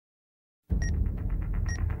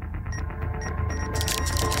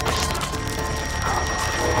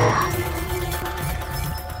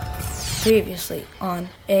Previously on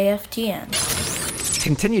AFTN.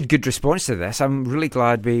 Continued good response to this. I'm really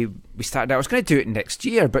glad we started out. I was going to do it next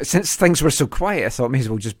year, but since things were so quiet, I thought may as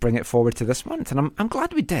well just bring it forward to this month. And I'm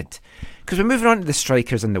glad we did, because we're moving on to the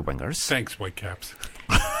strikers and the wingers. Thanks, Whitecaps.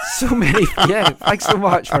 So many, thanks so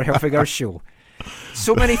much for helping our show.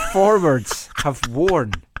 So many forwards have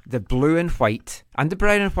worn the blue and white, and the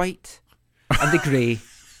brown and white, and the grey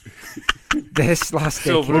this last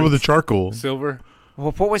Silver. decade. What about the charcoal? Silver.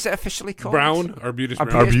 Well, what was it officially called? Brown. Arbutus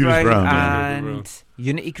brown. Arbutus brown, and yeah.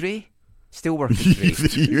 Unity Grey. Still working grey.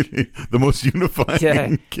 The most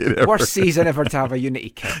unifying kit ever. Worst season ever to have a Unity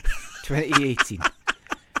kit. 2018.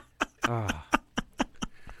 Oh.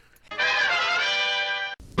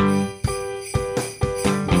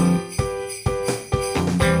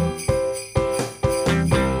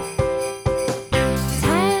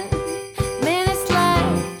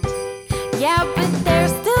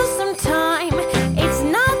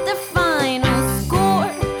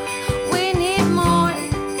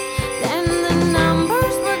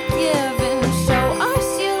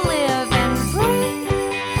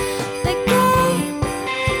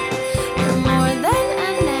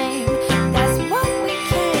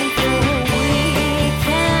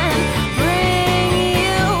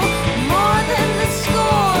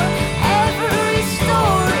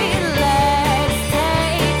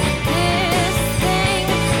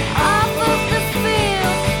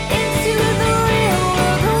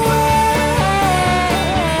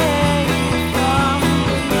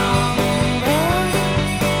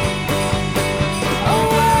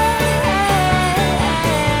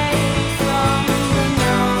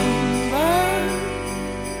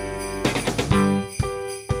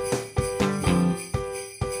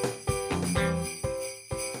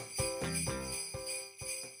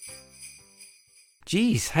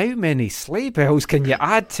 Geez, how many sleigh bells can you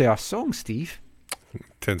add to a song, Steve?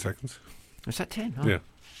 10 seconds. Was that 10? Oh. Yeah.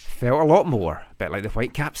 Felt a lot more. A bit like the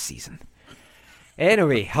Whitecaps season.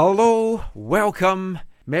 Anyway, hello, welcome,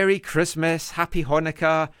 Merry Christmas, Happy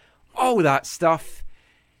Hanukkah, all that stuff.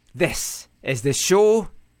 This is the show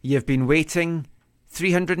you've been waiting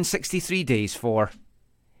 363 days for.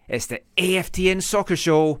 It's the AFTN Soccer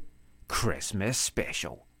Show Christmas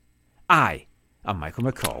Special. I'm Michael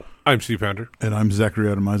McCall. I'm Steve Pander. And I'm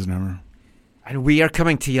Zachary Adam Eisenhammer. And we are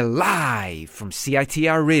coming to you live from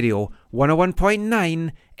CITR Radio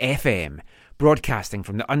 101.9 FM, broadcasting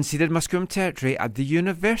from the unceded Musqueam Territory at the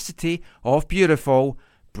University of beautiful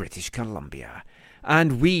British Columbia.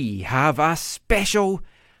 And we have a special,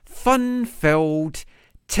 fun-filled,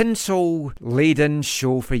 tinsel-laden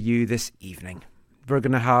show for you this evening. We're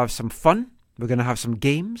going to have some fun, we're going to have some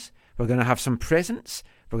games, we're going to have some presents,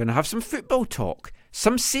 we're going to have some football talk,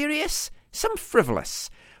 some serious, some frivolous.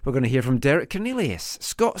 We're going to hear from Derek Cornelius,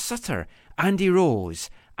 Scott Sutter, Andy Rose,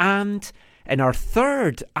 and in our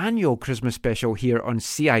third annual Christmas special here on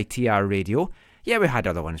CITR Radio, yeah, we had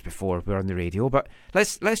other ones before we were on the radio, but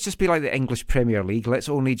let's just be like the English Premier League. Let's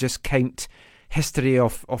only just count history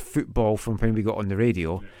of football from when we got on the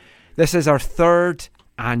radio. This is our third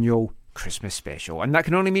annual Christmas special, and that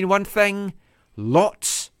can only mean one thing: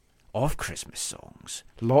 lots of Christmas songs,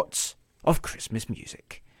 lots of Christmas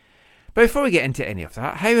music. But before we get into any of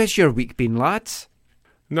that, how has your week been, lads?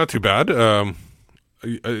 Not too bad.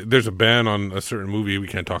 There's a ban on a certain movie we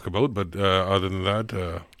can't talk about, but other than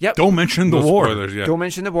that... Yep. Don't mention the no war. Spoilers, yeah. Don't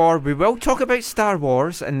mention the war. We will talk about Star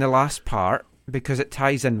Wars in the last part, because it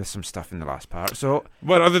ties in with some stuff in the last part. So,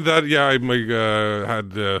 But other than that, yeah, I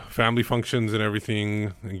had family functions and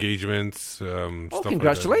everything, engagements, stuff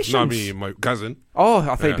congratulations. like that. Not me, my cousin. oh,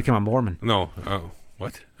 I thought you Yeah. became a Mormon. No.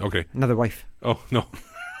 What? Okay. Another wife. Oh, no.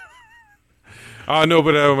 No,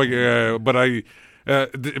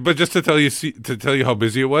 but just to tell you how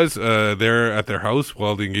busy it was there at their house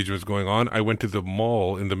while the engagement was going on, I went to the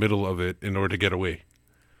mall in the middle of it in order to get away,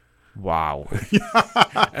 Wow.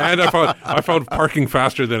 and I found parking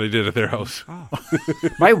faster than I did at their house.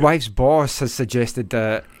 My wife's boss has suggested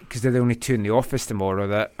that, because they're the only two in the office tomorrow,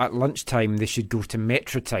 that at lunchtime they should go to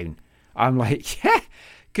Metrotown. I'm like, yeah,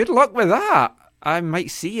 good luck with that. I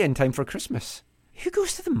might see you in time for Christmas. Who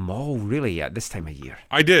goes to the mall, really, at this time of year?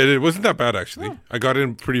 I did. It wasn't that bad, actually. I got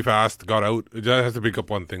in pretty fast, got out. I just have to pick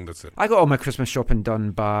up one thing, that's it. I got all my Christmas shopping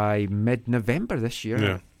done by mid-November this year.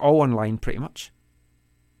 Yeah. All online, pretty much.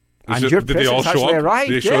 And Did your they all presents show actually up?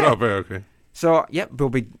 arrived, They showed yeah. up, okay. So, yep, we'll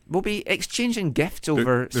be exchanging gifts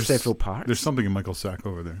over There's- several parts. There's something in Michael's sack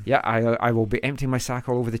over there. Yeah, I will be emptying my sack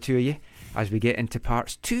all over the two of you as we get into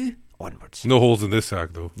parts 2 onwards. No holes in this sack,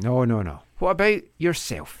 though. No. What about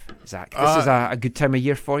yourself, Zach? This is a good time of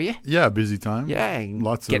year for you. Yeah, busy time. Yeah,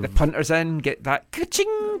 Lots get of the punters in, get that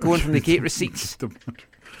ka-ching going from the gate receipts.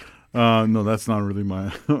 No, that's not really my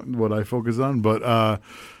what I focus on. But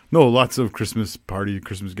no, lots of Christmas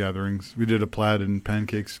gatherings. We did a plaid and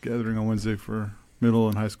pancakes gathering on Wednesday for middle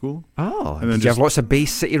and high school. Oh, and then did you have lots of Bay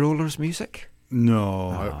City Rollers music?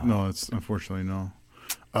 No, no, it's unfortunately no.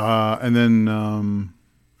 And then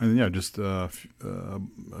yeah, just a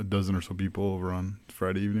dozen or so people over on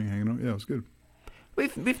Friday evening hanging out. Yeah, it was good.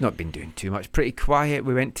 We've not been doing too much. Pretty quiet.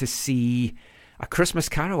 We went to see a Christmas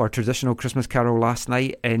carol, our traditional Christmas carol, last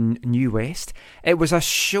night in New West. It was a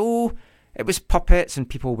show. It was puppets and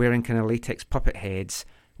people wearing kind of latex puppet heads.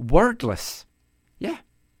 Wordless. Yeah.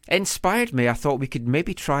 It inspired me. I thought we could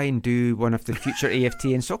maybe try and do one of the future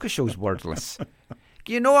AFTN soccer shows wordless.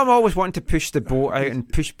 You know, I'm always wanting to push the boat out and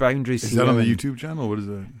push boundaries. Is that on the YouTube channel? What is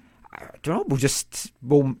it? I don't know.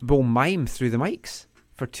 We'll mime through the mics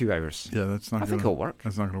for 2 hours. Yeah, that's not. I think it'll work.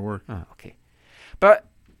 That's not going to work. Oh, okay. But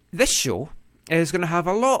this show is going to have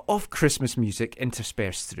a lot of Christmas music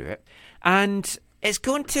interspersed through it, and it's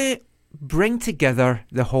going to bring together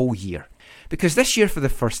the whole year. Because this year, for the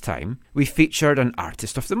first time, we featured an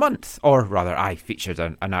Artist of the Month. Or rather, I featured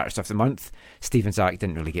an Artist of the Month. Steve and Zach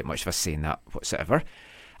didn't really get much of a say in that whatsoever.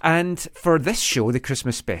 And for this show, the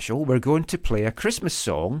Christmas special, we're going to play a Christmas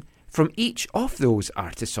song from each of those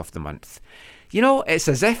Artists of the Month. You know, it's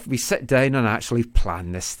as if we sit down and actually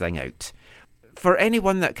plan this thing out. For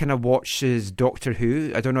anyone that kind of watches Doctor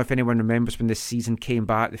Who, I don't know if anyone remembers when this season came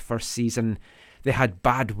back, the first season, they had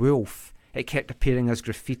Bad Wolf. It kept appearing as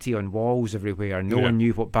graffiti on walls everywhere. No one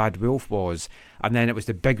knew what Bad Wolf was. And then it was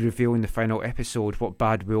the big reveal in the final episode what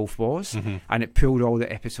Bad Wolf was. Mm-hmm. And it pulled all the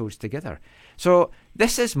episodes together. So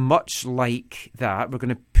this is much like that. We're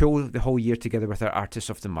going to pull the whole year together with our Artists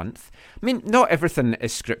of the Month. I mean, not everything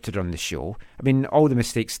is scripted on the show. I mean, all the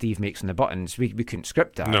mistakes Steve makes on the buttons, we couldn't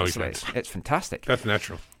script that. No, it's fantastic. That's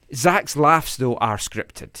natural. Zach's laughs, though, are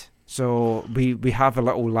scripted. So we have a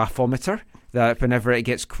little laughometer that whenever it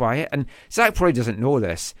gets quiet, and Zach probably doesn't know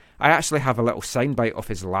this, I actually have a little soundbite of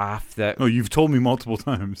his laugh that... Oh, you've told me multiple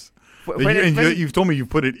times. You've told me you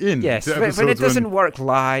put it in. Yes, when it doesn't work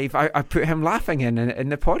live, I put him laughing in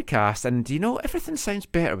the podcast, and you know, everything sounds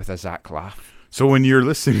better with a Zach laugh. So when you're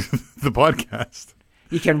listening to the podcast...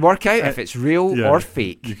 You can work out if it's real or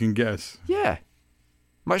fake. You can guess. Yeah.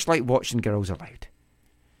 Much like watching Girls Aloud.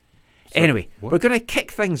 Anyway, we're going to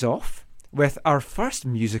kick things off with our first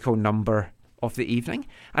musical number of the evening,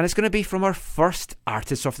 and it's going to be from our first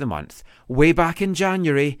Artist of the Month. Way back in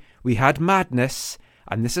January, we had Madness,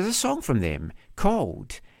 and this is a song from them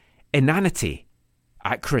called Inanity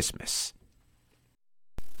at Christmas.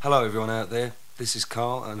 Hello everyone out there, this is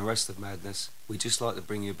Carl and the rest of Madness. We'd just like to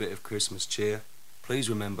bring you a bit of Christmas cheer.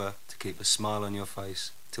 Please remember to keep a smile on your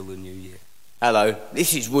face till the new year. Hello,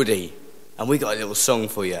 this is Woody, and we got a little song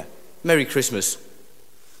for you. Merry Christmas.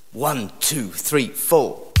 1, 2, 3,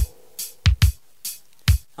 4.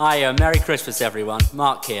 Hi, Merry Christmas everyone,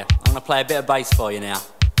 Mark here. I'm going to play a bit of bass for you now.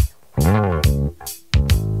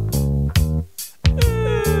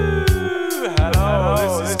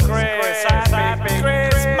 Hello, this is Chris. Happy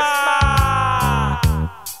Christmas!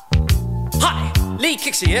 Hi, Lee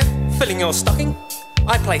Kixie here, filling your stocking.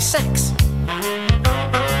 I play sax.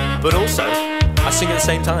 But also, I sing at the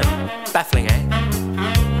same time. Baffling, eh?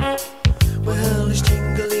 Well, it's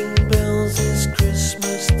jingling bells, it's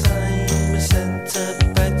Christmas time. Santa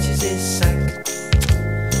patches his sack.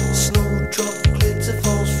 Snowdrop glitter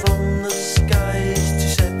falls from the skies to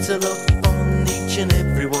settle up on each and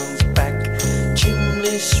everyone's back.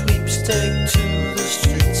 Chimney sweeps take to the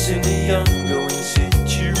streets in the ongoing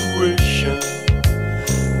situation.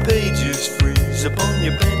 Pages freeze upon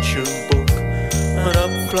your pension book, and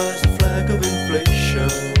up flies the flag of inflation.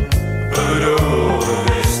 But oh,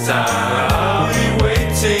 this time I'll be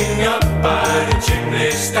waiting up by the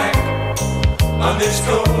chimney stack. On this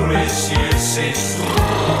glorious year since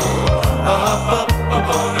I'll hop up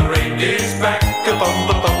on the reindeer's back.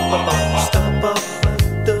 Stop up at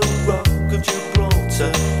the Rock of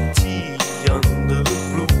Gibraltar, tea under the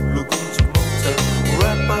blue lagoons of Malta.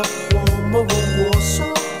 Wrap up warm over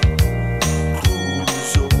Warsaw,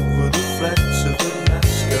 cruise over the flats of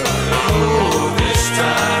Alaska. Oh, this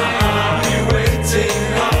time I'll be waiting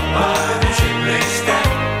up by the chimney stack.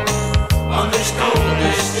 On this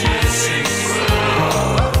coldest year since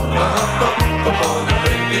I'll hop up on the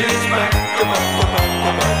reindeer's back.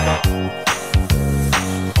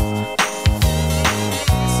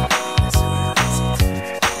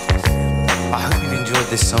 I hope you've enjoyed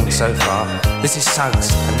this song so far. This is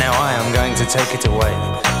Suggs, and now I am going to take it away.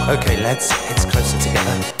 Okay, lads, heads closer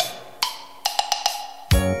together.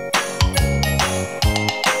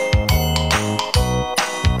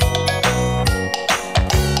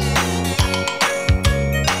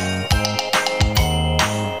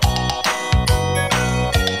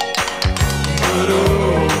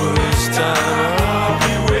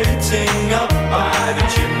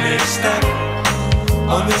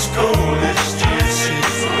 as cold as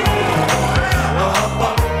Jesus. Hop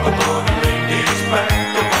up upon the reindeer's back.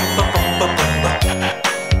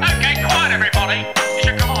 Okay, quiet everybody. You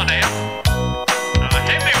should come on here.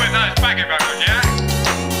 Hit me with those backing vocals, yeah?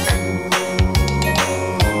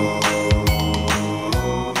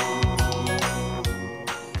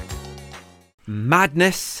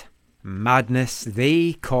 Madness, madness,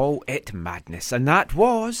 they call it madness. And that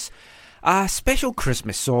was a special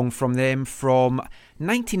Christmas song from them from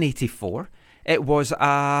 1984. It was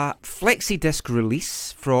a flexi-disc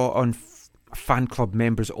release on fan club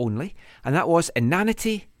members only. And that was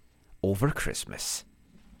Inanity Over Christmas.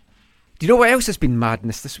 Do you know what else has been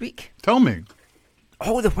madness this week? Tell me.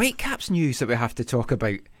 Oh, the Whitecaps news that we have to talk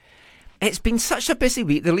about. It's been such a busy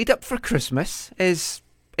week. The lead up for Christmas is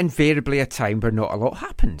invariably a time where not a lot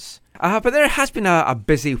happens. But there has been a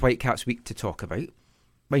busy Whitecaps week to talk about.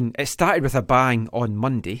 I mean, it started with a bang on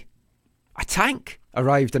Monday. A tank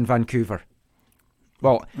arrived in Vancouver.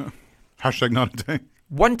 Well, hashtag not a tank.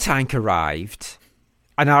 One tank arrived.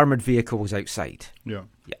 An armoured vehicle was outside. Yeah.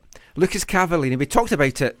 Lucas Cavallini, we talked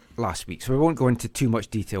about it last week, so we won't go into too much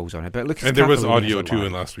details on it. But Lucas and there was Cavallini audio too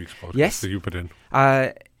in last week's podcast. Yes, that you put in.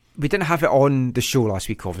 We didn't have it on the show last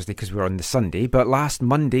week, obviously, because we were on the Sunday. But last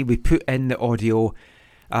Monday, we put in the audio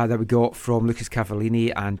that we got from Lucas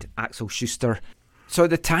Cavallini and Axel Schuster. So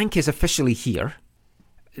the tank is officially here.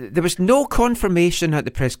 There was no confirmation at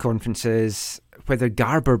the press conferences whether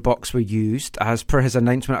Garber bucks were used, as per his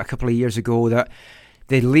announcement a couple of years ago that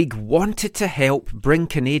the league wanted to help bring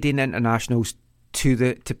Canadian internationals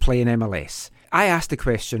to play in MLS. I asked the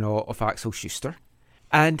question of Axel Schuster,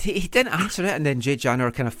 and he didn't answer it, and then Jay Janner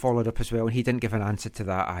kind of followed up as well, and he didn't give an answer to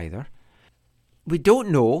that either. We don't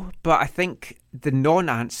know, but I think the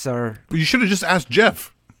non-answer... But you should have just asked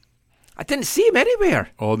Jeff. I didn't see him anywhere.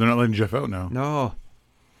 Oh, they're not letting Jeff out now. No.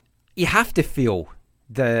 You have to feel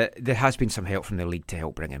that there has been some help from the league to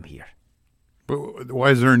help bring him here. But why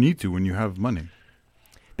is there a need to when you have money?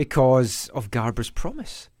 Because of Garber's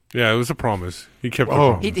promise. Yeah, it was a promise. He kept the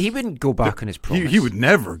promise. He wouldn't go back on his promise. He would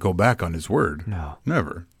never go back on his word. No.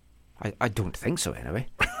 Never. I don't think so, anyway.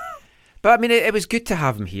 But, I mean, it was good to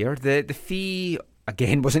have him here. The fee,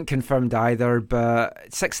 again, wasn't confirmed either, but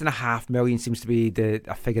 $6.5 million seems to be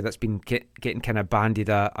a figure that's been getting kind of bandied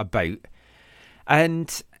about.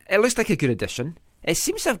 And it looks like a good addition. It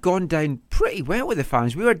seems to have gone down pretty well with the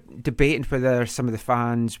fans. We were debating whether some of the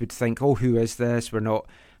fans would think, oh, who is this? We're not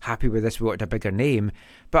happy with this. We wanted a bigger name.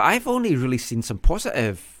 But I've only really seen some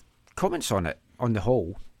positive comments on it, on the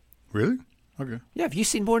whole. Really? Okay. Yeah, have you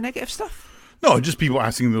seen more negative stuff? No, just people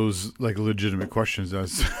asking those like legitimate questions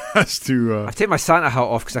as to... I've taken my Santa hat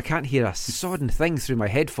off because I can't hear a sodden thing through my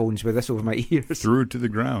headphones with this over my ears. Threw it to the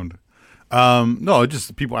ground. No,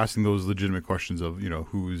 just people asking those legitimate questions of,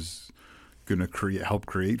 who's going to help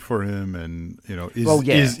create for him, and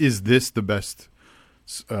is this the best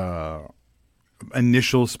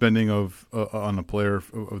initial spending of on a player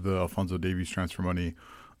of the Alphonso Davies transfer money?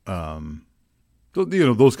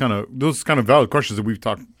 Those kind of valid questions that we've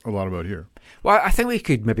talked a lot about here. Well, I think we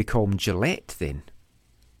could maybe call him Gillette then.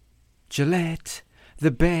 Gillette,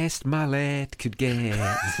 the best Mallet could get.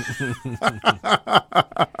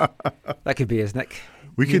 That could be his nick.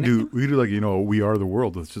 We could do like, We Are the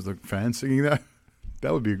World. It's just like fans singing that.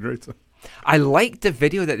 That would be a great song. I liked the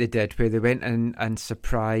video that they did where they went and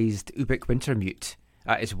surprised Ubik Wintermute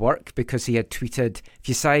at his work because he had tweeted, if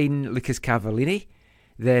you sign Lucas Cavallini,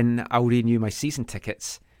 then I'll renew my season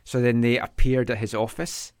tickets. So then they appeared at his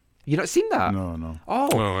office. You not seen that? No.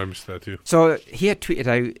 Oh, I missed that too. So he had tweeted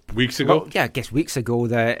out weeks ago. Well, yeah, I guess weeks ago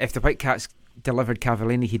that if the Whitecaps delivered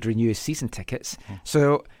Cavallini, he'd renew his season tickets.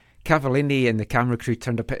 So Cavallini and the camera crew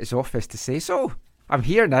turned up at his office to say, "So I'm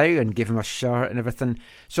here now," and give him a shirt and everything.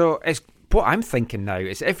 So what I'm thinking now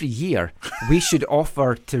is every year we should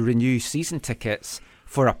offer to renew season tickets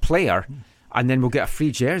for a player, and then we'll get a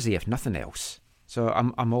free jersey if nothing else. So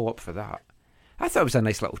I'm all up for that. I thought it was a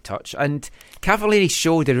nice little touch. And Cavallini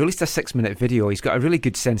showed, they released a 6-minute video. He's got a really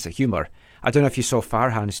good sense of humour. I don't know if you saw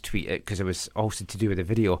Farhan's tweet it because it was also to do with the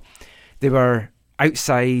video. They were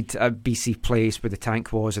outside a BC Place where the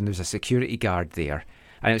tank was, and there was a security guard there.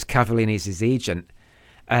 And it was Cavallini's his agent.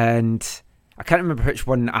 And I can't remember which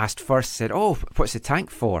one asked first, said, "Oh, what's the tank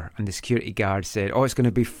for?" And the security guard said, "Oh, it's going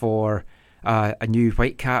to be for a new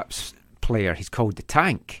Whitecaps player. He's called the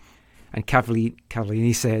Tank." And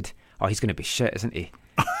Cavallini said, "Oh, he's going to be shit, isn't he?"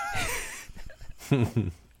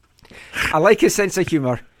 I like his sense of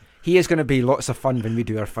humour. He is going to be lots of fun when we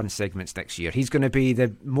do our fun segments next year. He's going to be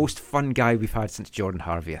the most fun guy we've had since Jordan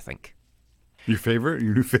Harvey, I think. Your favourite?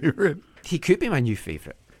 Your new favourite? He could be my new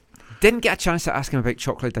favourite. Didn't get a chance to ask him about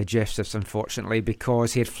chocolate digestives, unfortunately,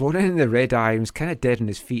 because he had flown in the red eye and was kind of dead on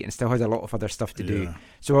his feet and still had a lot of other stuff to do.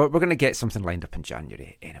 So we're going to get something lined up in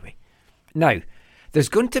January anyway. Now, there's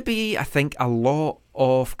going to be, I think, a lot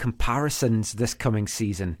of comparisons this coming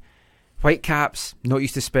season. Whitecaps, not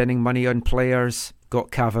used to spending money on players,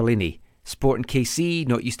 got Cavallini. Sporting KC,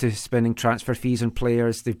 not used to spending transfer fees on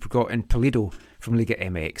players, they've got in Pulido from Liga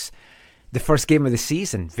MX. The first game of the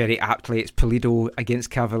season, very aptly, it's Pulido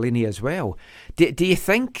against Cavallini as well. Do you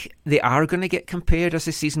think they are going to get compared as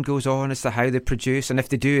the season goes on as to how they produce? And if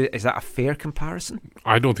they do, is that a fair comparison?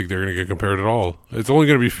 I don't think they're going to get compared at all. It's only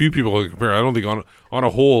going to be a few people to compare. I don't think on a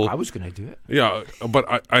whole. I was going to do it. Yeah,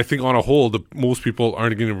 but I think on a whole, most people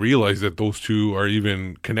aren't going to realize that those two are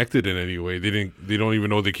even connected in any way. They don't even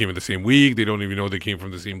know they came in the same week. They don't even know they came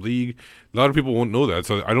from the same league. A lot of people won't know that,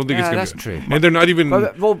 so I don't think it's going to be. That's true. And they're not even.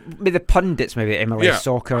 Well, maybe the pundits, maybe MLS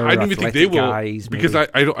Soccer, I don't even think they will, guys, because I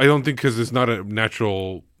don't think, because it's not a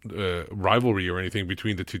natural rivalry or anything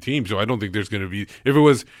between the two teams. So I don't think there's going to be.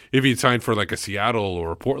 If he'd signed for like a Seattle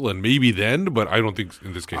or a Portland, maybe then. But I don't think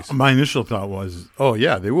in this case. My initial thought was, oh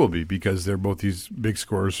yeah, they will be, because they're both these big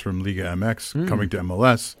scorers from Liga MX coming to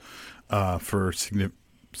MLS for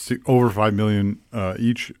over $5 million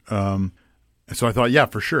each. So I thought, yeah,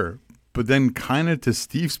 for sure. But then, kind of to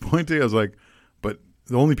Steve's point today, I was like, but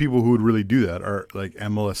the only people who would really do that are like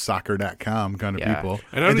MLSsoccer.com kind of people,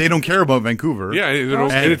 and they don't care about Vancouver. Yeah,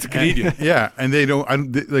 and it's a Canadian. And they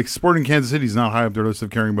don't. Like Sporting Kansas City's not high up their list of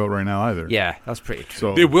caring about right now either. Yeah, that's pretty true.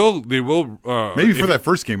 So they will. Maybe for that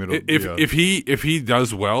first game, if he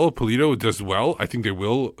does well, Pulido does well, I think they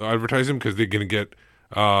will advertise him, because they're going to get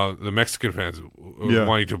the Mexican fans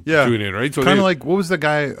wanting to tune in, right? So kind of like what was the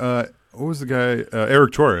guy?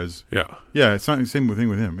 Eric Torres. Yeah. It's not the same thing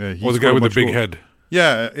with him. Yeah, the guy with the big head.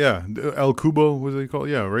 Yeah. El Cubo, what was he called?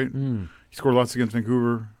 Yeah, right. He scored lots against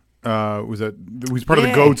Vancouver. Was part of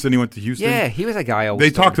the GOATs, then he went to Houston. Yeah, he was a guy.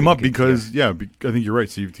 They talked him up because, I think you're right,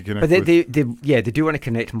 Steve, to connect. But they do want to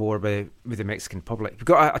connect more with the Mexican public. We've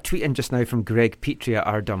got a tweet in just now from Greg Petrie at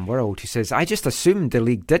Our Dumb World, who says, I just assumed the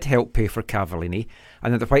league did help pay for Cavallini,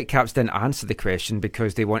 and that the Whitecaps didn't answer the question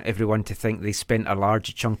because they want everyone to think they spent a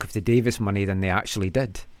larger chunk of the Davis money than they actually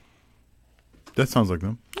did. That sounds like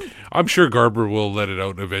them. I'm sure Garber will let it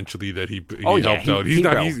out eventually that he helped out.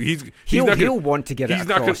 He'll want to get it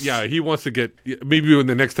across. He wants to get, maybe when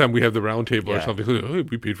the next time we have the round table or something,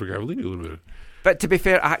 we paid for Cavallini a little bit. But to be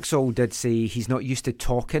fair, Axel did say he's not used to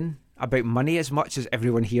talking about money as much as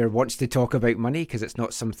everyone here wants to talk about money, because it's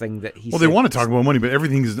not something that he's... Well, they want to talk about money, but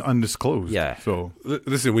everything is undisclosed. Yeah. So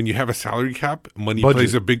listen, when you have a salary cap, money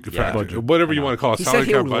plays a big factor. Whatever you want to call it, salary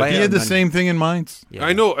cap. He had the same thing in mind. Yeah.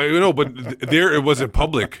 I know, but there it wasn't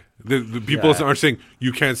public. The people aren't saying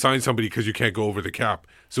you can't sign somebody because you can't go over the cap.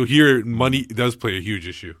 So here, money does play a huge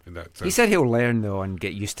issue in that sense. He said he'll learn, though, and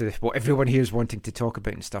get used to what everyone here is wanting to talk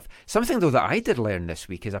about and stuff. Something, though, that I did learn this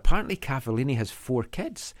week is apparently Cavallini has 4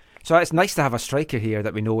 kids. So it's nice to have a striker here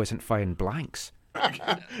that we know isn't firing blanks.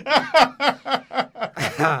 But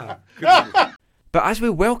as we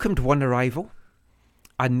welcomed one arrival,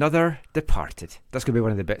 another departed. That's going to be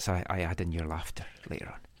one of the bits I add in your laughter later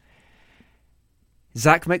on.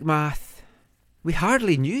 Zach McMath, we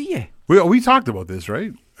hardly knew you. We talked about this,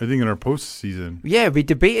 right? I think in our postseason. Yeah, we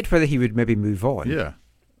debated whether he would maybe move on. Yeah.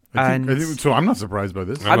 I think, so I'm not surprised by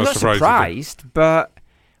this. I'm not surprised, but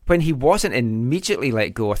when he wasn't immediately let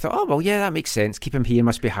go, I thought, oh, well, yeah, that makes sense. Keep him here,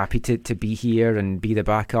 must be happy to be here and be the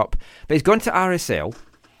backup. But he's gone to RSL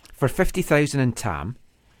for $50,000 in TAM.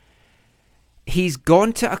 He's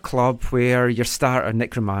gone to a club where your starter,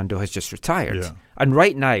 Nick Rimando, has just retired. Yeah. And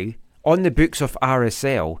right now, on the books of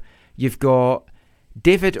RSL, you've got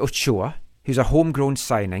David Ochoa, who's a homegrown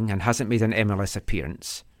signing and hasn't made an MLS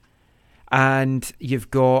appearance. And you've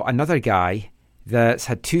got another guy that's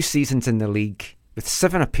had 2 seasons in the league with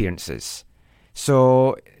 7 appearances.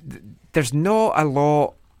 So there's not a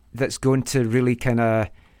lot that's going to really kind of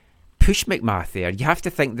push McMath there. You have to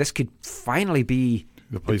think this could finally be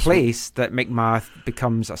the place that McMath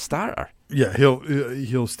becomes a starter. Yeah,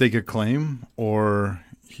 he'll stake a claim, or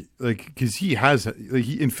because he has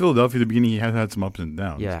in Philadelphia at the beginning, he has had some ups and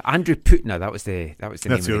downs. Yeah, Andrew Putna, that was the name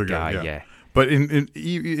of the guy. Yeah. But in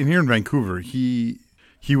here in Vancouver, he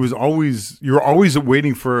was always, you're always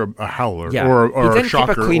waiting for a howler or he didn't a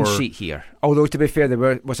shocker. keep a clean sheet here. Although, to be fair,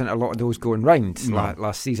 there wasn't a lot of those going round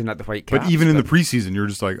last season at the Whitecaps. But even in the preseason, you're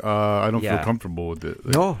just like, I don't feel comfortable with it.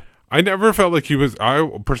 No. I never felt like he was. I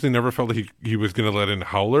personally never felt like he was going to let in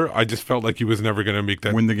Howler. I just felt like he was never going to make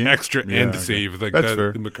that Win the game? extra Yeah, end okay. save like That's that.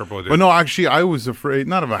 fair. Carpo did. But no, actually, I was afraid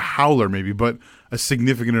not of a howler, maybe, but a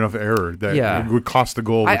significant enough error that Yeah. would cost the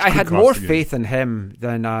goal. which I could had cost more the game. faith in him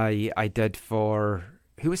than I did for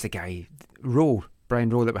who was the guy? Brian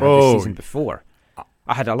Rowe that we had the season before.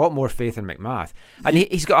 I had a lot more faith in McMath, and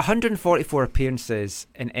he's got 144 appearances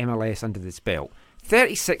in MLS under his belt,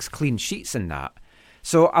 36 clean sheets in that.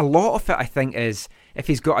 So a lot of it, I think, is if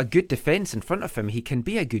he's got a good defence in front of him, he can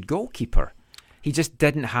be a good goalkeeper. He just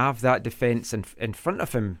didn't have that defence in front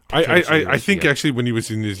of him. I think actually when he was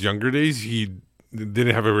in his younger days, he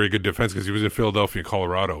didn't have a very good defense because he was in Philadelphia and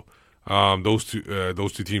Colorado. Those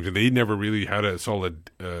two teams, and they never really had a solid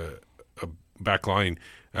back line.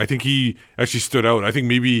 I think he actually stood out. I think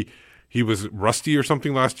maybe he was rusty or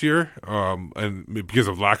something last year, and because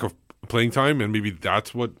of lack of playing time, and maybe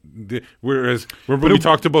that's what. Whereas remember we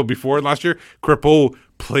talked about before last year, Crépeau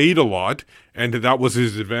played a lot, and that was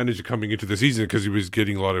his advantage coming into the season because he was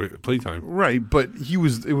getting a lot of play time. Right, but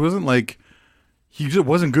it wasn't like he just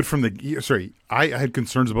wasn't good from the. Sorry, I had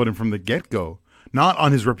concerns about him from the get-go. Not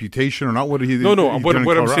on his reputation or not what he. No. he's What done in I'm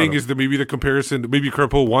Colorado. saying is that maybe the comparison, maybe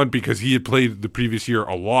Crépeau won because he had played the previous year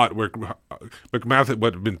a lot. Where McMath had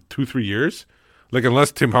been 2-3 years. Like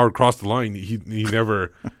unless Tim Howard crossed the line, he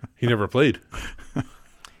never played.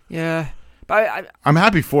 Yeah, but I'm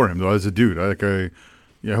happy for him though as a dude.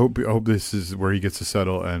 I hope this is where he gets to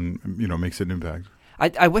settle and makes an impact.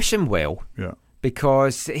 I wish him well. Yeah.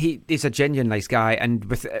 Because he's a genuine nice guy, and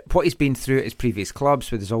with what he's been through at his previous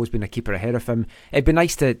clubs, where there's always been a keeper ahead of him, it'd be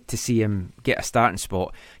nice to see him get a starting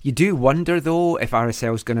spot. You do wonder, though, if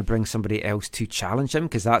RSL's going to bring somebody else to challenge him,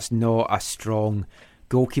 because that's not a strong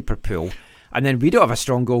goalkeeper pool. And then we don't have a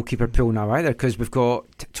strong goalkeeper pool now either, because we've got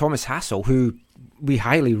Thomas Hassel, who we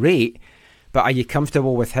highly rate, but are you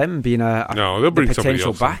comfortable with him being No, they'll bring somebody potential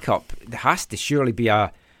else in. backup? There has to surely be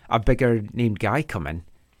a bigger named guy coming.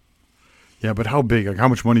 Yeah, but how big? Like, how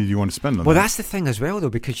much money do you want to spend on Well, that? that's the thing as well, though,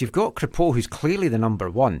 because you've got Crépeau, who's clearly the number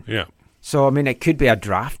one. Yeah. So, I mean, it could be a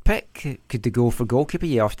draft pick. Could they go for goalkeeper?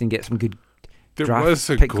 You often get some good There draft was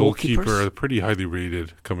a pick goalkeeper goalkeepers. pretty highly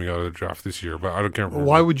rated coming out of the draft this year, but I can't remember.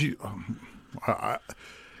 Why would you?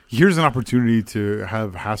 Here's an opportunity to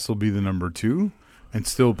have Hassel be the number 2 and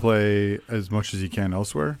still play as much as he can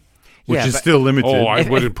elsewhere, which Yeah, is but- still limited. Oh, I If-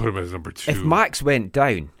 wouldn't put him as number 2. If Max went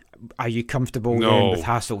down, are you comfortable No. then with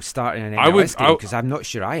Hassel starting an I would- MLS game? Because I'm not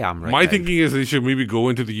sure I am right My now. thinking is they should maybe go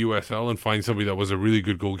into the USL and find somebody that was a really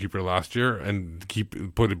good goalkeeper last year and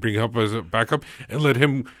bring him up as a backup and let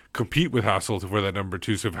him compete with Hassel for that number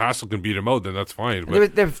 2. So if Hassel can beat him out, then that's fine.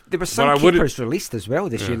 But There were some I wouldn't- keepers released as well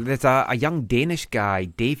this Yeah. year. There's a young Danish guy,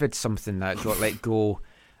 David something, that got let go.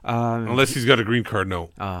 unless he's got a green card, no.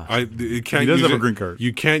 You can't He does use have a it- green card.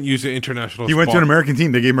 You can't use an international. He went to spot. an American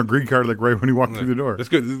team. They gave him a green card like right when he walked through the door. That's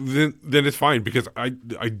good. Then it's fine because I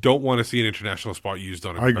don't want to see an international spot used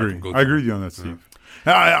on a I agree. goalkeeper. I agree with you on that, Steve.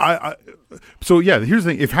 So yeah, here's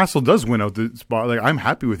the thing: if Hassel does win out the spot, like I'm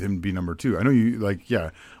happy with him to be number 2. I know you like, yeah.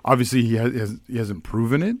 Obviously, he hasn't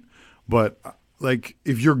proven it, but like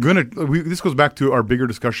if you're gonna, this goes back to our bigger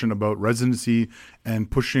discussion about residency and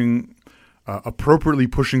pushing. Appropriately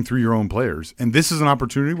pushing through your own players. And this is an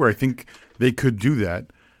opportunity where I think they could do that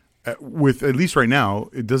with, at least right now,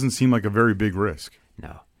 it doesn't seem like a very big risk.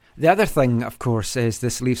 No. The other thing, of course, is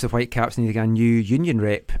this leaves the Whitecaps needing a new union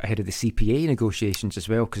rep ahead of the CPA negotiations as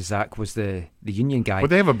well, because Zach was the union guy. But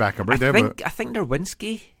they have a backup, right? I think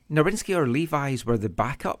Nowinski or Levi's were the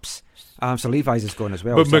backups. So Levi's is going as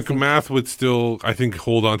well. But So I think- McMath would still, I think,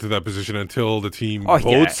 hold on to that position until the team Oh,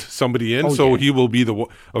 votes yeah. somebody in. Oh, so yeah. he will be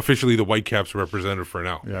officially the Whitecaps representative for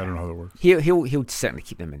now. Yeah, I don't know how that works. He'll certainly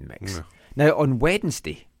keep them in the mix. Yeah. Now, on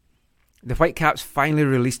Wednesday, the Whitecaps finally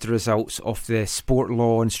released the results of the Sport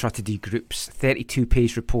Law and Strategy Group's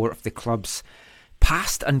 32-page report of the club's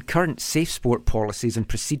past and current safe sport policies and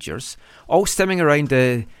procedures, all stemming around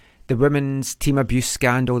the women's team abuse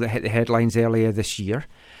scandal that hit the headlines earlier this year.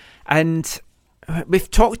 And we've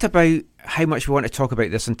talked about how much we want to talk about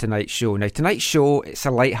this on tonight's show. Now, tonight's show, it's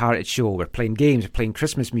a light-hearted show. We're playing games, we're playing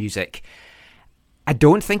Christmas music. I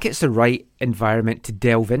don't think it's the right environment to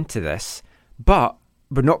delve into this, but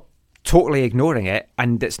we're not totally ignoring it,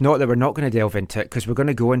 and it's not that we're not going to delve into it, because we're going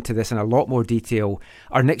to go into this in a lot more detail.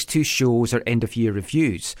 Our next 2 shows are end-of-year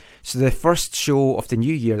reviews. So the first show of the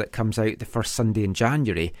new year that comes out the first Sunday in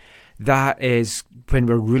January, that is when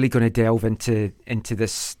we're really going to delve into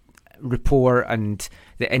this report and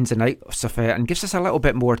the ins and outs of it, and gives us a little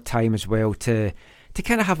bit more time as well to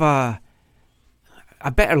kind of have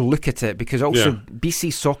a better look at it, because also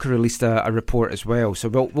BC Soccer released a report as well, so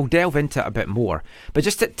we'll delve into it a bit more. But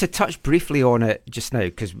just to touch briefly on it just now,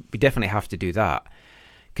 because we definitely have to do that,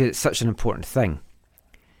 because it's such an important thing.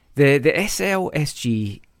 The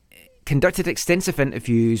SLSG conducted extensive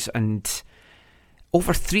interviews, and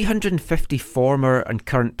over 350 former and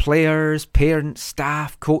current players, parents,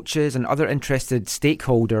 staff, coaches and other interested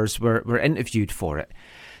stakeholders were interviewed for it.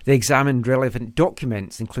 They examined relevant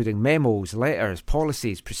documents, including memos, letters,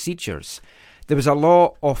 policies, procedures. There was a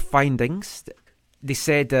lot of findings. They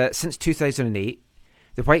said that since 2008,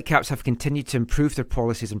 the Whitecaps have continued to improve their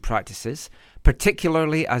policies and practices,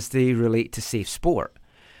 particularly as they relate to safe sport.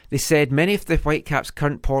 They said many of the Whitecaps'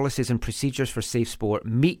 current policies and procedures for safe sport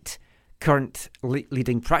meet current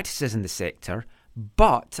leading practices in the sector,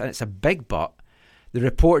 but, and it's a big but, the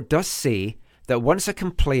report does say that once a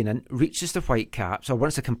complaint reaches the Whitecaps,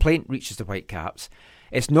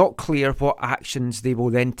 it's not clear what actions they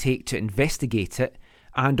will then take to investigate it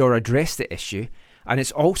and or address the issue, and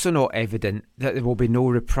it's also not evident that there will be no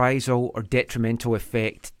reprisal or detrimental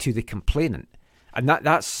effect to the complainant. And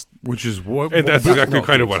that's exactly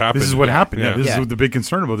kind of what happened. This is what happened. Yeah, this is the big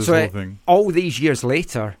concern about this whole thing. All these years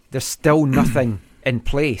later, there's still nothing in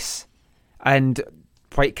place, and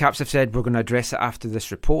Whitecaps have said we're going to address it after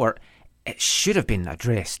this report. It should have been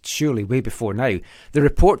addressed, surely, way before now. The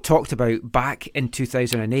report talked about back in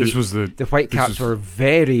 2008, the Whitecaps were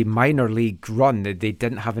very minor league run. They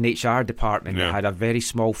didn't have an HR department. They had a very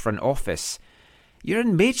small front office. You're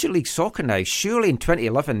in Major League Soccer now. Surely in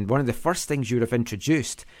 2011, one of the first things you would have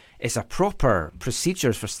introduced is a proper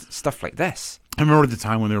procedures for stuff like this. I remember at the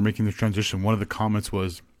time when they were making the transition, one of the comments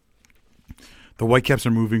was, the Whitecaps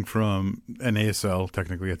are moving from an ASL,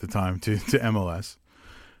 technically at the time, to MLS.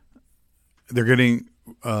 They're getting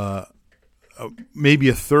maybe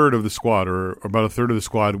a third of the squad, or about a third of the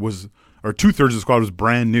squad was, or 2/3 of the squad was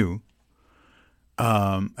brand new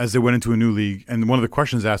as they went into a new league. And one of the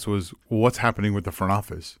questions asked was, well, what's happening with the front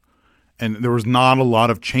office? And there was not a lot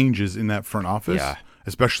of changes in that front office,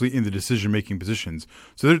 especially in the decision-making positions.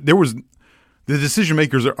 So there was, the decision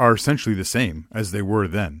makers are essentially the same as they were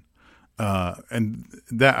then. And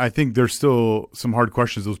that, I think there's still some hard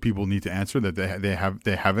questions those people need to answer that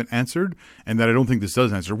they haven't answered, and that I don't think this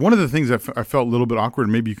does answer. One of the things that I felt a little bit awkward,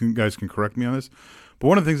 and maybe you guys can correct me on this, but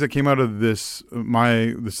one of the things that came out of this,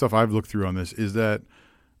 the stuff I've looked through on this, is that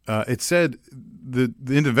it said the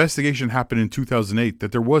investigation happened in 2008,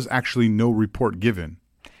 that there was actually no report given.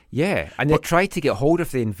 Yeah, and they tried to get hold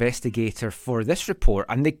of the investigator for this report,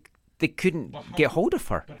 and they couldn't get hold of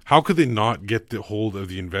her. How could they not get the hold of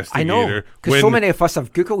the investigator? I know, because so many of us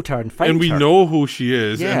have Googled her and found her. And we know who she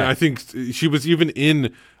is. Yeah. And I think she was even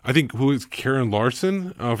in, I think, who is Karen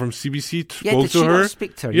Larson from CBC spoke to her.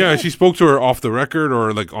 Speak to her? Yeah, she spoke to her off the record,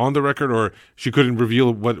 or like on the record, or she couldn't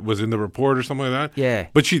reveal what was in the report or something like that. Yeah.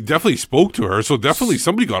 But she definitely spoke to her, so definitely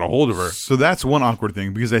somebody got a hold of her. So that's one awkward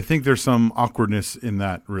thing, because I think there's some awkwardness in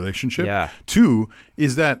that relationship. Yeah. Two,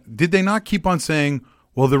 is that, did they not keep on saying,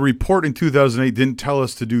 well, the report in 2008 didn't tell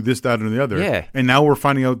us to do this, that, or the other. Yeah. And now we're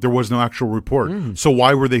finding out there was no actual report. So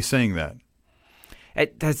why were they saying that?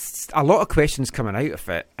 There's a lot of questions coming out of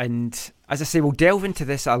it. And as I say, we'll delve into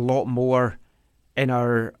this a lot more in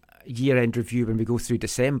our year-end review when we go through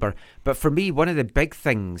December. But for me, one of the big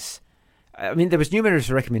things, I mean, there was numerous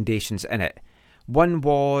recommendations in it. One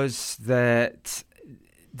was that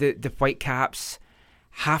the Whitecaps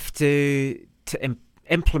have to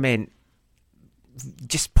implement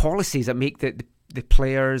just policies that make the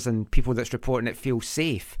players and people that's reporting it feel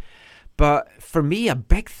safe. But for me, a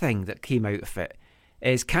big thing that came out of it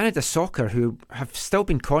is Canada Soccer, who have still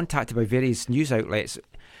been contacted by various news outlets,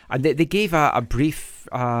 and they gave a brief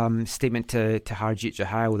statement to Harjit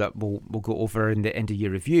Johal that we'll go over in the end of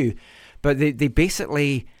year review. But they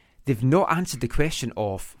basically, they've not answered the question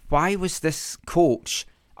of why was this coach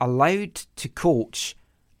allowed to coach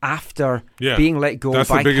after being let go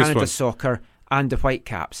by Canada Soccer and the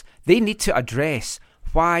Whitecaps. They need to address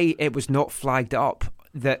why it was not flagged up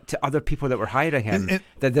that to other people that were hiring him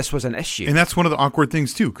that this was an issue. And that's one of the awkward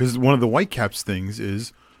things too, because one of the Whitecaps things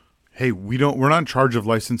is, hey, we're not in charge of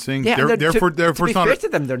licensing. Yeah, therefore it's not to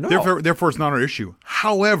them, they're not. Therefore, it's not our issue.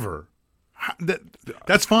 However,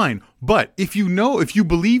 that's fine. But if you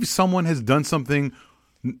believe someone has done something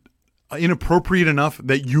inappropriate enough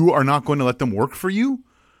that you are not going to let them work for you,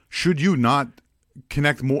 should you not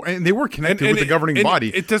connect more, and they were connected with the governing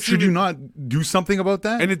body. Should you not do something about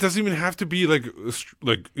that? And it doesn't even have to be like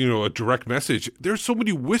a direct message. There's so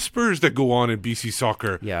many whispers that go on in BC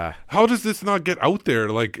soccer. Yeah, how does this not get out there?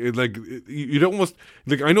 You'd almost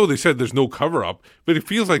I know they said there's no cover up, but it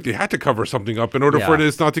feels like they had to cover something up in order for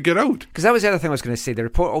this not to get out. Because that was the other thing I was going to say. The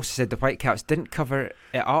report also said the Whitecaps didn't cover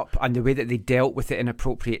it up, and the way that they dealt with the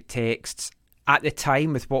inappropriate texts at the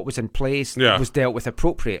time with what was in place was dealt with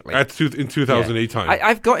appropriately. In 2008 time.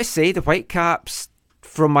 I've got to say, the Whitecaps,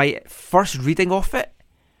 from my first reading of it,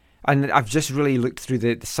 and I've just really looked through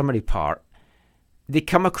the summary part, they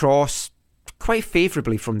come across quite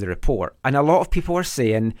favourably from the report. And a lot of people are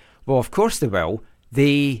saying, well, of course they will.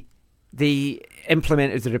 They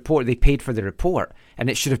implemented the report, they paid for the report, and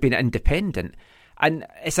it should have been independent. And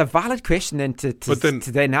it's a valid question then to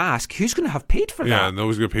then ask, who's going to have paid for that? Yeah,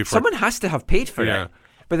 nobody's going to pay for it. Someone has to have paid for it.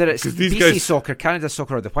 Whether it's BC Soccer, Canada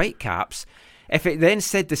Soccer, or the Whitecaps. If it then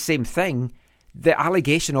said the same thing, the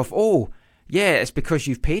allegation of, it's because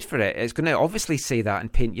you've paid for it, it's going to obviously say that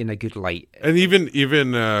and paint you in a good light. And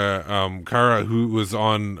even Cara, who was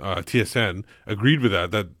on TSN, agreed with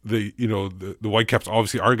that the Whitecaps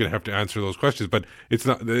obviously are going to have to answer those questions, but it's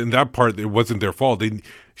not in that part. It wasn't their fault.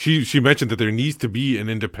 She mentioned that there needs to be an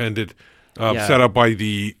independent set up by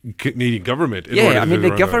the Canadian government.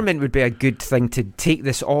 The government would be a good thing to take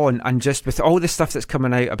this on, and just with all the stuff that's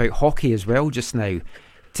coming out about hockey as well just now,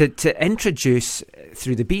 to introduce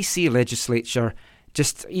through the BC legislature,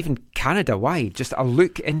 just even Canada-wide, just a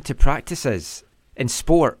look into practices in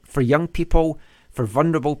sport for young people, for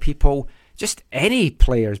vulnerable people, just any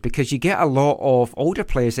players, because you get a lot of older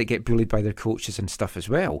players that get bullied by their coaches and stuff as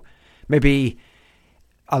well. Maybe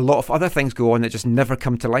a lot of other things go on that just never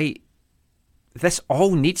come to light. This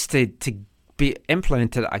all needs to be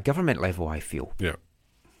implemented at a government level, I feel. Yeah.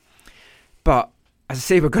 But as I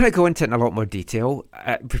say, we're going to go into it in a lot more detail.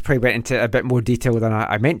 We probably went into a bit more detail than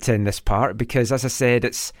I meant to in this part, because, as I said,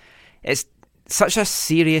 it's such a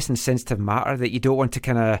serious and sensitive matter that you don't want to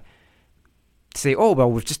kind of say, oh, well,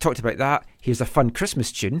 we've just talked about that, here's a fun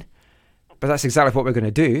Christmas tune. But that's exactly what we're going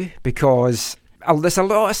to do, because there's a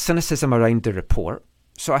lot of cynicism around the report.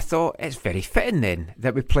 So I thought it's very fitting then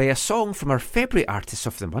that we play a song from our February artist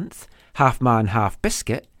of the month, Half Man, Half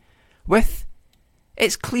Biscuit, with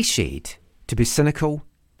It's Cliched to be cynical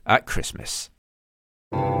at Christmas.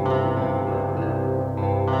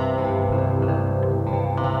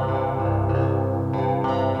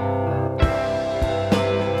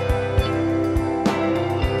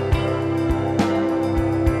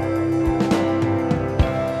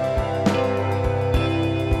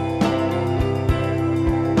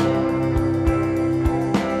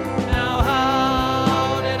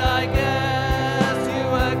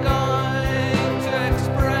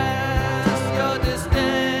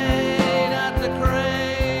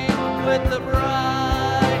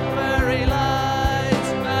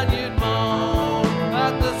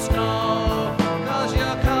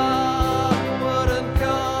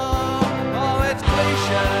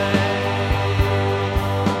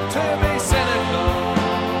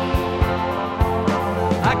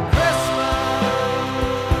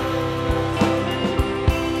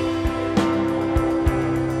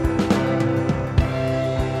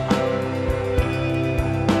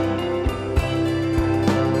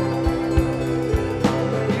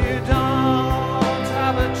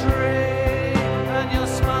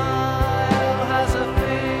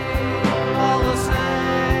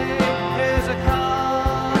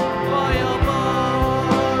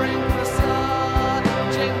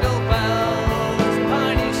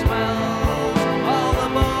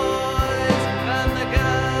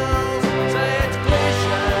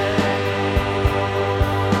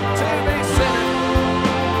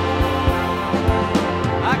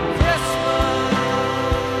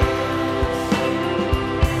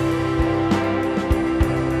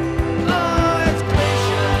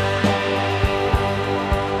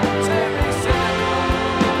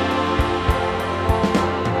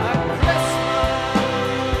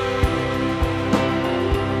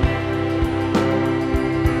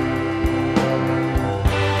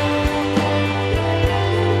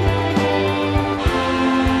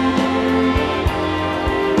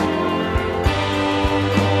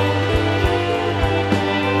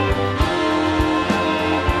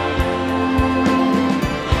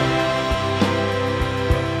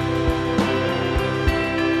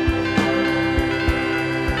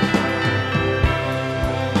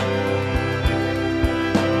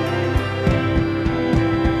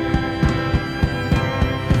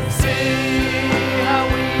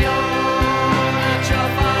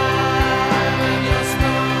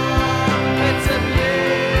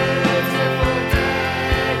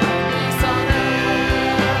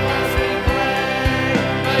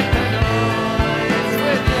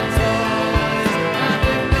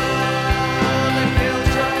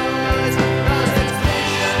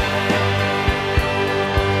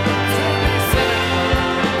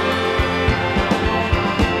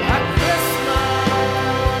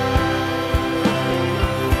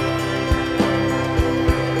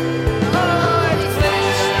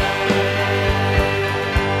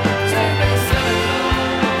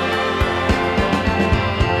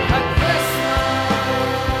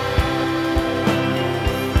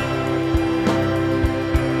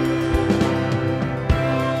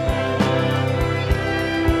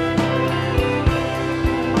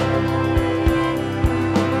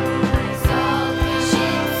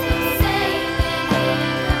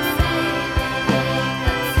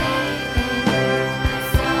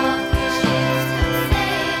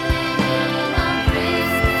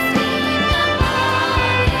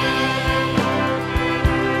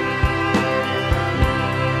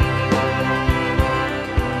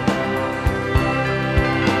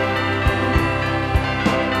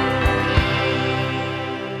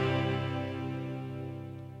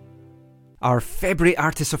 Our February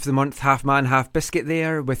Artist of the Month, half man, half biscuit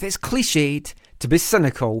there, with its cliched to be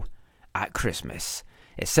cynical at Christmas.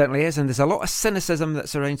 It certainly is, and there's a lot of cynicism that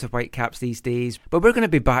surrounds the Whitecaps these days, but we're going to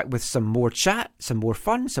be back with some more chat, some more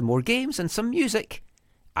fun, some more games, and some music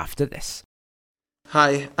after this.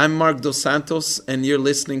 Hi, I'm Mark Dos Santos, and you're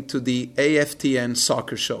listening to the AFTN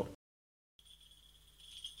Soccer Show.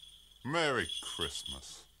 Merry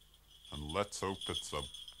Christmas, and let's hope it's a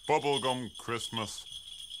bubblegum Christmas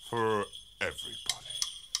for everybody.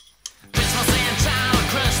 Christmas in China,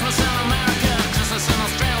 Christmas in America, Christmas in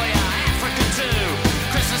Australia, Africa too.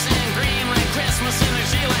 Christmas in Greenland, Christmas in New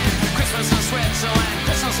Zealand, Christmas in Switzerland,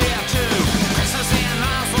 Christmas here too. Christmas in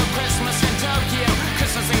Oslo, Christmas in Tokyo,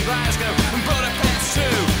 Christmas in Glasgow, and Budapest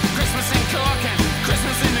too. Christmas in Cork, and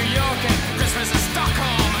Christmas in New York, and Christmas in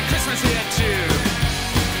Stockholm, and Christmas here too.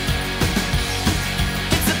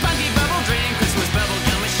 It's a punky bubble dream, Christmas bubble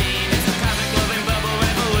gum machine. It's a cosmic loving bubble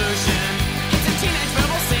revolution. It's a teenage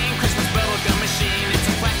bubble scene, Christmas bubble gum machine. It's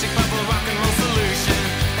a plastic bubble rock and roll solution.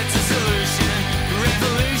 It's a solution,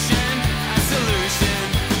 revolution, a solution.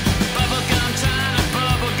 Bubble gum China,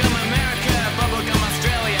 bubble gum America, bubble gum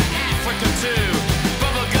Australia, Africa too.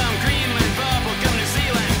 Bubble gum Greenland, bubble gum New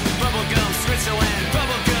Zealand, bubble gum Switzerland,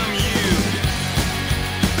 bubble gum you.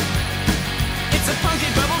 It's a punky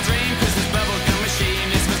bubble dream, Christmas bubble gum machine.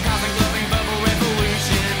 It's a cosmic loving bubble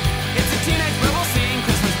revolution. It's a teenage bubble scene,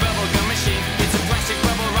 Christmas bubble gum machine. It's a plastic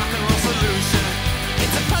bubble rock and roll solution.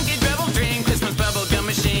 It's a punky bubble dream, Christmas bubble gum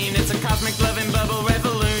machine. It's a cosmic loving bubble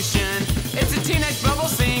revolution. It's a teenage bubble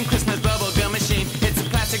scene, Christmas bubble gum machine. It's a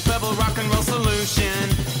plastic bubble rock and roll solution.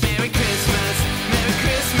 Merry Christmas, Merry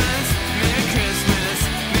Christmas, Merry Christmas,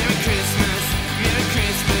 Merry Christmas, Merry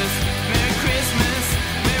Christmas, Merry Christmas,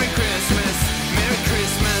 Merry Christmas, Merry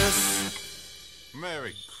Christmas.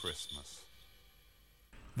 Merry Christmas.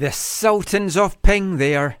 The Sultans of Ping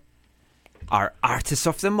there are Artists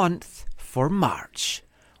of the Month for March,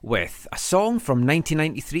 with a song from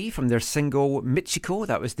 1993 from their single Michiko.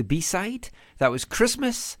 That was the B-side. That was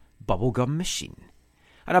Christmas Bubblegum Machine.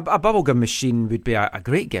 And a bubblegum machine would be a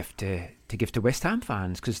great gift to give to West Ham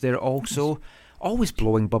fans, because they're also always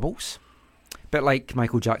blowing bubbles. Bit like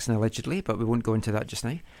Michael Jackson allegedly, but we won't go into that just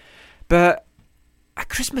now. But a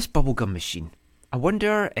Christmas bubblegum machine. I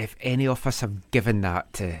wonder if any of us have given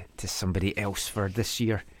that to somebody else for this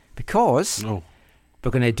year, because we're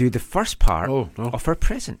going to do the first part of our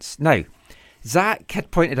presents. Now, Zach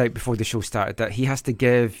had pointed out before the show started that he has to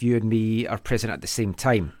give you and me our present at the same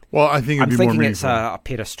time. Well, I think I'm it'd be more thinking it's meaningful. a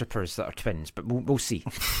pair of strippers that are twins, but we'll see.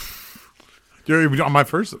 Am I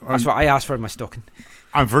first? That's what I asked for in my stocking.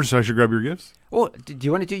 I'm first, so I should grab your gifts? Oh, do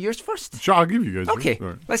you want to do yours first? Sure, I'll give you guys Okay, yours. All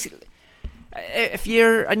right. let's. If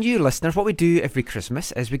you're a new listener, what we do every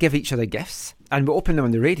Christmas is we give each other gifts and we open them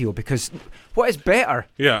on the radio, because what is better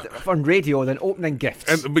on radio than opening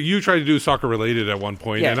gifts? But you tried to do soccer related at one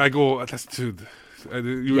point, Yeah. and I go, that's too. You're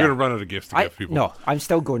going to run out of gifts to give people. No, I'm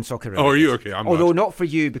still going soccer related. Oh, are you? Okay, I'm Although not. not for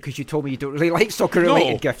you, because you told me you don't really like soccer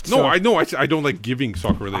related gifts. No, so. I know. I don't like giving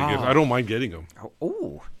soccer related gifts. I don't mind getting them.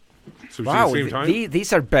 Oh. So Wow, at the same time?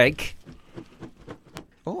 these are big.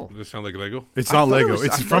 Oh. Does this sound like Lego? It's not Lego. I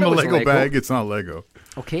It's thought from it a was Lego Lego. bag. It's not Lego.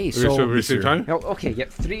 Okay, So so at the same time? Oh, okay,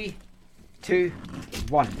 yep. 3, 2,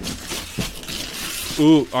 1.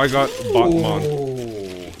 Ooh, I got Batman.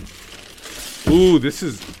 Ooh, this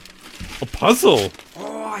is a puzzle.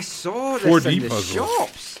 Oh, I saw this 4D in the puzzle.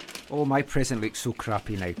 shops. Oh, my present looks so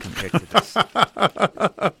crappy now compared to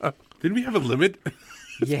this. Didn't we have a limit?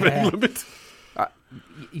 Yeah. Spend limit?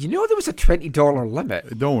 You know there was a $20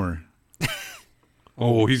 limit. Don't worry.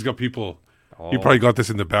 Oh, he's got people. He probably got this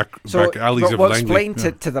in the back alleys but of we'll Langley.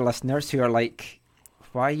 explain to the listeners who are like,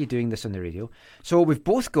 why are you doing this on the radio? So we've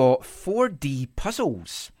both got 4D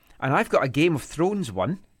puzzles, and I've got a Game of Thrones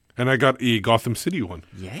one. And I got a Gotham City one.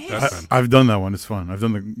 Yes. I've done that one. It's fun. I've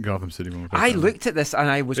done the Gotham City one. I looked at this and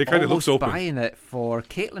I was It kinda almost looks open. buying it for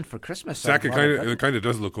Caitlin for Christmas. so Zach, I'm it glad I didn't. kind of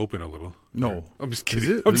does look open a little. No. I'm just Is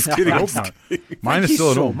kidding. it? I'm just kidding. I'm It's just not. kidding. Mine Thank is still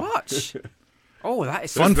you at so home. much. Oh, that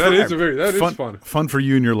is That fun. is fun. Fun for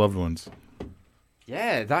you and your loved ones.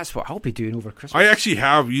 Yeah, that's what I'll be doing over Christmas. I actually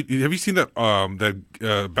have. Have you seen that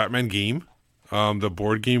Batman game, the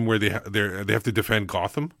board game where they have to defend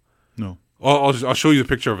Gotham? No. I'll show you the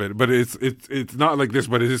picture of it, but it's not like this,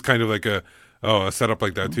 but it is kind of like a setup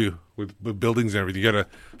like that too, with buildings and everything. You got to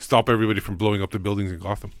stop everybody from blowing up the buildings in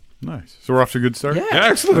Gotham. Nice. So we're off to a good start? Yeah,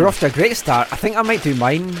 excellent. We're off to a great start. I think I might do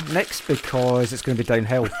mine next because it's going to be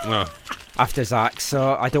downhill after Zach.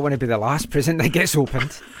 So I don't want to be the last present that gets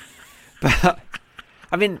opened. But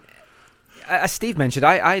I mean, as Steve mentioned,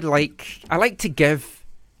 I like to give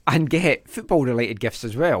and get football related gifts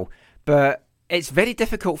as well. But it's very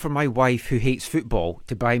difficult for my wife, who hates football,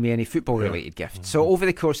 to buy me any football-related gifts. So over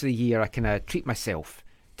the course of the year, I kind of treat myself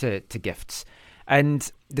to gifts.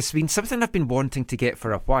 And there's been something I've been wanting to get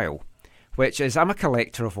for a while, which is I'm a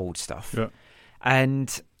collector of old stuff. Yeah.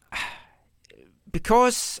 And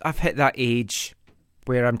because I've hit that age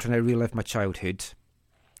where I'm trying to relive my childhood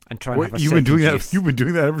and try and have a You've been doing that. youth. You've been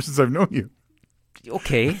doing that ever since I've known you.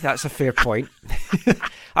 Okay, that's a fair point.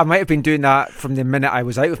 I might have been doing that from the minute I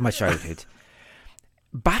was out of my childhood.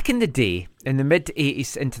 Back in the day, in the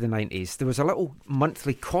mid-80s into the 90s, there was a little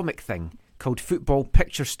monthly comic thing called Football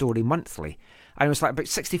Picture Story Monthly. And it was like about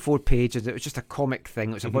 64 pages. It was just a comic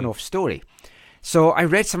thing. It was a one-off story. So I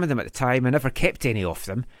read some of them at the time. I never kept any of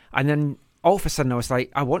them. And then all of a sudden I was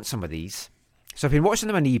like, I want some of these. So I've been watching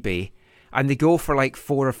them on eBay, and they go for like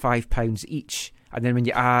 £4 or £5 each. And then when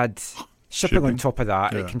you add shipping on top of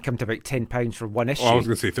that, it can come to about £10 for one issue. Oh, I was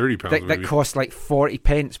going to say £30. That cost like 40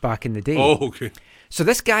 pence back in the day. Oh, okay. So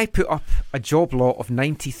this guy put up a job lot of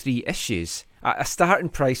 93 issues at a starting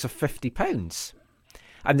price of £50.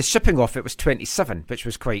 And the shipping off it was 27, which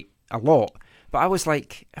was quite a lot. But I was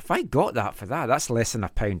like, if I got that for that, that's less than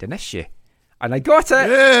 £1 an issue. And I got it.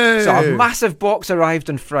 Yay! So a massive box arrived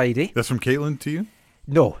on Friday. That's from Caitlin to you?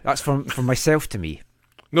 No, that's from myself to me.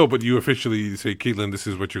 No, but you officially say, Caitlin, this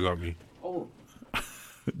is what you got me.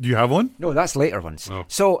 Do you have one? No, that's later ones. Oh.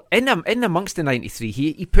 So in amongst the 93,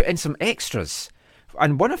 he put in some extras.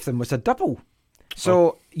 And one of them was a double.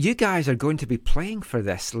 So you guys are going to be playing for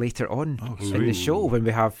this later on in the show when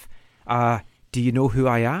we have Do You Know Who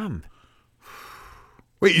I Am?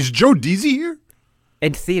 Wait, is Joe Deasy here?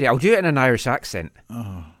 In theory, I'll do it in an Irish accent.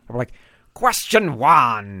 I'm like, question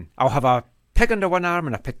 1. I'll have a pig under one arm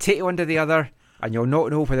and a potato under the other, and you'll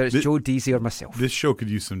not know whether it's Joe Deasy or myself. This show could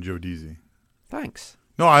use some Joe Deasy. Thanks.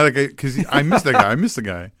 No, I like it because I miss that guy. I miss the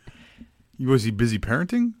guy. Was he busy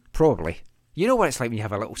parenting? Probably. You know what it's like when you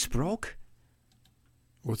have a little sprog?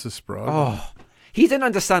 What's a sprog? Oh, he didn't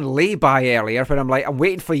understand lay-by earlier, but I'm like, I'm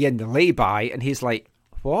waiting for you in the lay-by, and he's like,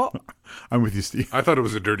 what? I'm with you, Steve. I thought it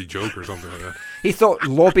was a dirty joke or something like that. He thought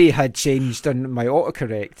lobby had changed on my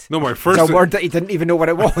autocorrect. No, my first... It's a word that he didn't even know what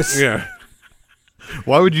it was. Yeah.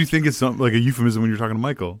 Why would you think it's something like a euphemism when you're talking to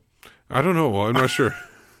Michael? I don't know. I'm not sure.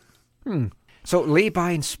 So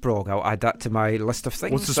lay-by and sprog, I'll add that to my list of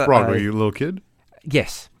things. What's the sprog? Are you a little kid?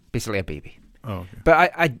 Yes, basically a baby. Oh, okay.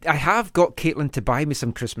 But I have got Caitlin to buy me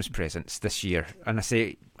some Christmas presents this year. And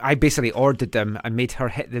I basically ordered them and made her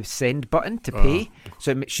hit the send button to pay.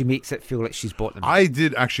 So she makes it feel like she's bought them. I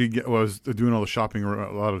did actually I was doing all the shopping,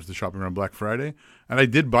 a lot of the shopping around Black Friday. And I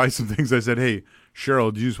did buy some things. I said, hey,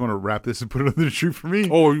 Cheryl, do you just want to wrap this and put it under the tree for me?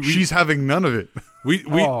 Oh, she's having none of it.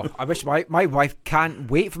 I wish my wife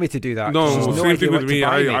can't wait for me to do that. No, She's same idea thing what with to me.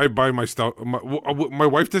 buy I buy my stuff. My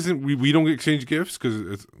wife doesn't. We don't exchange gifts because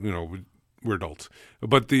it's we're adults.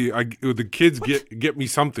 But the kids get me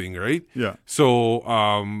something, right? Yeah. So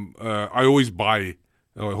I always buy.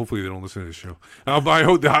 Oh, hopefully they don't listen to this show.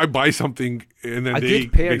 I buy something and then a they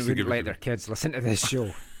good parent basically wouldn't let their kids listen to this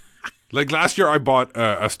show. Like last year, I bought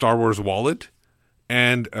a Star Wars wallet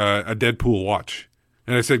and a Deadpool watch,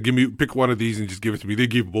 and I said, pick one of these and just give it to me. They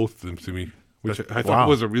gave both of them to me, which I thought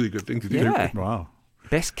was a really good thing to do. Yeah. Wow.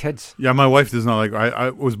 Best kids. Yeah, my wife does not like. I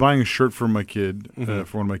was buying a shirt for my kid,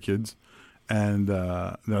 for one of my kids, and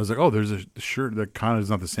then I was like, oh, there's a shirt that kind of is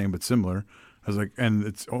not the same but similar. I was like, and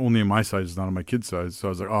it's only in my size, it's not in my kid's size. So I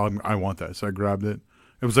was like, oh, I want that. So I grabbed it.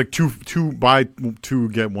 It was like two buy two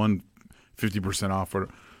get one 50% off.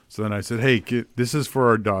 So then I said, hey, this is for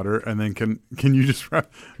our daughter, and then can you just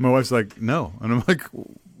wrap? My wife's like, no, and I'm like,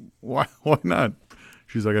 why not?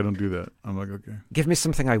 She's like, I don't do that. I'm like, okay. Give me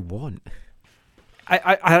something I want.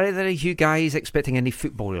 Are either of you guys expecting any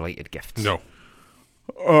football-related gifts? No.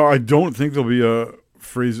 I don't think there'll be a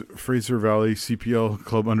Fraser Valley CPL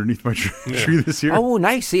club underneath my tree this year. Oh,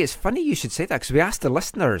 nice. See, it's funny you should say that because we asked the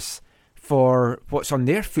listeners for what's on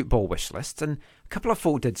their football wish list, and a couple of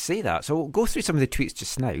folk did say that. So we'll go through some of the tweets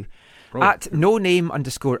just now. At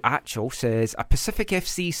 @noname_Achel says a Pacific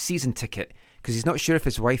FC season ticket because he's not sure if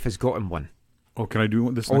his wife has got him one. Oh, can I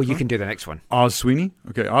do this? Oh, you can do the next one. Oz Sweeney.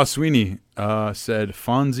 Okay, Oz Sweeney said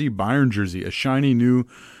Fonzie Bayern jersey, a shiny new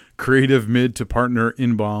creative mid to partner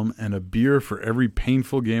Inbaum, and a beer for every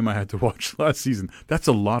painful game I had to watch last season. That's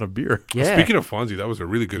a lot of beer. Yeah. Speaking of Fonzie, that was a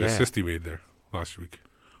really good assist he made there last week.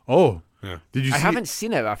 Oh, yeah. Did you? I haven't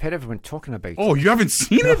seen it. I've heard everyone talking about it. Oh, you haven't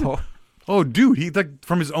seen it? Oh, dude, he like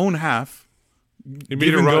from his own half. He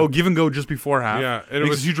made a give and go just before half. Yeah, and it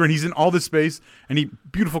was a huge run. He's in all this space, and he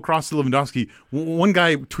beautiful cross to Lewandowski. One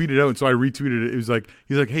guy tweeted out, so I retweeted it. It was like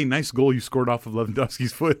he's like, "Hey, nice goal you scored off of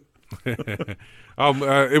Lewandowski's foot." It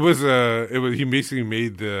was he basically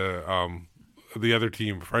made the the other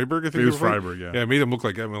team, Freiburg, I think It was they were playing. Freiburg, yeah. Yeah, it made them look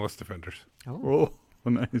like MLS defenders. Oh,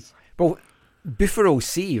 nice. Well, Buffalo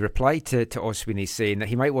C replied to Osweeney saying that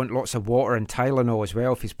he might want lots of water and Tylenol as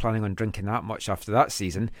well if he's planning on drinking that much after that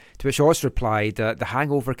season, to which Os replied that the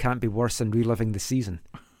hangover can't be worse than reliving the season.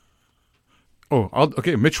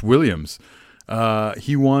 Okay, Mitch Williams.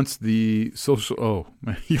 He wants the social... Oh,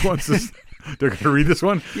 man, he wants this... They're going to read this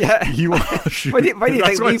one? Yeah. He wants, why do you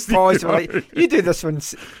think we paused? Like, you do this one,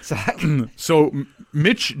 Zach. So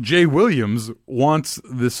Mitch J. Williams wants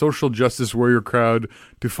the social justice warrior crowd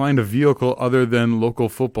to find a vehicle other than local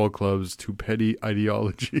football clubs to petty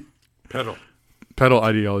ideology. Pedal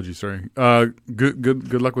ideology, sorry.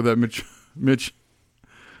 Good luck with that, Mitch.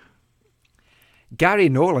 Gary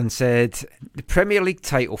Nolan said the Premier League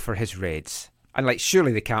title for his Reds. And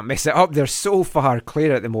surely they can't mess it up. They're so far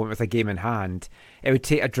clear at the moment with a game in hand. It would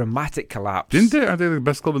take a dramatic collapse. Aren't they the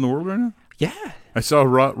best club in the world right now? Yeah. I saw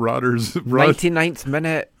Rodgers 99th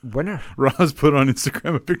minute winner. Roz put on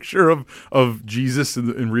Instagram a picture of Jesus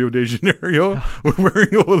in Rio de Janeiro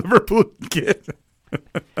wearing a Liverpool kit.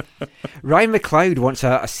 Ryan McLeod wants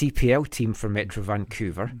a CPL team for Metro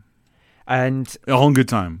Vancouver. And all in good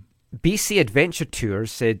time. BC Adventure Tours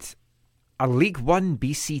said a League One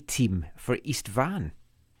BC team for East Van.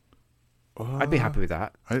 I'd be happy with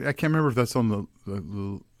that. I can't remember if that's on the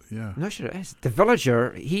yeah. No, sure it is. The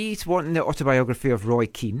Villager, he's wanting the autobiography of Roy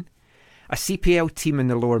Keane, a CPL team in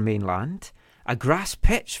the Lower Mainland, a grass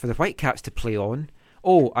pitch for the Whitecaps to play on.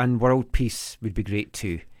 Oh, and World Peace would be great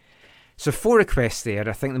too. So 4 requests there.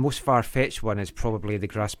 I think the most far-fetched one is probably the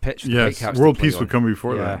grass pitch for the Whitecaps. World to play Peace on. would come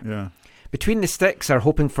before that, yeah. Between the Sticks are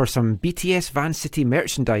hoping for some BTS Van City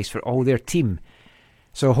merchandise for all their team.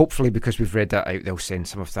 So hopefully, because we've read that out, they'll send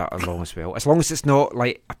some of that along as well. As long as it's not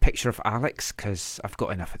like a picture of Alex, because I've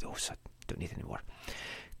got enough of those. I don't need any more.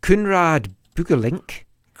 Kunrad Bugalink.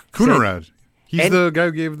 Kunrad. He's the guy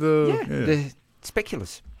who gave the... the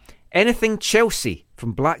speculous. Anything Chelsea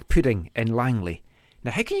from Black Pudding in Langley.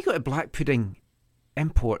 Now, how can you go to Black Pudding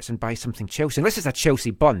Imports and buy something Chelsea? Unless it's a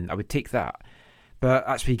Chelsea bun, I would take that. But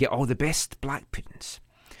that's where you get all the best black puddings.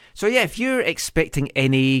 So yeah, if you're expecting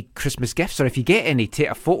any Christmas gifts, or if you get any, take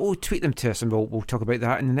a photo, tweet them to us, and we'll talk about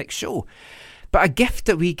that in the next show. But a gift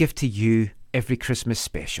that we give to you every Christmas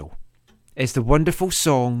special is the wonderful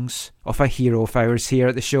songs of a hero of ours here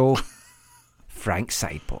at the show, Frank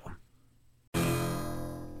Sidebottom.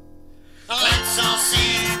 Let's all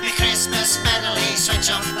sing the Christmas medley.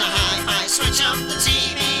 Switch up the hi-fi, switch up the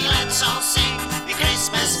TV. Let's all sing the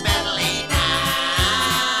Christmas medley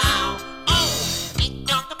now. Oh,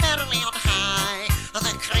 ding-dong the medley on high.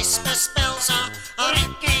 The Christmas bells are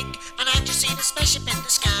ringing, and I just seen a spaceship in the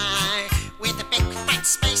sky with a big fat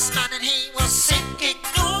spaceman, and he was singing.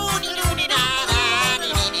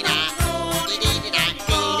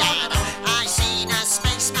 I seen a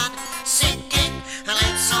spaceman singing.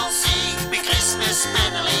 Let's all sing the Christmas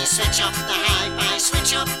medley. Switch up the hi-fi,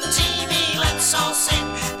 switch up the TV. Let's all sing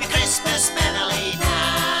the Christmas medley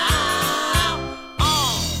now.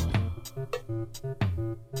 Oh.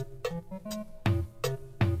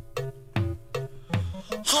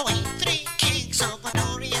 Holy 3 kings of an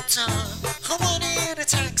Oriental. One in a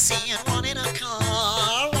taxi and one in a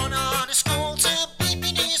car. One on a scooter,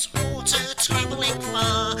 beeping his water, traveling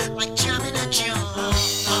far like jam in a jar.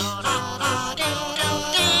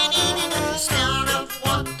 Star of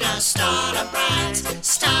wonder, star of bright,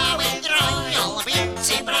 star with royal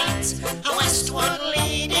beauty bright, a westward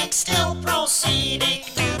leading, still proceeding.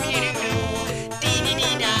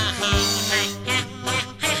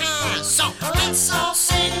 So let's all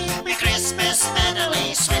sing the Christmas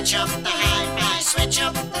medley. Switch up the hi-fi, switch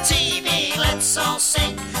up the TV. Let's all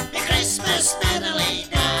sing the Christmas medley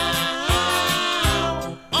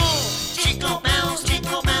now. Oh, jingle bells,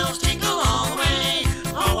 jingle all the way.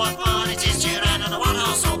 Oh, what fun it is to ride on a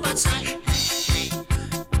one-horse open sleigh.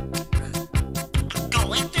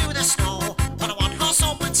 Going through the snow on a one-horse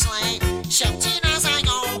open sleigh, shouting as I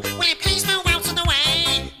go, will you please move out of the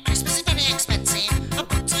way? Christmas is very expensive,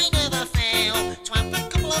 but I never fail to have a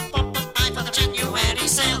couple of pop and buy for the January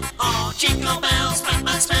sale. Oh, jingle bells,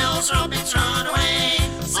 Batman spells, Robin's run away.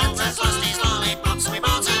 Santa's lost his lollipops, so we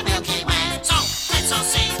bought a Milky Way. So let's all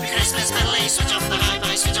sing the Christmas medley. Switch up the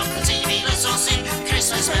hi-fi, switch up the TV. Let's all sing the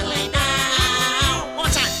Christmas medley now. One more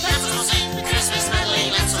time. Let's all sing the Christmas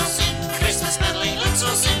medley. Let's all sing the Christmas medley. Let's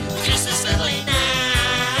all sing the Christmas medley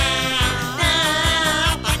now.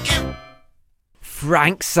 Now, thank you.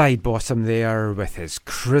 Frank Sidebottom there with his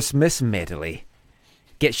Christmas medley.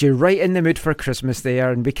 Gets you right in the mood for Christmas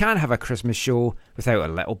there, and we can't have a Christmas show without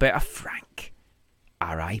a little bit of Frank.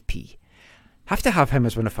 R.I.P. Have to have him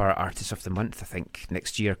as one of our artists of the month, I think,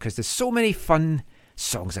 next year, because there's so many fun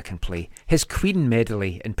songs I can play. His Queen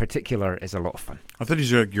medley in particular is a lot of fun. I thought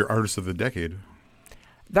he's your artist of the decade.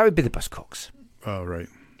 That would be the Buzzcocks. Oh, right.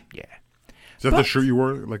 Yeah. Is that the shirt you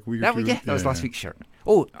wore like week or two? Yeah, that was last week's shirt.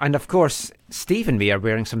 Oh, and of course, Steve and me are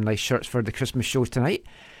wearing some nice shirts for the Christmas show tonight.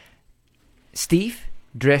 Steve,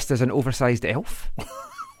 dressed as an oversized elf.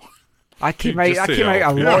 I came out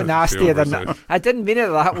a lot nastier than that. I didn't mean it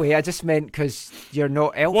that way. I just meant because you're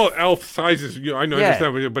not elf. Well, elf sizes. I know,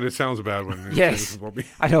 understand, but it sounds bad when. Yes,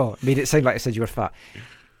 I know. Made it sound like I said you were fat.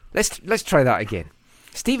 Let's try that again.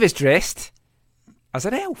 Steve is dressed as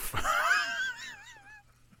an elf.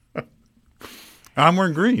 I'm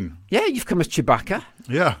wearing green. Yeah, you've come as Chewbacca.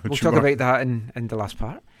 Yeah, we'll talk about that in the last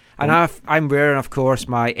part. And I'm wearing, of course,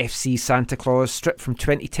 my FC Santa Claus strip from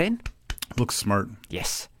 2010. Looks smart.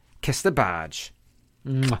 Yes. Kiss the badge.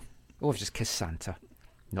 Mwah. Oh, I've just kissed Santa.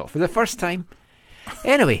 Not for the first time.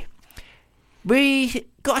 Anyway, we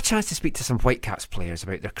got a chance to speak to some Whitecaps players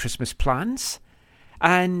about their Christmas plans.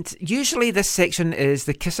 And usually this section is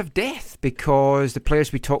the kiss of death because the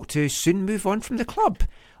players we talk to soon move on from the club.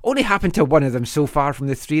 Only happened to one of them so far from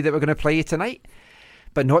the three that we're going to play tonight.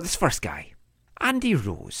 But not this first guy. Andy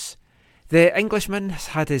Rose. The Englishman has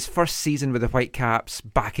had his first season with the Whitecaps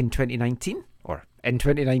back in 2019. Or in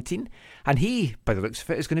 2019. And he, by the looks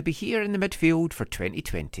of it, is going to be here in the midfield for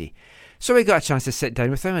 2020. So we got a chance to sit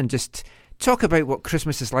down with him and just talk about what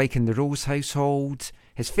Christmas is like in the Rose household,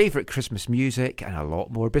 his favourite Christmas music, and a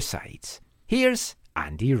lot more besides. Here's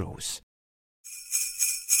Andy Rose.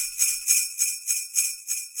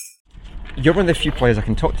 You're one of the few players I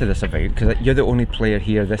can talk to this about because you're the only player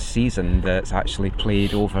here this season that's actually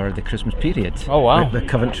played over the Christmas period. Oh, wow. With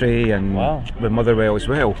Coventry and with Motherwell as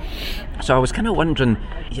well. So I was kind of wondering,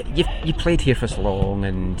 you played here for so long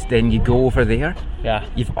and then you go over there. Yeah.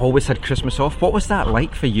 You've always had Christmas off. What was that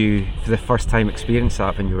like for you for the first time experience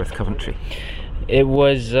that when you were with Coventry? It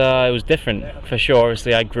was different for sure.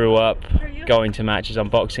 Obviously, I grew up going to matches on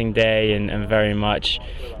Boxing Day and very much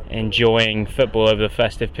enjoying football over the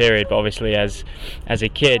festive period, but obviously as a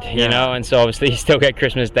kid, you know, and so obviously you still get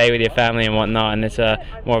Christmas Day with your family and whatnot, and it's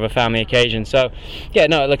more of a family occasion. So yeah,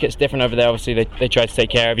 no, look, it's different over there. Obviously they try to take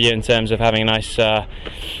care of you in terms of having a nice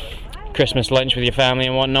Christmas lunch with your family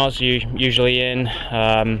and whatnot. So you usually in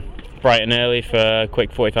bright and early for a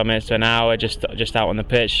quick 45 minutes to an hour, just out on the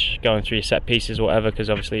pitch, going through your set pieces, whatever, because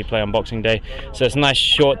obviously you play on Boxing Day. So it's a nice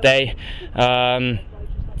short day.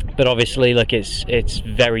 But obviously, look, it's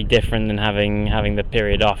very different than having the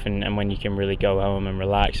period off and when you can really go home and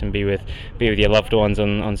relax and be with your loved ones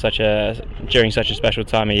on during such a special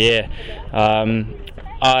time of year.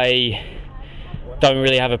 I don't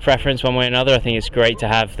really have a preference one way or another. I think it's great to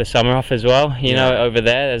have the summer off as well. You know, over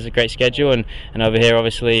there's a great schedule, and over here,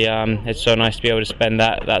 obviously, it's so nice to be able to spend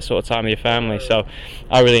that sort of time with your family. So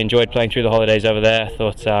I really enjoyed playing through the holidays over there. I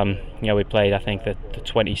thought, we played, I think, the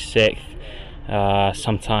 26th.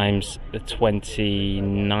 Sometimes the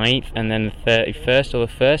 29th and then the 31st or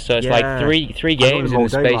the 1st, so it's like three games in the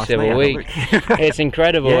space of a week. It's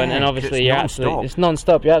incredible, and obviously it's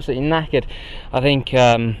non-stop. You're absolutely knackered. I think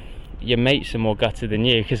your mates are more gutted than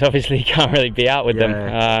you because obviously you can't really be out with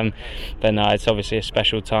them. But no, it's obviously a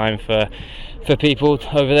special time for people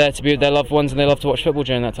over there to be with their loved ones, and they love to watch football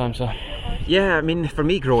during that time. So yeah, I mean, for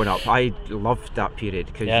me growing up, I loved that period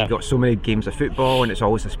because you've got so many games of football and it's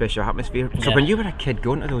always a special atmosphere. So when you were a kid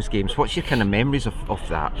going to those games, what's your kind of memories of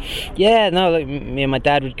that? Yeah, no, like me and my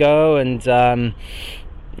dad would go, and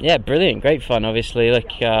brilliant, great fun. Obviously,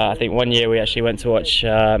 I think one year we actually went to watch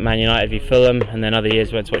Man United v Fulham, and then other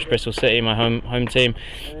years we went to watch Bristol City, my home team.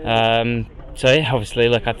 So yeah, obviously,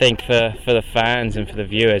 look, I think for the fans and for the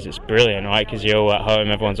viewers, it's brilliant, right? Because you're all at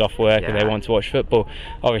home, everyone's off work, and they want to watch football.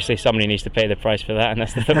 Obviously, somebody needs to pay the price for that, and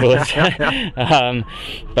that's the footballers.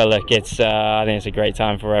 But look, I think it's a great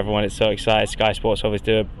time for everyone. It's so exciting. Sky Sports always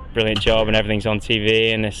do a brilliant job, and everything's on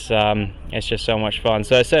TV, and it's just so much fun.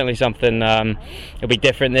 So it's certainly something. It'll be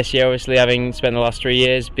different this year, obviously, having spent the last 3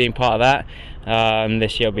 years being part of that.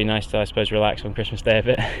 This year will be nice to, I suppose, relax on Christmas Day a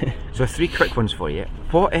bit. So 3 quick ones for you.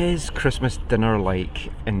 What is Christmas dinner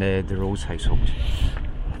like in the Rose household?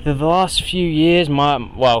 The last few years,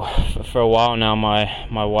 for a while now,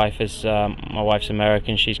 my wife's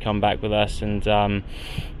American. She's come back with us, and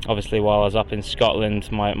obviously while I was up in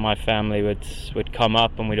Scotland, my family would come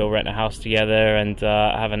up and we'd all rent a house together and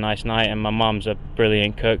have a nice night. And my mum's a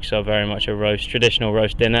brilliant cook, so very much a traditional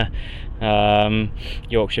roast dinner.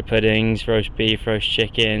 Yorkshire puddings, roast beef, roast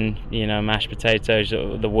chicken, mashed potatoes,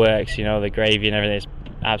 the works, the gravy and everything. It's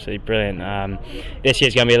absolutely brilliant. This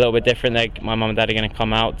year's going to be a little bit different. My mum and dad are going to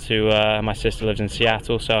come out to, my sister lives in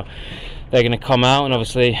Seattle, so they're going to come out, and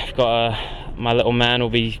obviously I've got my little man will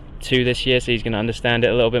be 2 this year, so he's going to understand it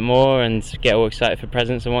a little bit more and get all excited for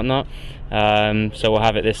presents and whatnot. So we'll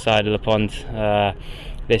have it this side of the pond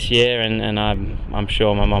this year, and I'm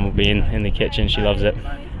sure my mum will be in the kitchen. She loves it.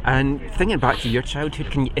 And thinking back to your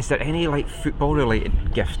childhood, is there any like football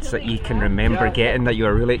related gifts that you can remember getting that you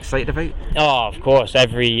were really excited about? Oh, of course,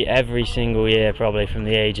 every single year, probably from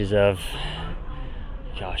the ages of,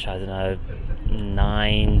 gosh, I don't know,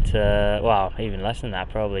 9 to, well, even less than that,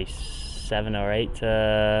 probably 7 or 8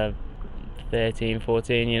 to 13,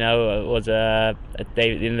 14, you know, was the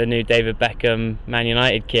new David Beckham Man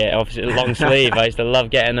United kit, obviously long sleeve. I used to love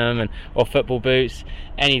getting them, or football boots,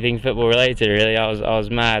 anything football related really. I was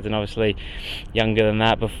mad, and obviously younger than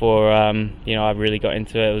that before you know, I really got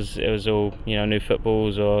into it. It was all, you know, new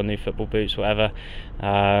footballs or new football boots, whatever.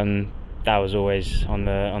 That was always on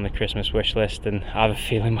the Christmas wish list, and I have a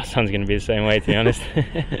feeling my son's going to be the same way, to be honest.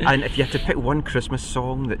 And if you had to pick one Christmas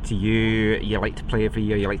song that to you like to play every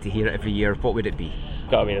year, you like to hear it every year, what would it be?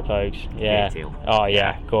 Got to be the Pogues. Yeah. Oh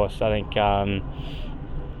yeah, of course. I think.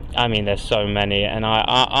 I mean, there's so many, and I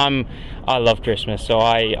love Christmas, so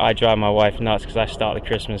I drive my wife nuts because I start the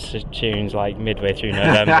Christmas tunes like midway through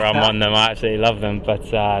November. I'm on them. I absolutely love them,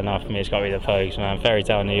 but no, for me it's got to be the Pogues, man. Fairy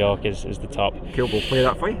Tale New York is the top. Cool, we'll play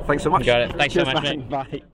that for you. Thanks so much. You got it. Thanks Cheers, so much, man. mate.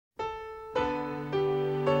 Bye.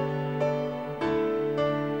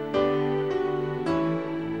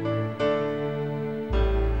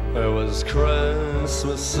 It was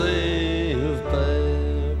Christmas Eve,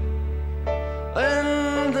 babe,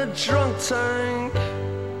 in the drunk tank.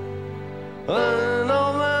 An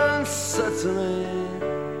old man said to me,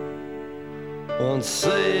 won't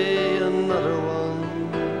see another one.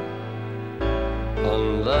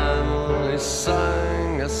 And then he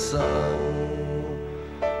sang a song,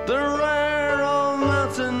 the rare old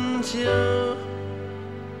mountain tune.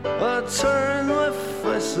 I turned my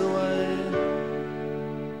face away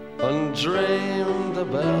and dreamed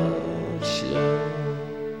about you.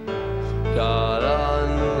 Got on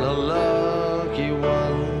a lucky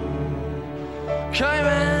one, came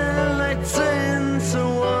in 18 to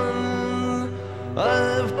 1.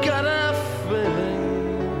 I've got a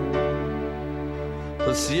feeling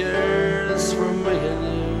this year's for me and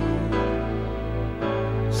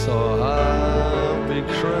you. So happy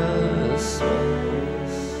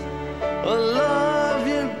Christmas, I love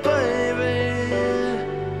you, baby.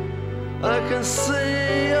 I can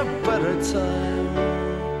see a better time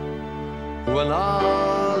when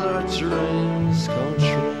all our dreams come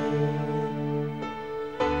true.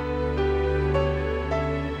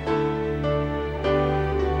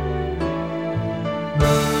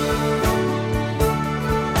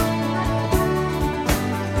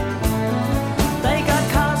 They got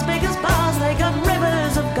cars big as bars, they got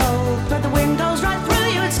rivers of gold, but the windows right through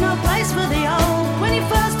you, it's no place for the old. When you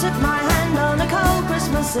first took my hand on a cold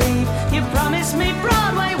Christmas Eve, you promised me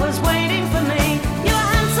Broadway was waiting for me. You were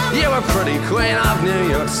handsome, You were pretty queen of New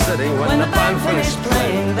York City. When the band finished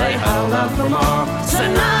playing, they held out for more.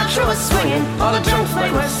 Sinatra was swinging, all the drunks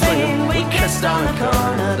they were singing. We kissed on the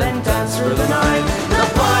corner, then danced through the night. The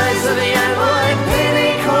boys of the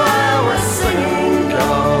NYPD choir were singing, go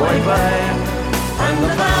away, babe. And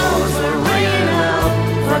the bells were ringing out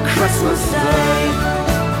for Christmas Day.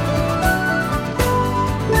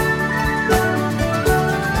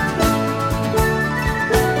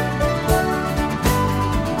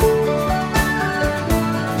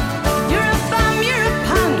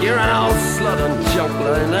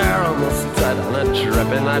 Lying there almost dead on a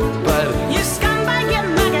dripping night bed. you scumbag, you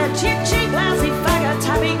maggot, cheap, cheap, lousy faggot.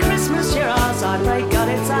 Happy Christmas, you're ours, I pray God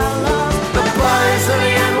it's our loss. The boys of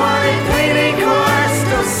the NYPD choir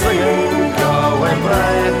still singing, go away,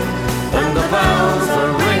 babe. And the bells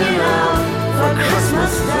are ringing out for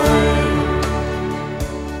Christmas Day.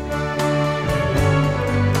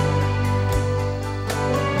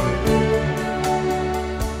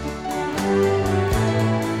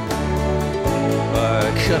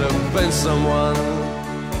 Could have been someone.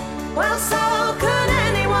 Well, so could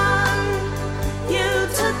anyone. You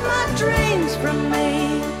took my dreams from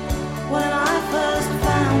me when I first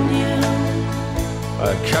found you.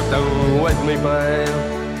 I kept them with me, babe.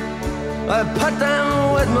 I put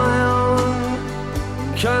them with my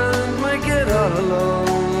own. Can't make it all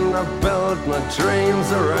alone. I built my dreams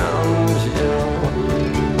around you.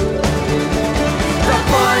 The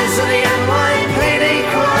boys of the NYPD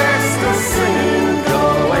choir still singing, go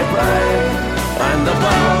away, babe. And the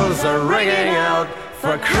bells are ringing out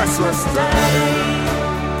for Christmas Day.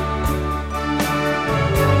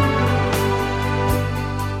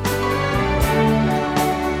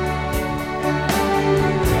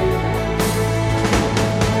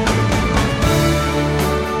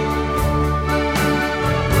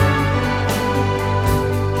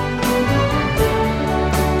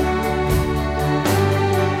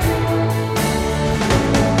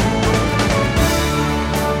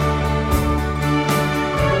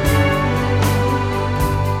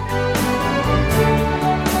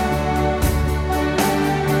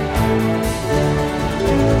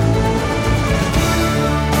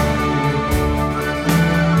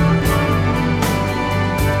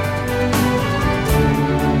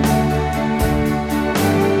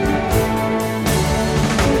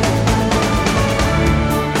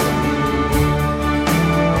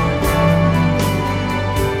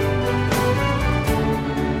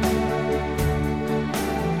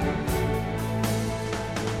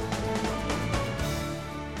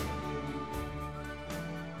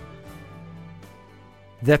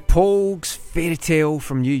 The Pogues Fairy Tale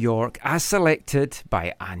from New York, as selected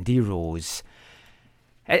by Andy Rose.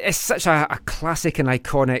 It's such a classic and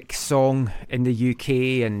iconic song in the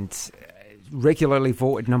UK, and regularly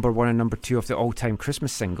voted number 1 and number 2 of the all-time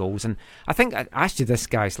Christmas singles. And I think I asked you this,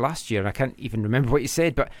 guys, last year, and I can't even remember what you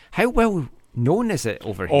said, but how well known is it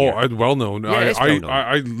over here? Oh, well known. Yeah, it's well known.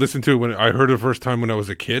 I listened to it when I heard it the first time when I was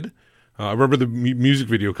a kid. I remember the music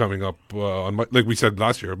video coming up on like we said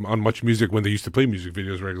last year on Much Music when they used to play music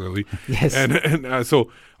videos regularly. Yes, and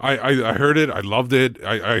so I heard it. I loved it.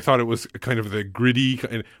 I thought it was kind of the gritty,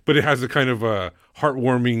 but it has a kind of a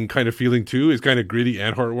heartwarming kind of feeling too. It's kind of gritty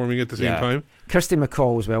and heartwarming at the same time. Kirsty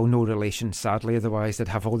MacColl as well, no relation, sadly. Otherwise, they'd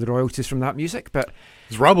have all the royalties from that music. But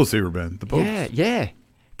it's Rob will Saber band, the Pogues. Yeah.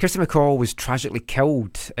 Kirsty MacColl was tragically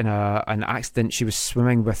killed in an accident. She was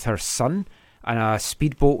swimming with her son, and a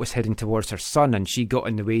speedboat was heading towards her son, and she got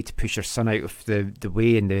in the way to push her son out of the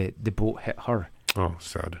way, and the boat hit her. Oh,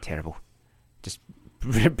 sad. Terrible. Just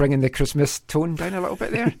bringing the Christmas tone down a little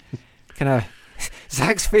bit there. Kind of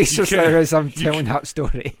Zach's face just now as I'm telling that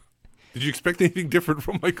story. Did you expect anything different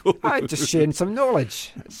from Michael? I'm just sharing some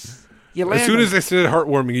knowledge. You learn as soon as I said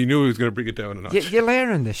heartwarming, you knew he was going to bring it down a notch. You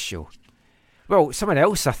learn on this show. Well, someone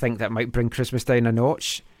else I think that might bring Christmas down a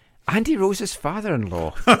notch, Andy Rose's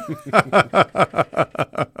father-in-law.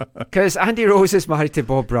 Because Andy Rose is married to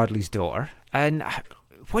Bob Bradley's daughter. And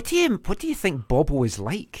what do you think Bobble is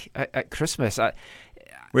like at Christmas?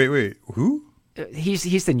 Wait, who?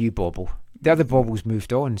 He's the new Bobble. The other Bobble's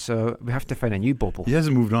moved on, so we have to find a new Bobble. He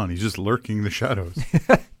hasn't moved on. He's just lurking in the shadows.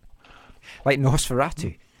 Like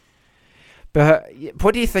Nosferatu. But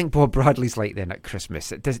what do you think Bob Bradley's like then at Christmas?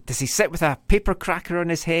 Does he sit with a paper cracker on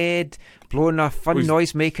his head, blowing a fun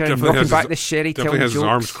noisemaker, and knocking back the sherry, telling jokes? Definitely has his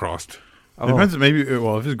arms crossed. Oh. Depends. Maybe.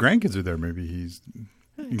 Well, if his grandkids are there, maybe he's.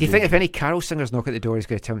 Do you think if any carol singers knock at the door, he's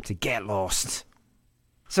going to tell them to get lost?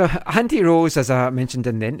 So Andy Rose, as I mentioned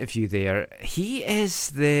in the interview there, he is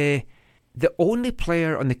the only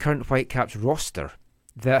player on the current Whitecaps roster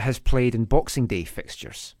that has played in Boxing Day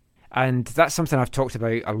fixtures. And that's something I've talked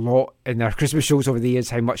about a lot in our Christmas shows over the years,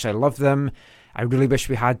 how much I love them. I really wish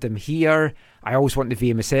we had them here. I always want the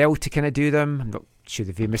VMSL to kind of do them. I'm not sure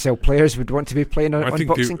the VMSL players would want to be playing on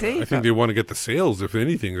Boxing Day. I think they want to get the sales, if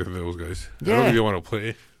anything, of those guys. Yeah. I don't think they want to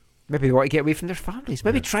play. Maybe they want to get away from their families.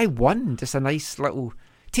 Maybe try one, just a nice little...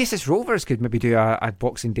 TSS Rovers could maybe do a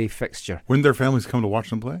Boxing Day fixture. Wouldn't their families come to watch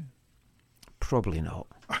them play? Probably not.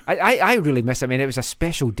 I really miss it. I mean, it was a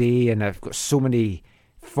special day, and I've got so many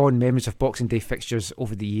fond memories of Boxing Day fixtures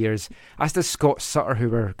over the years. As does Scott Sutter, who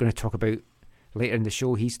we're going to talk about later in the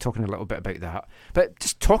show. He's talking a little bit about that. But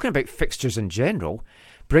just talking about fixtures in general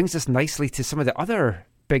brings us nicely to some of the other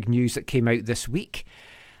big news that came out this week.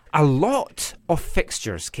 A lot of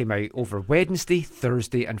fixtures came out over Wednesday,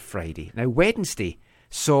 Thursday and Friday. Now, Wednesday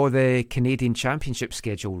saw the Canadian Championship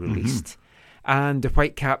schedule released, and the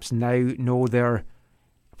Whitecaps now know their,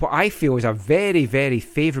 what I feel is a very, very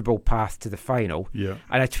favourable path to the final. Yeah.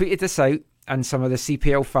 And I tweeted this out, and some of the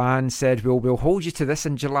CPL fans said, we'll hold you to this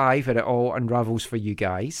in July when it all unravels for you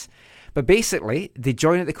guys. But basically, they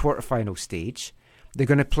join at the quarterfinal stage. They're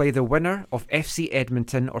going to play the winner of FC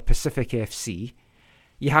Edmonton or Pacific FC.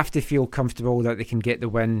 You have to feel comfortable that they can get the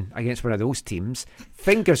win against one of those teams.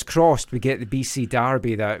 Fingers crossed we get the BC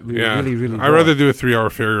Derby that we really, really I'd rather do a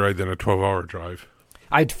 3-hour ferry ride than a 12-hour drive.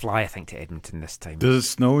 I'd fly, I think, to Edmonton this time. Does it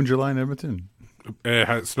snow in July in Edmonton?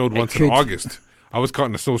 It snowed once in August. I was caught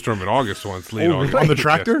in a snowstorm in August once, late August. On the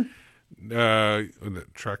tractor? The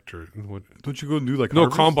tractor. What? Don't you go and do like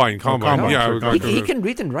combine? Yeah, he can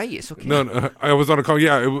read and write. It's okay. No, I was on a call.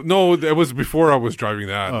 Yeah, it was before I was driving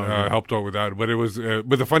that. Helped out with that, but it was.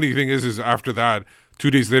 But the funny thing is after that,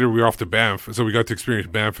 2 days later we were off to Banff, so we got to experience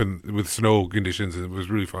Banff with snow conditions, and it was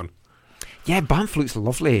really fun. Yeah, Banff looks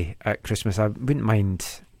lovely at Christmas. I wouldn't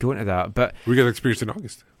mind going to that, but we got to experience it in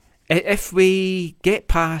August. If we get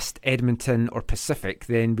past Edmonton or Pacific,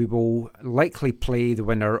 then we will likely play the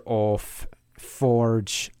winner of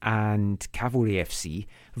Forge and Cavalry FC.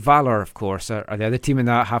 Valor, of course, are the other team in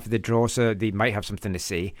that half of the draw, so they might have something to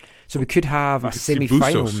say. So we could have a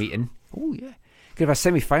semi-final meeting. Oh, yeah. Could have a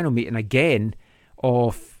semi-final meeting again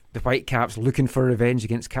of the Whitecaps looking for revenge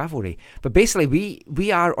against Cavalry. But basically,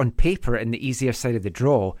 we are on paper in the easier side of the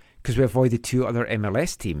draw because we avoid the two other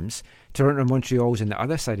MLS teams. Toronto and Montreal's on the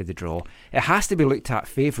other side of the draw. It has to be looked at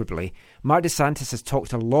favourably. Mark DeSantis has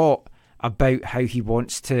talked a lot about how he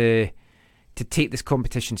wants to take this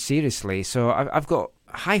competition seriously. So I've got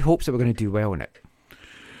high hopes that we're going to do well in it.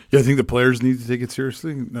 Yeah, I think the players need to take it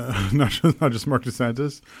seriously, not just Mark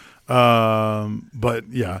DeSantis. But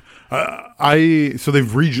yeah, so they've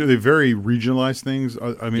very regionalized things.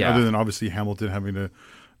 I mean, other than obviously Hamilton having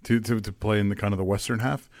to play in the kind of the western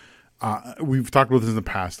half. We've talked about this in the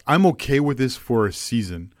past. I'm okay with this for a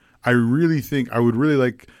season. I really think I would really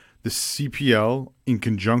like the CPL in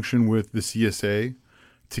conjunction with the CSA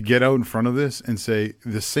to get out in front of this and say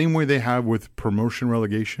the same way they have with promotion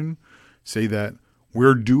relegation, say that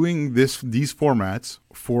we're doing these formats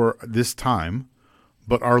for this time,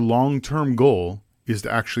 but our long-term goal is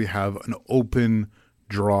to actually have an open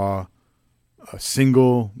draw, a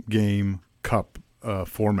single game cup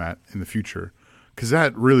format in the future. Because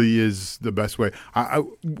that really is the best way. I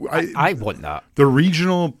want that. The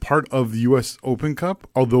regional part of the U.S. Open Cup,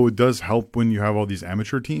 although it does help when you have all these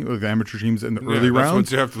amateur teams in the early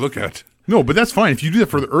rounds. That's what you have to look at. No, but that's fine. If you do that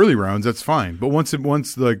for the early rounds, that's fine. But once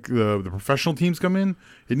like the professional teams come in,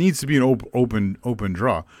 it needs to be an open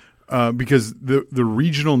draw. Because the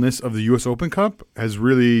regionalness of the U.S. Open Cup has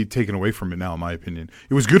really taken away from it now, in my opinion.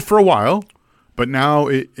 It was good for a while, but now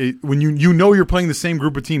when you know you're playing the same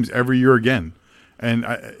group of teams every year again. And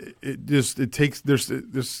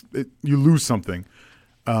you lose something.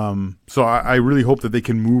 So I really hope that they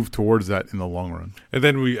can move towards that in the long run. And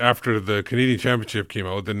then after the Canadian Championship came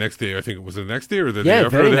out, the next day, I think it was the next day or the day yeah,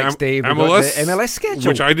 after, very the next day, we got MLS, the MLS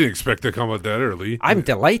schedule, which I didn't expect to come out that early. I'm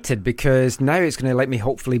delighted because now it's going to let me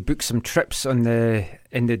hopefully book some trips in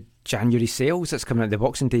the January sales that's coming out, the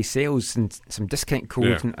Boxing Day sales, and some discount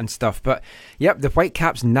codes and stuff. But yep, the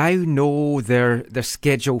Whitecaps now know their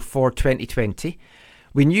schedule for 2020.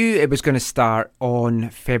 We knew it was going to start on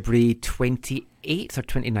February 28th or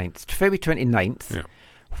 29th. February 29th,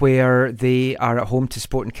 where they are at home to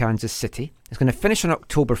Sporting Kansas City. It's going to finish on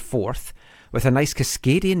October 4th with a nice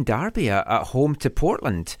Cascadian derby at home to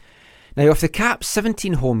Portland. Now, of the Caps'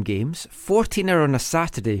 17 home games, 14 are on a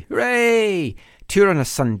Saturday. Hooray! 2 are on a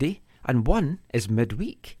Sunday, and 1 is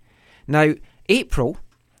midweek. Now, April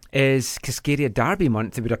is Cascadia Derby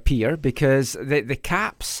month, it would appear, because the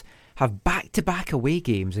Caps have back-to-back away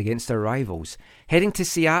games against their rivals, heading to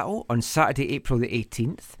Seattle on Saturday, April the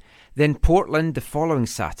 18th, then Portland the following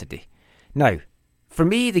Saturday. Now, for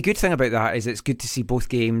me, the good thing about that is it's good to see both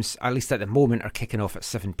games, at least at the moment, are kicking off at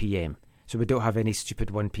 7 p.m. So we don't have any stupid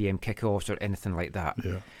 1 p.m. kickoffs or anything like that.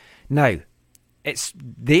 Yeah. Now,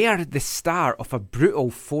 they are the start of a brutal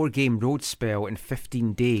 4-game road spell in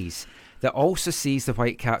 15 days that also sees the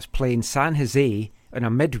Whitecaps play in San Jose in a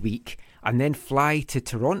midweek and then fly to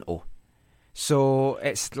Toronto. So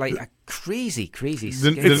it's like a crazy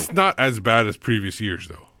schedule. It's not as bad as previous years,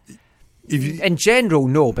 though. In general,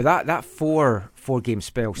 no, but that four-game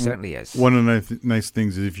spell certainly is. One of the nice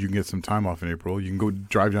things is if you can get some time off in April, you can go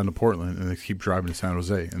drive down to Portland and then keep driving to San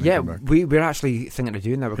Jose. And then come back. We're actually thinking of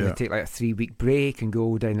doing that. We're going to take like a 3-week break and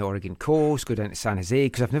go down the Oregon coast, go down to San Jose,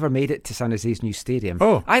 because I've never made it to San Jose's new stadium.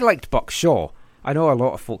 Oh. I liked Buck Shaw. I know a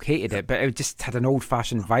lot of folk hated it, but it just had an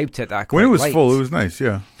old-fashioned vibe to it that I quite When it was liked. full, it was nice,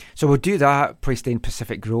 yeah. So we'll do that, probably stay in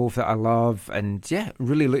Pacific Grove that I love, and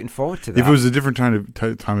really looking forward to that. If it was a different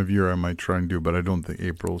time of year, I might try and do it, but I don't think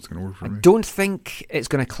April is going to work for me. I don't think it's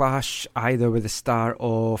going to clash either with the start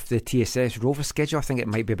of the TSS Rover schedule. I think it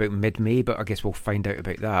might be about mid-May, but I guess we'll find out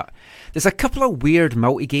about that. There's a couple of weird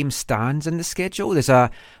multi-game stands in the schedule. There's a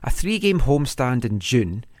 3-game homestand in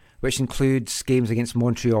June, which includes games against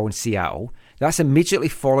Montreal and Seattle. That's immediately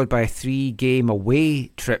followed by a 3-game away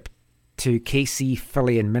trip to KC,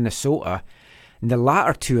 Philly and Minnesota. And the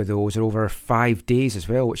latter 2 of those are over 5 days as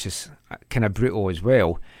well, which is kind of brutal as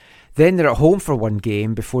well. Then they're at home for 1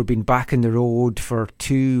 game before being back on the road for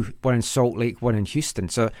 2, 1 in Salt Lake, 1 in Houston.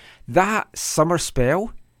 So that summer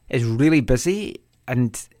spell is really busy,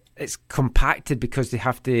 and it's compacted because they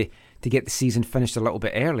have to get the season finished a little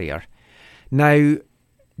bit earlier. Now,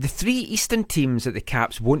 the 3 Eastern teams that the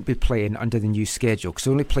Caps won't be playing under the new schedule, because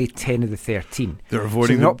they only play 10 of the 13. They're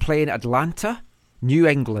avoiding they're not playing Atlanta, New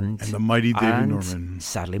England, and the mighty David and Norman.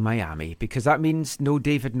 Sadly, Miami, because that means no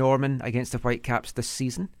David Norman against the Whitecaps this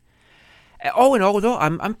season. All in all, though,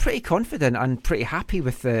 I'm pretty confident and pretty happy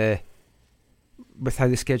with how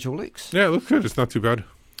the schedule looks. Yeah, it looks good. It's not too bad.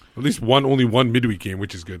 At least only one midweek game,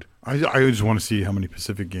 which is good. I just want to see how many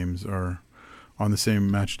Pacific games are on the same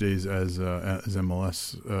match days as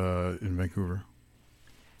MLS in Vancouver.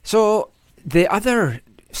 So the other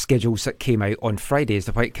schedules that came out on Friday is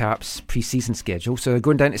the Whitecaps pre-season schedule. So they're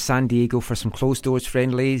going down to San Diego for some closed-doors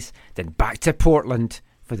friendlies, then back to Portland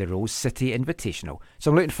for the Rose City Invitational. So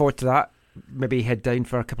I'm looking forward to that. Maybe head down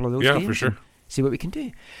for a couple of those games. Yeah, for sure. See what we can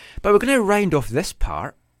do. But we're going to round off this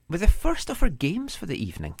part with the first of our games for the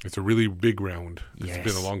evening. It's a really big round. Yes.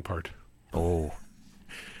 It's been a long part. Oh.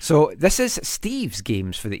 So this is Steve's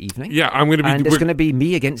games for the evening. Yeah, I'm going to be... And it's going to be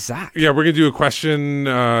me against Zach. Yeah, we're going to do a question.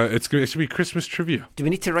 It should be Christmas trivia. Do we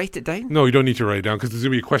need to write it down? No, you don't need to write it down because there's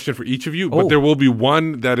going to be a question for each of you. But there will be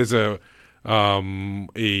one that is a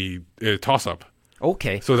toss-up.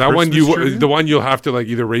 Okay. So that the one you'll have to like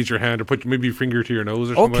either raise your hand or put maybe your finger to your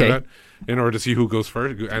nose or something like that in order to see who goes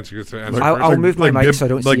first. I'll move my mic so I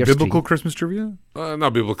don't see your biblical screen. Christmas trivia?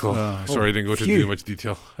 Not biblical. Sorry, I didn't go into too much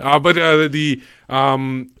detail. But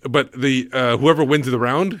whoever wins the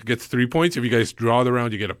round gets 3 points. If you guys draw the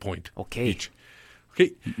round, you get a point. Okay. Each.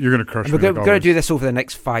 Okay. You're going to crush me. We're going to do this over the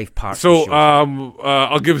next 5 parts. So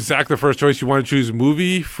I'll give Zach the first choice. You want to choose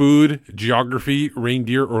movie, food, geography,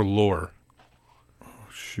 reindeer, or lore?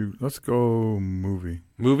 Shoot, let's go movie.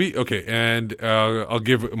 Movie? Okay, and I'll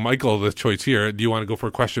give Michael the choice here. Do you want to go for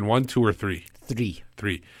question 1, 2, or 3? 3.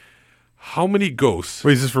 3. How many ghosts...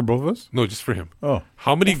 Wait, is this for both of us? No, just for him. Oh.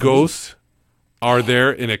 How many ghosts are there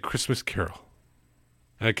in A Christmas Carol?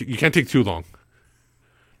 You can't take too long.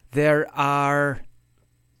 There are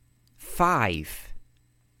 5.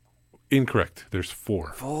 Incorrect. There's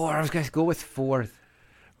 4. 4. I was going to go with 4.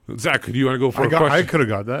 Zach, do you want to go for a question? I could have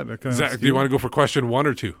got that. Zach, do you want to go for question 1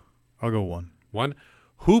 or 2? I'll go 1. 1.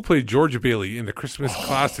 Who played George Bailey in the Christmas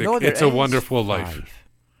classic It's a Wonderful Life?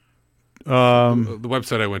 The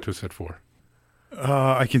website I went to said 4.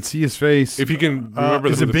 I can see his face. If you can remember,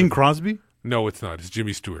 is it Bing Crosby? No, it's not. It's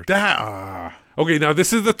Jimmy Stewart. Okay, now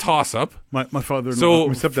this is the toss-up. My father, so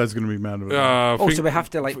my stepdad's going to be mad about that. So we have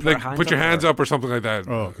to put your hands up or something like that.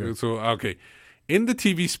 Oh, okay. So in the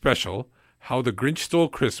TV special, How the Grinch Stole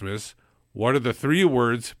Christmas, what are the 3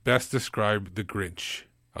 words best describe the Grinch?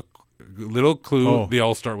 A little clue. They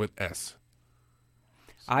all start with S.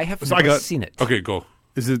 I have never seen it. Okay, go.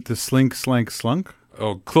 Is it the Slink, Slank, Slunk?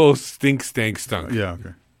 Oh, close. Stink, stank, stunk. Yeah,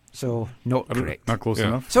 okay. So, not correct. Not close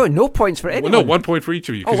enough. So, no points for anyone? Well, no, 1 point for each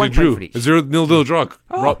of you. 1 you drew. point for each. 0-0 draw.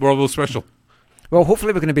 Bravo special. Well,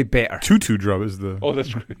 hopefully we're going to be better. 2-2 draw is the... Oh,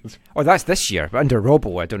 that's right. Oh, that's this year. But under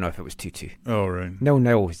Robbo, I don't know if it was 2-2. Oh, right. No,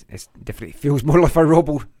 it definitely feels more like a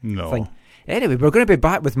Robbo thing. Anyway, we're going to be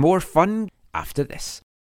back with more fun after this.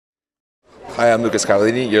 Hi, I'm Lucas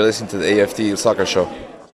Cavallini. You're listening to the AFT Soccer Show.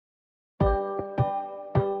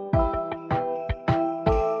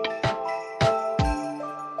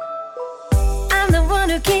 I'm the one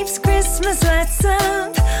who keeps Christmas lights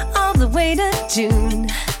up all the way to June.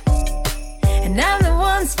 And I'm the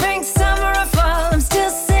one, spring, summer, or fall, I'm still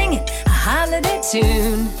singing a holiday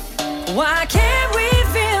tune. Why can't we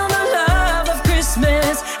feel the love of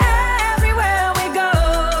Christmas everywhere we go?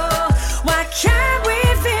 Why can't we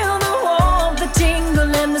feel the warmth, the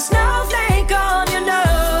tingle, and the snowflake on your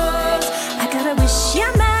nose? I gotta wish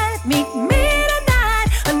you might meet me tonight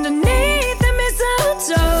underneath the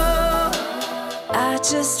mistletoe. I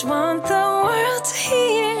just want the world to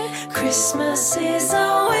hear Christmas is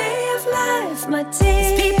a way of life, my dear.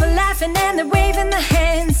 There's people laughing and they're waving their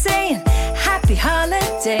hands, saying happy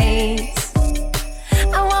holidays.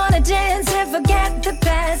 I wanna dance and forget the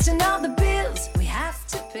past and all the bills we have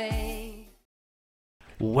to pay.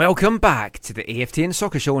 Welcome back to the AFTN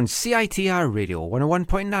Soccer Show on CITR Radio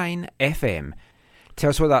 101.9 FM. Tell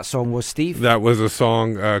us what that song was, Steve. That was a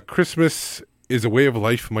song, Christmas is a Way of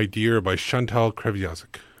Life, My Dear, by Chantal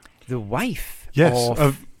Kreviazuk. The wife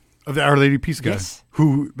of the Our Lady Peace guy. Yes.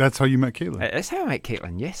 That's how you met Caitlin. That's how I met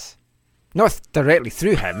Caitlin, yes. Not directly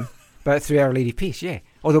through him, but through Our Lady Peace, yeah.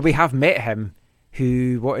 Although we have met him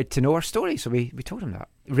who wanted to know our story, so we told him that.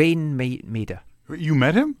 Rain Maida. You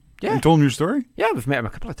met him? Yeah. You told him your story? Yeah, we've met him a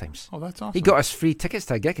couple of times. Oh, that's awesome. He got us free tickets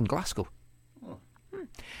to a gig in Glasgow.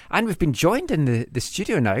 And we've been joined in the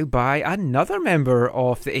studio now by another member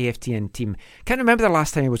of the AFTN team. Can't remember the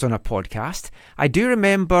last time he was on a podcast. I do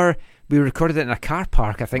remember we recorded it in a car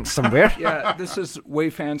park, I think, somewhere. Yeah, this is way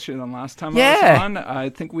fancier than last time I Yeah. was on. I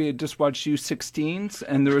think we had just watched U16s,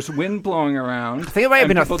 and there was wind blowing around. I think it might have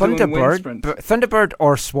been a people doing wind Thunderbird, sprints. but Thunderbird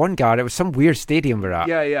or Swanguard. It was some weird stadium we're at.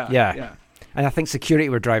 Yeah. And I think security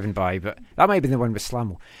were driving by, but that might have been the one with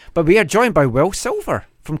Slamo. But we are joined by Will Silver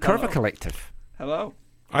from Curva Collective. Hello.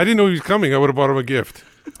 I didn't know he was coming. I would have bought him a gift.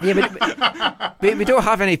 Yeah, we don't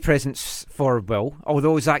have any presents for Will,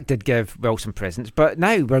 although Zach did give Will some presents. But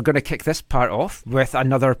now we're going to kick this part off with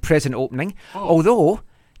another present opening. Although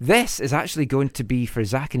this is actually going to be for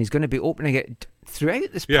Zach, and he's going to be opening it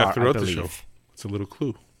throughout this part. Yeah, throughout I the believe. show. It's a little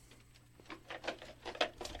clue.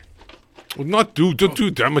 Well, don't do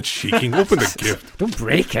that much shaking. Open the gift. Don't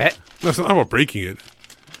break it. No, it's not about breaking it.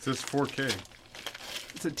 It says 4K.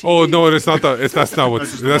 Oh no, it's not. That's not what.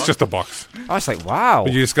 That's just a box. I was like, wow.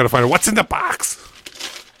 But you just got to find out what's in the box.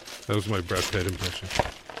 That was my Brad Pitt impression.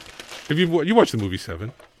 Have you watched the movie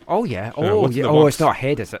 7? Oh, yeah. what's in the Oh, box? it's not a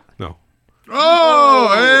head, is it? No.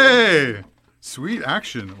 Oh, hey! Sweet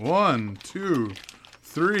action. 1, 2,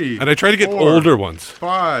 3. And I try to get 4, older ones.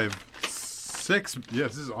 5, 6.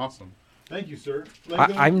 Yes, this is awesome. Thank you, sir.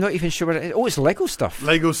 I'm not even sure what it is. Oh, it's Lego stuff.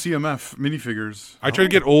 Lego CMF minifigures. I try to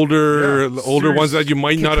get older ones that you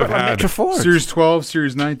might not have had. Series 12,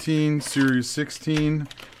 Series 19, Series 16,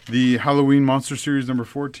 the Halloween Monster Series number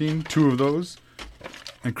 14, 2 of those,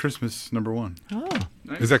 and Christmas number 1. Oh.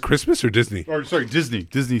 Is that Christmas or Disney? Or sorry,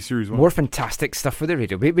 Disney Series 1. More fantastic stuff for the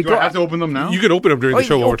radio. We Do I have to open them now? You can open them during the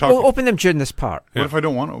show while we're talking. We'll open them during this part. What if I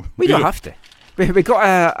don't want to? We don't have to. We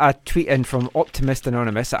got a tweet in from Optimist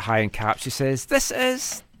Anonymous at High and Caps who says, "This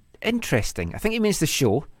is interesting." I think he means the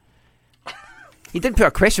show. He didn't put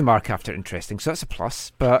a question mark after interesting, so that's a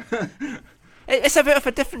plus. But it's a bit of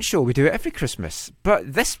a different show. We do it every Christmas.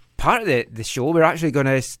 But this part of the show, we're actually going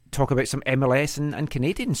to talk about some MLS and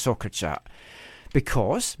Canadian soccer chat.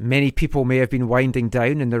 Because many people may have been winding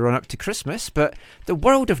down in the run-up to Christmas, but the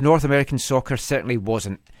world of North American soccer certainly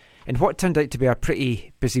wasn't. In what turned out to be a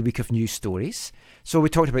pretty busy week of news stories. So we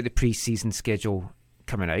talked about the pre-season schedule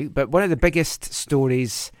coming out, but one of the biggest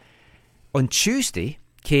stories on Tuesday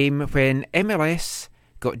came when MLS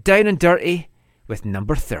got down and dirty with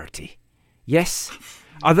number 30. Yes,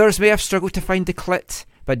 others may have struggled to find the clit,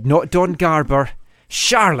 but not Don Garber.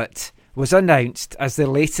 Charlotte was announced as the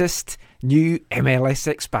latest new MLS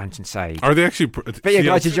expansion side. Are they actually... But you're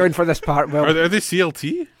glad you joined for this part, Will. Are they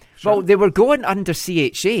CLT? Well, they were going under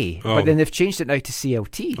CHA, but then they've changed it now to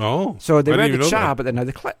CLT. Oh. So they I were didn't the even know cha, that. but they're now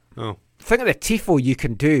the clit. Oh. Think of the tifo you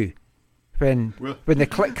can do when the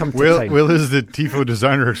clit comes to town. Will is the tifo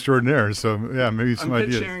designer extraordinaire, so yeah, maybe some I'm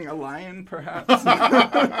ideas. picturing a lion, perhaps.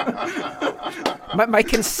 My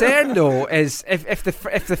concern, though, is if the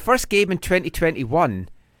first game in 2021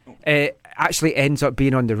 actually ends up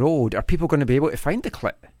being on the road, are people going to be able to find the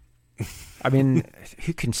clit? I mean,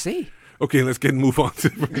 who can say? Okay, let's move on to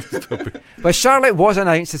this topic. But Charlotte was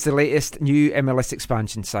announced as the latest new MLS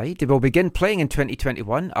expansion side. They will begin playing in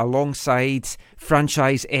 2021 alongside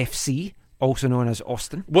Franchise FC, also known as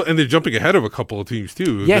Austin. Well, and they're jumping ahead of a couple of teams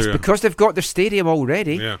too. Yes, because they've got their stadium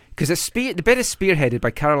already. Yeah. Because the bid is spearheaded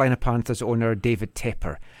by Carolina Panthers owner David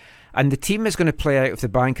Tepper. And the team is going to play out of the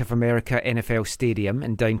Bank of America NFL Stadium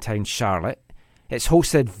in downtown Charlotte. It's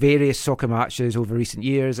hosted various soccer matches over recent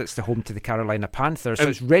years. It's the home to the Carolina Panthers, so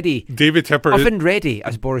And it's ready. David Tepper, up and ready,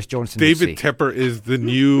 as Boris Johnson would say. David Tepper is the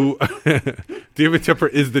new David Tepper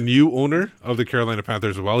is the new owner of the Carolina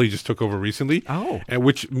Panthers as well. He just took over recently. Oh, and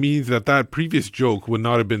which means that previous joke would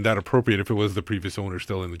not have been that appropriate if it was the previous owner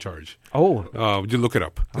still in the charge. Oh, you look it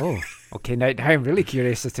up. Oh, okay. Now I'm really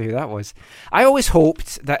curious as to who that was. I always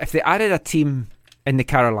hoped that if they added a team in the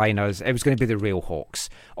Carolinas, it was going to be the Railhawks,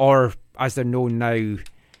 or as they're known now,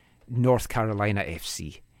 North Carolina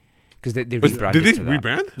FC, because they rebranded. Did they to that.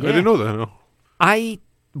 rebrand? Yeah. I didn't know that. No. I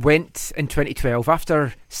went in 2012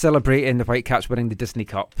 after celebrating the Whitecaps winning the Disney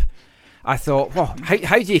Cup. I thought, well,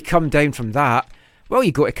 how do you come down from that? Well,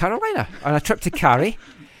 you go to Carolina on a trip to Cary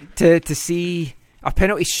to see a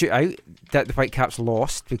penalty shootout that the Whitecaps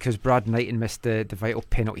lost because Brad Knighton missed the vital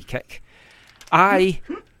penalty kick. I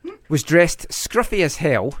was dressed scruffy as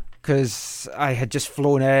hell because I had just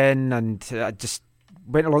flown in and I just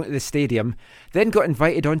went along to the stadium, then got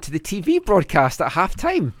invited onto the TV broadcast at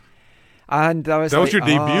halftime. And I was that was your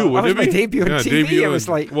debut, that wasn't was it? my debut on TV. Debut it was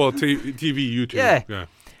like, TV, YouTube. Yeah.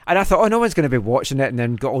 And I thought, oh, no one's going to be watching it, and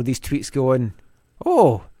then got all these tweets going,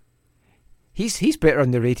 oh, he's better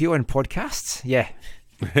on the radio and podcasts. Yeah,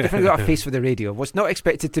 definitely got a face for the radio. Was not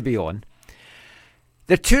expected to be on.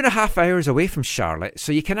 They're 2.5 hours away from Charlotte,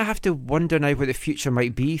 so you kind of have to wonder now what the future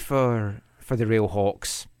might be for the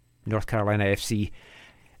Railhawks, North Carolina FC.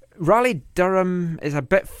 Raleigh Durham is a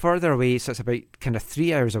bit further away, so it's about kind of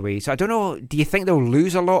 3 hours away. So I don't know, do you think they'll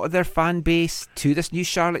lose a lot of their fan base to this new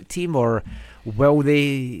Charlotte team, or will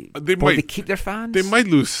they keep their fans? They might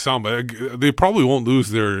lose some. They probably won't lose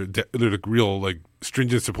their real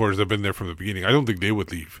stringent supporters that have been there from the beginning. I don't think they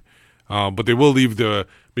would leave. But they will leave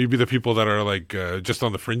maybe the people that are just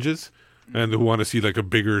on the fringes and who want to see a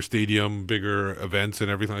bigger stadium, bigger events and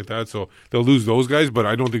everything like that. So they'll lose those guys, but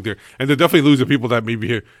I don't think they'll definitely lose the people that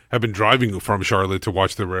maybe have been driving from Charlotte to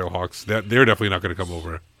watch the Railhawks. That they're definitely not going to come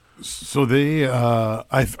over. So they,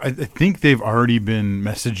 I think they've already been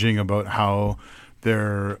messaging about how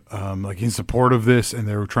they're in support of this and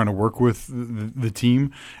they're trying to work with the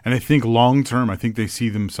team. And I think long term, I think they see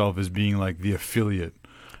themselves as being the affiliate.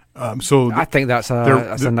 So I think that's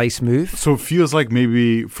a nice move. So it feels like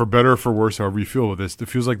maybe, for better or for worse, however you feel with this, it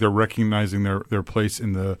feels like they're recognizing their place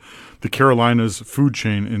in the Carolinas food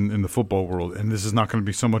chain in the football world. And this is not going to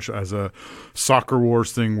be so much as a soccer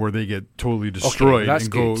wars thing where they get totally destroyed. That's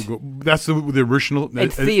and good. go. That's the original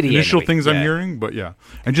theory, initial anyway. things Yeah. I'm hearing. But yeah,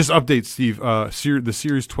 and just update, Steve. The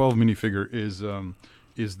Series 12 minifigure is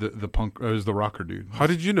the punk is the rocker dude. How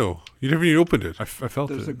did you know? You never even opened it. I felt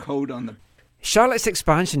There's it. a code on the. Charlotte's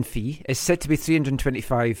expansion fee is said to be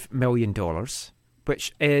 $325 million,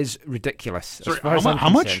 which is ridiculous. Sorry, as far as I'm how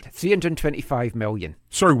much? concerned. $325 million.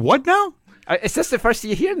 Sorry, what now? Is this the first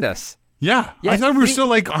year hearing this? Yeah, I thought we were still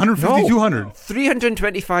like 150, 200.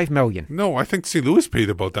 $325 million. No, I think St. Louis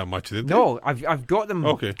paid about that much, didn't they? No, I've got them.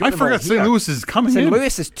 Okay. got I them forgot all St. here. Louis is coming St. in.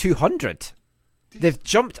 Louis is 200. They've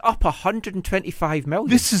jumped up 125 million.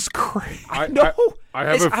 This is crazy. No, I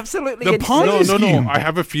have it's a- absolutely the insane. Ponzi scheme. I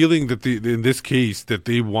have a feeling that in this case that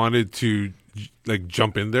they wanted to like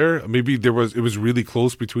jump in there. Maybe it was really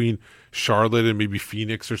close between Charlotte and maybe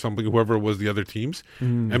Phoenix or something, whoever was the other teams,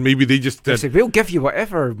 and maybe they just They said, we'll give you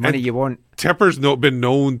whatever money you want. Tepper's been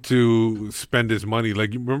known to spend his money.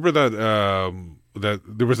 Like, you remember that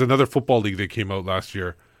there was another football league that came out last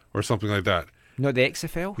year or something like that. Not the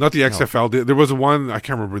XFL? Not the XFL. There was one, I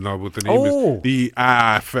can't remember now what the name is. The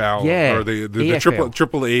AFL. Yeah, Or the AFL.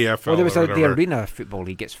 triple AFL. Well, there was or the whatever. Arena Football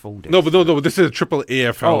League gets folded. No, but this is a triple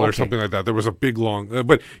AFL or okay. something like that. There was a big long,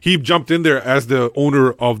 but he jumped in there as the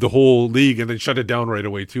owner of the whole league and then shut it down right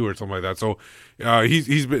away too, or something like that. So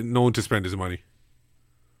he's been known to spend his money.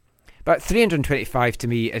 But 325 to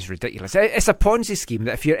me is ridiculous. It's a Ponzi scheme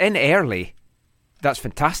that if you're in early, that's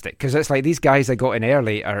fantastic because it's like these guys that got in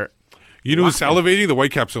early are. You know who's salivating? The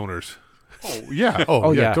Whitecaps owners. Oh yeah,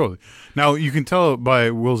 yeah, totally. Now you can tell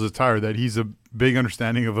by Will's attire that he's a big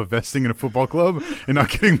understanding of investing in a football club and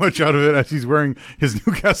not getting much out of it as he's wearing his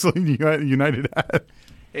Newcastle United hat.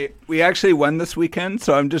 Hey, we actually won this weekend,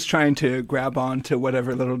 so I'm just trying to grab on to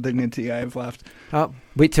whatever little dignity I have left.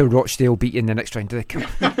 Wait till Rochdale beat you in the next round of the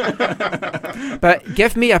cup. But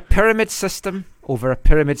give me a pyramid system over a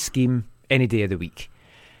pyramid scheme any day of the week.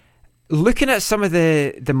 Looking at some of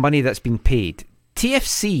the money that's been paid,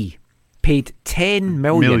 TFC paid $10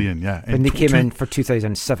 million yeah, when they came in for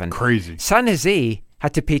 2007. Crazy. San Jose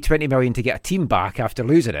had to pay $20 million to get a team back after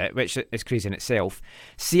losing it, which is crazy in itself.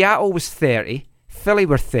 Seattle was 30. Philly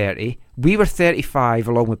were 30. We were 35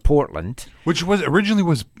 along with Portland. Which was originally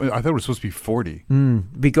I thought it was supposed to be 40.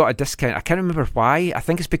 We got a discount. I can't remember why. I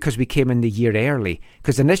think it's because we came in the year early.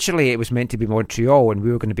 Because initially it was meant to be Montreal and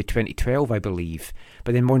we were going to be 2012, I believe.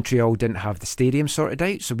 But then Montreal didn't have the stadium sorted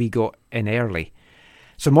out, so we got in early.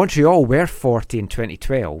 So Montreal were 40 in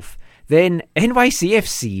 2012. Then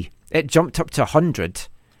NYCFC, it jumped up to 100.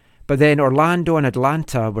 But then Orlando and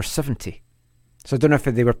Atlanta were 70. So I don't know if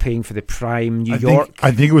they were paying for the prime New York. I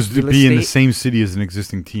think it was to real be in the estate. same city as an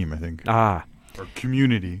existing team, I think. Or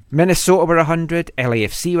community. Minnesota were 100,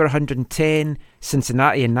 LAFC were 110,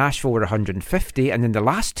 Cincinnati and Nashville were 150, and then the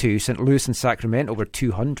last two, St. Louis and Sacramento, were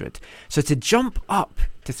 200. So to jump up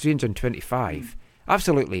to 325,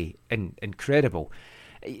 absolutely incredible.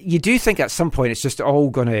 You do think at some point it's just all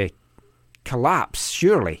going to collapse,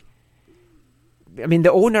 surely. I mean,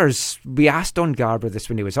 the owners, we asked Don Garber this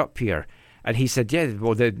when he was up here, and he said, yeah,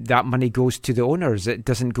 well, that money goes to the owners. It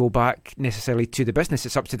doesn't go back necessarily to the business.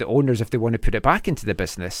 It's up to the owners if they want to put it back into the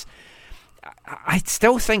business. I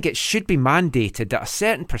still think it should be mandated that a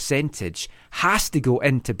certain percentage has to go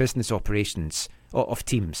into business operations of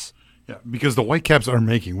teams. Yeah, because the Whitecaps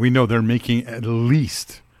we know they're making at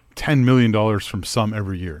least $10 million from some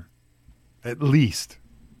every year. At least.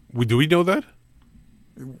 Do we know that?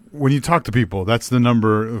 When you talk to people, that's the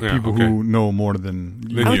number of people who know more than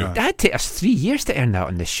you. That'd take us 3 years to earn that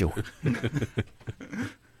on this show.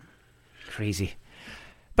 Crazy.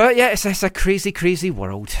 But yeah, it's a crazy, crazy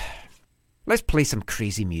world. Let's play some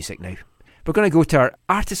crazy music now. We're going to go to our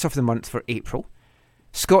Artist of the Month for April.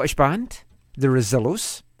 Scottish band, the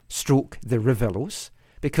Rezillos, stroke the Revillos,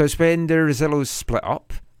 because when the Rezillos split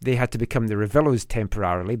up, they had to become the Revillos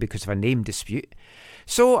temporarily because of a name dispute.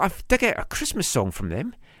 So I've dug out a Christmas song from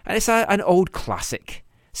them, and it's an old classic,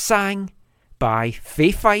 sang by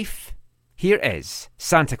Faye Fife. Here is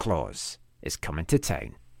Santa Claus is Coming to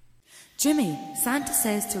Town. Jimmy, Santa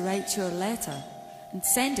says to write your letter and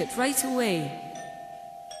send it right away,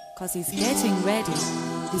 'cause he's getting ready,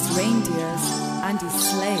 his reindeers and his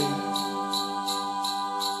sleigh.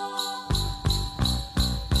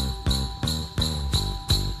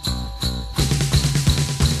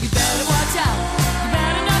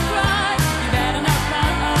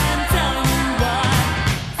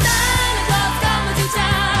 Santa Claus coming to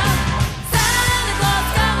town. Santa Claus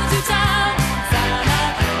coming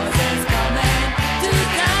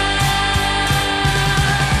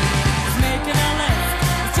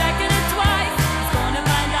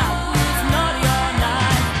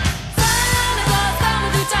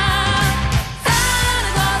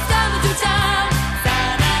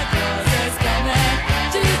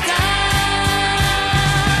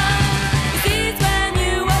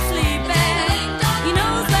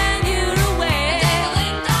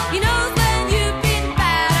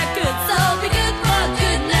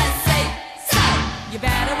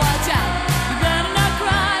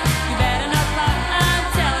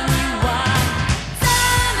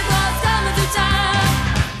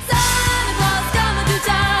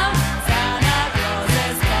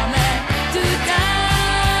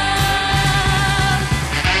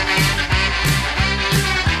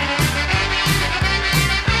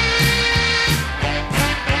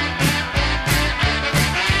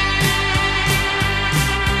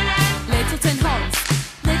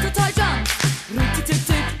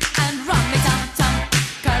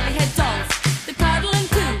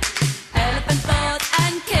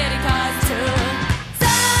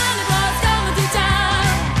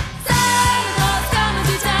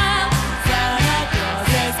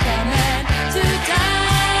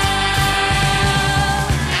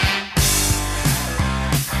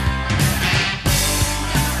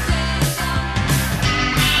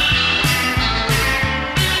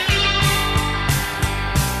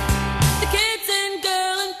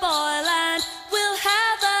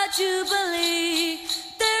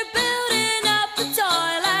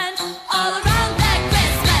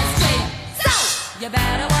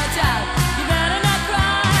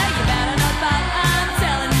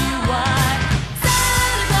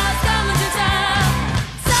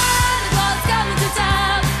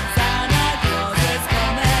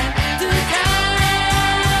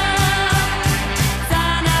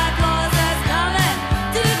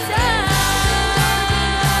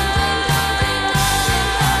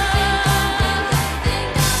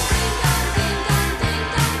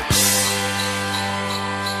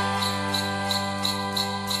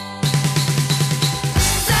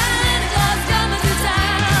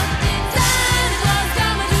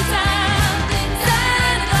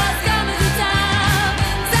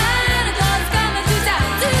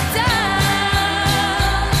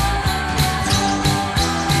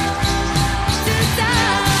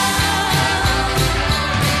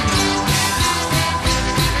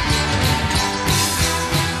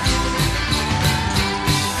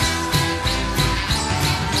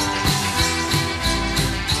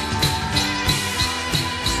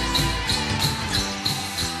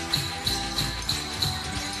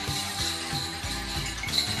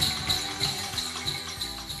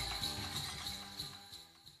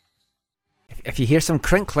If you hear some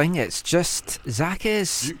crinkling, it's just Zach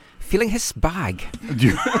is feeling his bag. Do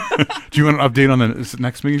you want an update on the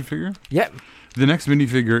next minifigure? Yep. The next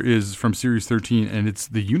minifigure is from Series 13, and it's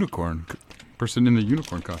the unicorn person in the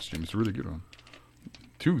unicorn costume. It's a really good one.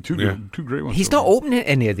 Two great ones. He's not opening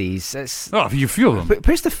any of these. You feel them.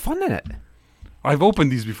 Where's the fun in it? I've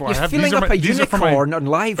opened these before. You're filling up a unicorn on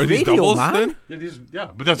live radio, man.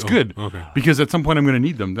 Yeah, but that's good. Okay. Because at some point I'm going to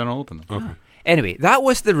need them. Then I'll open them. Okay. Anyway, that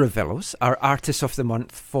was the Revillos, our Artists of the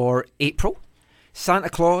Month for April. Santa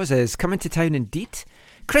Claus is coming to town indeed.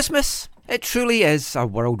 Christmas, it truly is a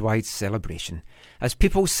worldwide celebration, as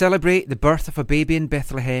people celebrate the birth of a baby in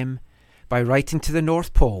Bethlehem by writing to the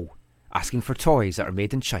North Pole, asking for toys that are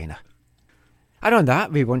made in China. And on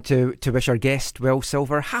that, we want to wish our guest, Will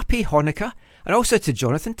Silver, happy Hanukkah, and also to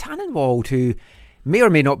Jonathan Tannenwald, who may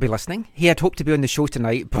or may not be listening. He had hoped to be on the show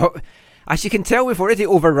tonight, but as you can tell, we've already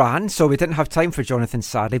overran, so we didn't have time for Jonathan,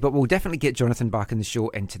 sadly, but we'll definitely get Jonathan back on the show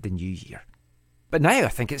into the new year. But now I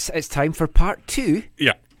think it's time for part 2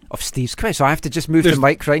 of Steve's quiz. So I have to just move the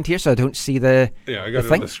mic round here so I don't see the Yeah, I got it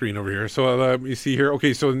thing on the screen over here. So let me see here.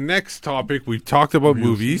 Okay, so next topic, we've talked about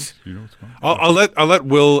movies. You know what's going on? I'll let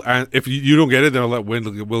Will, and if you don't get it, then I'll let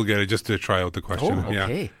Will get it just to try out the question. Oh,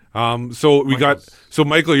 okay. Yeah. So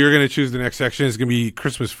Michael, you're going to choose the next section. It's going to be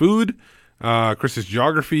Christmas food, Christmas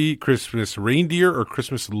geography, Christmas reindeer, or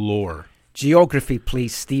Christmas lore. Geography,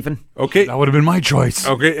 please, Stephen. Okay. That would have been my choice.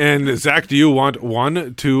 Okay, and Zach, do you want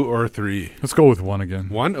 1, 2, or 3? Let's go with 1 again.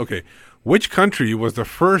 1? Okay. Which country was the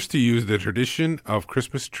first to use the tradition of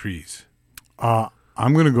Christmas trees?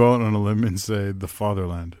 I'm going to go out on a limb and say the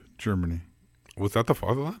fatherland, Germany. Was that the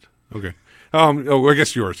fatherland? Okay. I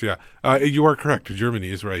guess yours, yeah. You are correct. Germany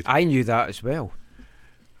is right. I knew that as well.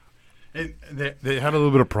 And they had a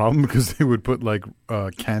little bit of problem because they would put like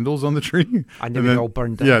candles on the tree. And they would all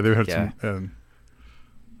burn down. Yeah, they had some.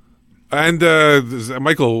 And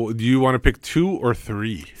Michael, do you want to pick 2 or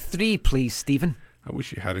 3? 3, please, Stephen. I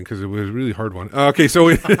wish you hadn't, because it was a really hard one. Okay, so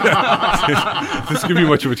this give you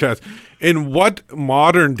much of a chance. In what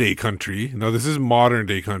modern day country, now this is modern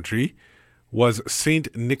day country, was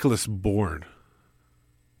Saint Nicholas born?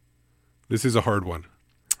 This is a hard one.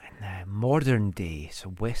 Modern day, so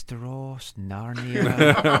Westeros, Narnia.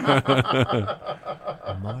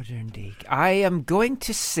 Modern day. I am going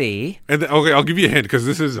to say. Okay, I'll give you a hint because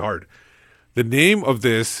this is hard. The name of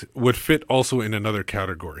this would fit also in another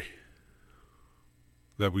category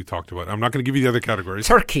that we talked about. I'm not going to give you the other categories.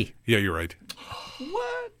 Turkey. Yeah, you're right.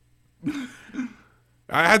 What?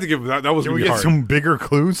 I had to give that. That was Can really we get hard. some bigger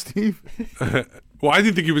clues, Steve? Well, I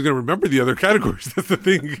didn't think he was going to remember the other categories. That's the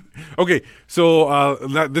thing. Okay, so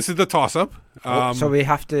this is the toss-up. So we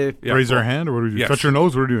have to raise our hand, or what do we do? Yes. Touch our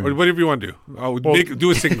nose? What are we doing? Whatever you want to do.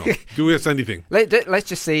 Do a signal. Do us anything. Let's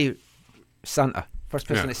just say Santa. First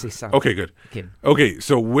person to say Santa. Okay, good. Okay,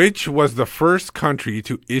 so which was the first country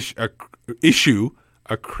to issue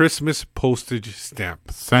a Christmas postage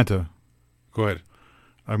stamp? Santa. Go ahead.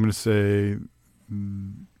 I'm going to say.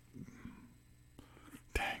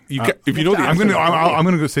 If you know the answer, I'm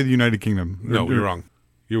going to go say the United Kingdom. No, you're wrong.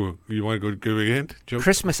 You want to go give a hint, Joe?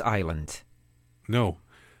 Christmas Island. No.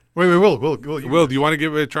 Wait, Will, do you want to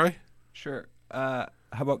give it a try? Sure. How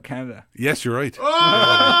about Canada? Yes, you're right.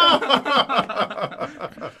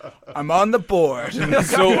 I'm on the board.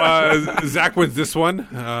 So Zach wins this one.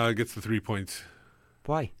 Gets the 3 points.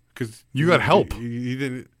 Why? Because you got help. You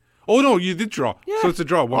didn't. Oh no, you did draw. Yeah. So it's a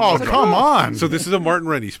draw. Come on. So this is a Martin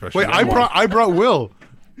Rennie special. Wait, I brought Will.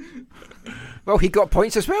 Well, he got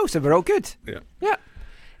points as well, so we're all good. Yeah.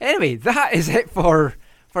 Anyway, that is it for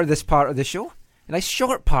this part of the show. A nice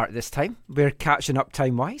short part this time. We're catching up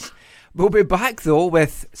time-wise. We'll be back, though,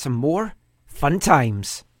 with some more fun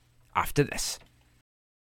times after this.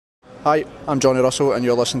 Hi, I'm Johnny Russell, and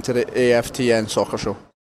you're listening to the AFTN Soccer Show.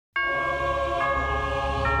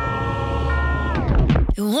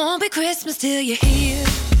 It won't be Christmas till you're here.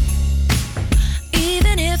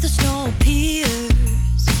 Even if the snow appears,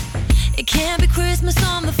 it can't be Christmas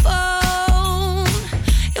on the phone.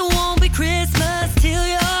 It won't be Christmas till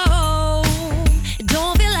you're home. It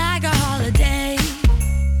don't feel like a holiday,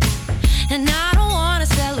 and I don't wanna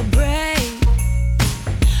celebrate.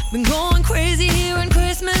 Been going crazy hearing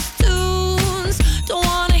Christmas tunes. Don't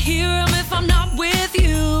wanna hear them if I'm not with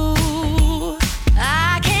you.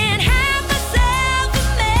 I can't have myself a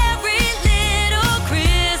merry little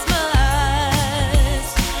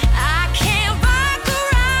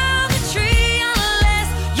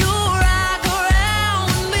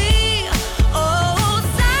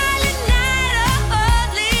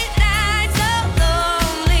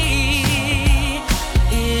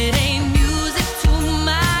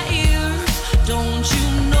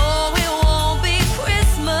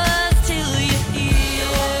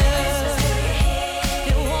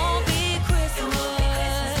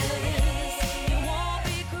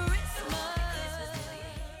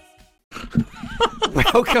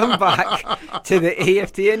Welcome back to the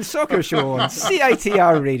AFTN Soccer Show on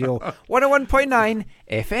CITR Radio 101.9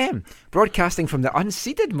 FM, broadcasting from the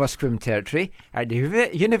unceded Musqueam Territory at the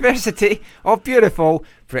University of beautiful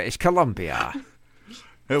British Columbia.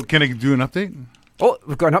 Hey, can I do an update? Oh,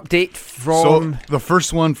 we've got an update from... So the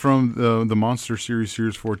first one from the Monster Series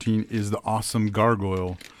 14 is the awesome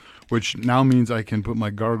gargoyle, which now means I can put my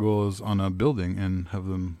gargoyles on a building and have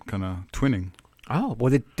them kind of twinning. Oh,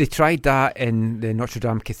 well, they tried that in the Notre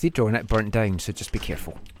Dame Cathedral and it burnt down, so just be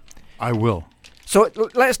careful. I will. So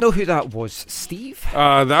let us know who that was, Steve.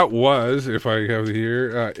 That was, if I have it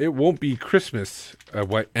here, It Won't Be Christmas,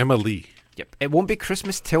 Emma Lee. Yep, It Won't Be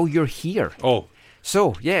Christmas Till You're Here. Oh.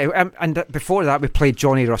 So, yeah, and before that we played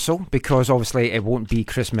Johnny Russell, because obviously it won't be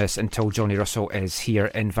Christmas until Johnny Russell is here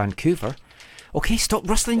in Vancouver. Okay, stop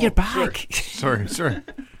rustling your bag. Sorry.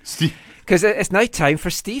 Steve. Because it's now time for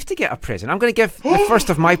Steve to get a present. I'm going to give the first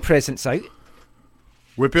of my presents out.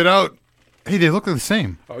 Whip it out. Hey, they look the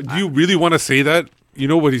same. Do you really want to say that? You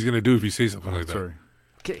know what he's going to do if you say something like that. Sorry.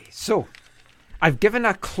 Okay, so I've given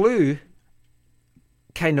a clue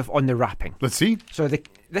kind of on the wrapping. Let's see. So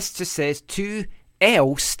this just says to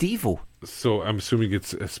El Stevo. So I'm assuming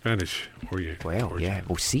it's Spanish. Yeah,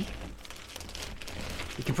 we'll see.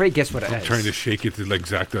 You can probably guess what it I'm is. trying to shake it like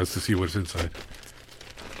Zach does to see what's inside.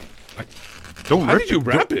 How did you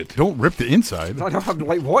wrap it? Don't rip the inside. I know, I'm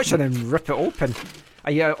like watching him rip it open.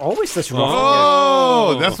 Are you always this wrong?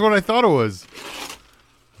 Oh, that's what I thought it was.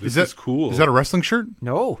 This is cool. Is that a wrestling shirt?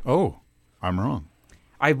 No. Oh, I'm wrong.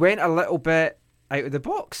 I went a little bit out of the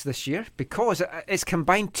box this year because it's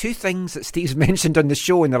combined two things that Steve's mentioned on the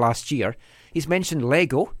show in the last year. He's mentioned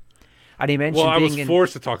Lego, and he mentioned I was being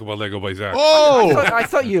forced to talk about Lego by Zach. Oh! I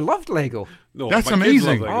thought you loved Lego. No, that's my kids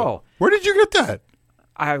amazing. love Lego. Oh, where did you get that?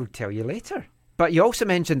 I'll tell you later. But you also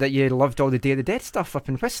mentioned that you loved all the Day of the Dead stuff up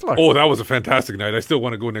in Whistler. Oh, that was a fantastic night. I still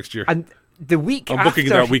want to go next year. And the week I'm after, booking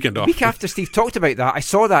that weekend off. The week after Steve talked about that, I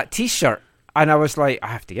saw that T-shirt and I was like, I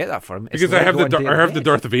have to get that for him. It's Because I have Lego and Day of the Dead.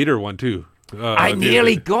 Darth Vader one too. I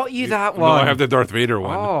nearly got you that one. No, I have the Darth Vader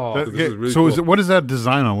one. Oh. This is really So cool. what is that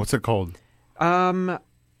design on? What's it called?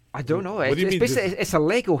 I don't know. What do you It's mean basically it's a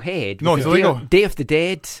Lego head. No, with it's a Lego. Day of the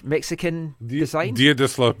Dead Mexican design. Dia de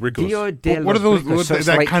los Ricos. Dia de What are los those? Ricos. So What, it's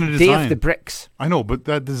that like kind of Day design? of the Bricks. I know, but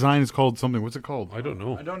that design is called something. What's it called? I don't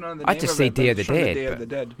know. I don't know the I'd name just of say it, but Day of it's the from Dead, Day of but- the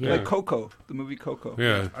Dead. Yeah. Like Coco, the movie Coco.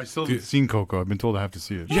 Yeah. I still haven't seen Coco. I've been told I have to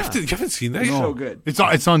see it. You haven't seen that? It's No. so good.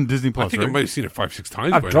 It's on Disney Plus. I think right? I might have seen it 5-6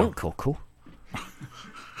 times. I've by drunk now. Coco.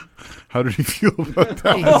 How did he feel about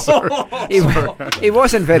that? one? Sorry. He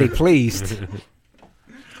wasn't very pleased.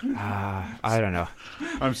 I don't know.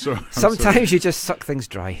 I'm sorry. Sometimes you just suck things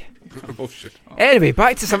dry. Oh shit! Anyway,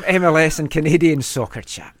 back to some MLS and Canadian soccer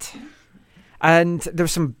chat. And there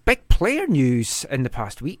was some big player news in the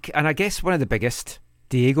past week, and I guess one of the biggest,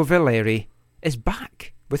 Diego Valeri, is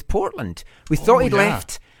back with Portland. We thought he'd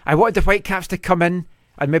left. I wanted the Whitecaps to come in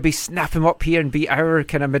and maybe snap him up here and be our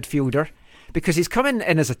kind of midfielder, because he's coming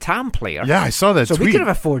in as a TAM player. Yeah, I saw that so tweet. we could have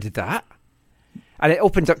afforded that. And it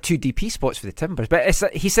opened up 2 DP spots for the Timbers. But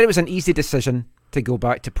he said it was an easy decision to go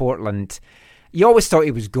back to Portland. You always thought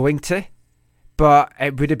he was going to, but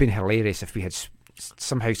it would have been hilarious if we had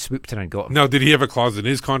somehow swooped in and got him. Now, did he have a clause in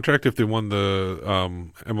his contract if they won the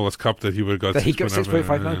MLS Cup that he would have got? That he got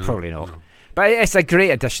 6.5 million? Probably not. No. But it's a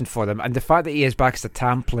great addition for them. And the fact that he is back as a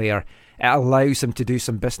TAM player, it allows him to do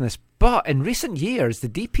some business. But in recent years, the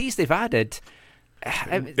DPs they've added,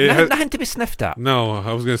 nothing to be sniffed at. No,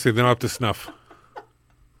 I was going to say they're not up to snuff.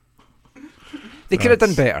 They could have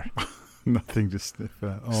done better. Nothing to sniff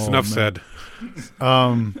at. Oh, Snuff man. said.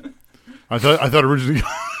 I thought originally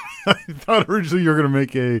you were going to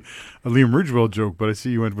make a Liam Ridgewell joke, but I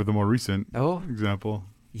see you went with a more recent example.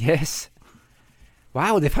 Yes.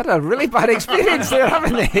 Wow, they've had a really bad experience there,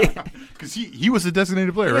 haven't they? Because he was a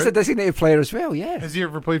designated player, He right? was a designated player as well, yeah. Has he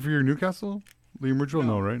ever played for your Newcastle? Liam Ridgewell?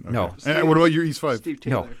 No, right? Okay. No. And what about your East 5? Steve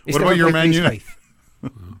No. Taylor. He's What never about your played for Man East United?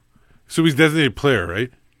 Fife. So he's designated player,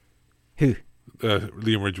 right? Who?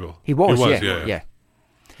 Liam Ridgewell. He was, yeah.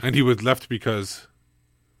 And he was left because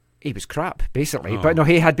He was crap, basically. Oh. But no,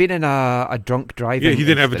 he had been in a drunk driving. he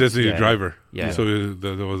didn't have a incident. designated driver. Yeah. So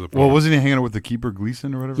there was a problem. Well, wasn't he hanging out with the keeper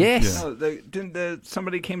Gleason or whatever? Yes. No,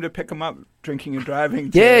 somebody came to pick him up, drinking and driving.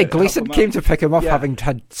 Yeah, Gleason came to pick him up, Yeah. having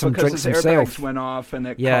had some because drinks his himself. airbags went off, and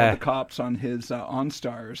it Yeah. called the cops on his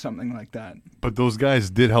OnStar or something like that. But those guys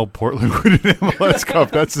did help Portland win an MLS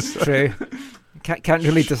Cup. That's True. Can't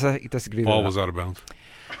really disagree Ball with was that. out of bounds.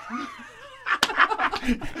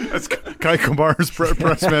 That's Kai Kamar's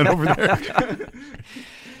press man over there.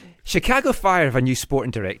 Chicago Fire have a new sporting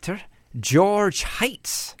director, George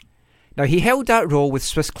Heitz. Now, he held that role with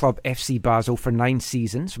Swiss club FC Basel for 9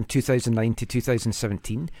 seasons, from 2009 to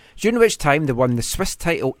 2017, during which time they won the Swiss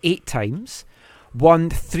title 8 times, won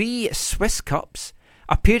 3 Swiss Cups,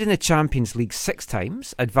 appeared in the Champions League 6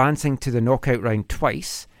 times, advancing to the knockout round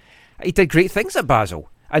twice. He did great things at Basel.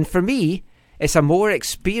 And for me, it's a more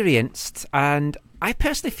experienced and, I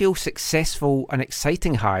personally feel, successful and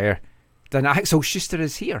exciting hire than Axel Schuster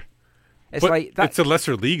is here. It's but like that. It's a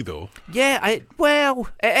lesser league, though. Yeah, well,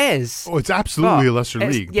 it is. Oh, it's absolutely a lesser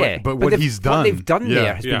league. Yeah, but what he's done, what they've done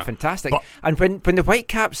there has been fantastic. And when the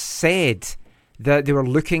Whitecaps said that they were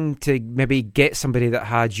looking to maybe get somebody that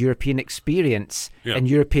had European experience in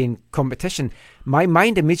European competition, my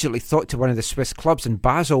mind immediately thought to one of the Swiss clubs, and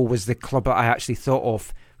Basel was the club that I actually thought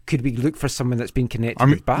of. Could we look for someone that's been connected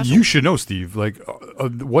with Basel? You should know, Steve, like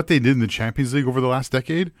what they did in the Champions League over the last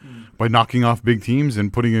decade by knocking off big teams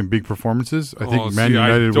and putting in big performances. I think Man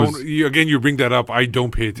United was... Again, you bring that up. I don't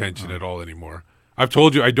pay attention at all anymore. I've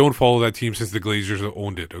told you I don't follow that team since the Glazers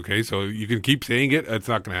owned it, okay? So you can keep saying it. It's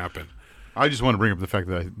not going to happen. I just want to bring up the fact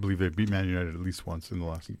that I believe they beat Man United at least once in the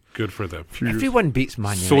last... Good for them. Everyone beats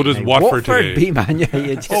Man United. So does Watford today. Beat Man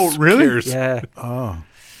United. Oh, really? Yeah. Oh.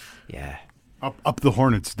 Yeah. Up the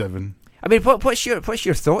Hornets, Devin. I mean, what's your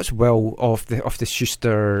thoughts, Will, of the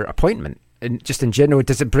Schuster appointment? And just in general,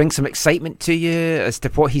 does it bring some excitement to you as to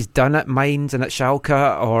what he's done at Mainz and at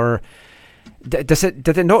Schalke, or did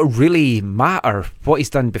it not really matter what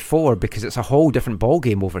he's done before because it's a whole different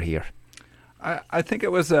ballgame over here? I think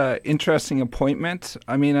it was an interesting appointment.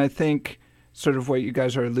 I mean, I think sort of what you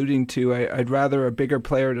guys are alluding to, I'd rather a bigger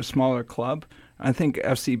player at a smaller club. I think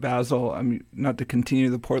FC Basel, I mean, not to continue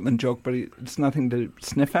the Portland joke, but it's nothing to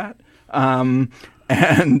sniff at. I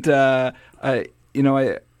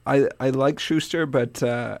like Schuster, but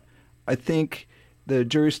I think the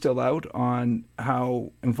jury's still out on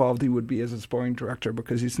how involved he would be as a sporting director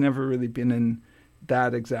because he's never really been in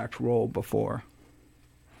that exact role before.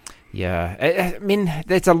 Yeah, I mean,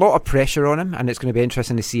 there's a lot of pressure on him, and it's going to be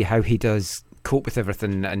interesting to see how he does cope with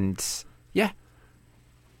everything. And yeah,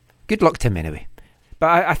 good luck to him anyway.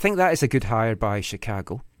 But I think that is a good hire by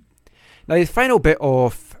Chicago. Now, the final bit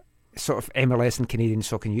of sort of MLS and Canadian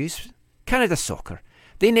soccer news, Canada Soccer.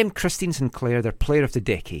 They named Christine Sinclair their Player of the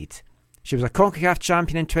Decade. She was a CONCACAF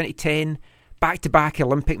champion in 2010, back-to-back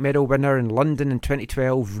Olympic medal winner in London in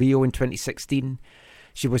 2012, Rio in 2016.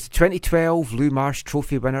 She was the 2012 Lou Marsh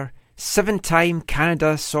Trophy winner, 7-time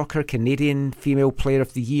Canada Soccer Canadian Female Player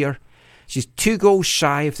of the Year. She's 2 goals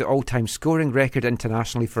shy of the all-time scoring record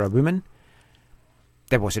internationally for a woman.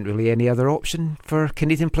 There wasn't really any other option for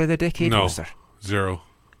Canadian Player of the Decade, was there? Zero.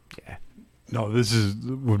 Yeah. No, this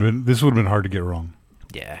would have been hard to get wrong.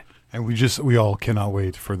 Yeah. And we all cannot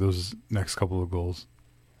wait for those next couple of goals.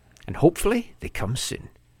 And hopefully they come soon.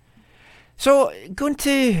 So, going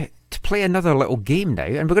to play another little game now,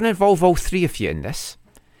 and we're going to involve all 3 of you in this.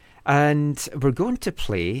 And we're going to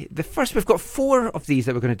play the first. We've got 4 of these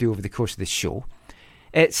that we're going to do over the course of this show.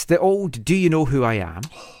 It's the old Do You Know Who I Am?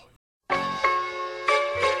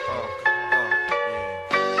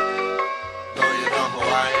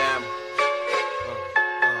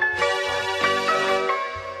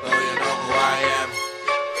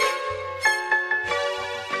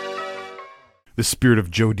 The spirit of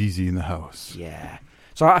Joe Deasy in the house. Yeah.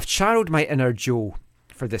 So I've channeled my inner Joe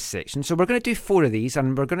for this section. So we're going to do 4 of these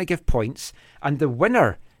and we're going to give points. And the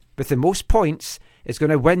winner with the most points is going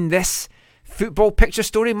to win this Football Picture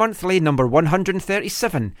Story Monthly number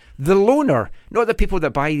 137. The Loner. Not the people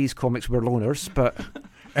that buy these comics were loners, but...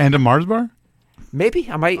 And a Mars bar? Maybe.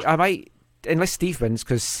 I might unless Steve wins,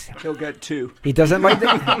 because... He'll get 2. He doesn't like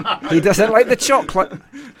the chocolate.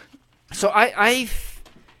 So I've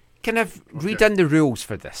kind of redone the rules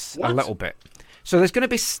for this a little bit. So there's going to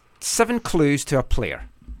be 7 clues to a player.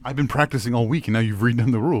 I've been practicing all week and now you've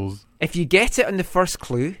redone the rules. If you get it on the first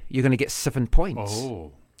clue, you're going to get 7 points.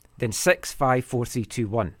 Oh. Then 6, 5, 4, 3, 2,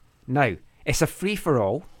 1. Now, it's a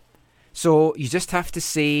free-for-all. So you just have to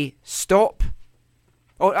say stop.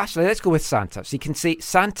 Oh, actually, let's go with Santa. So you can say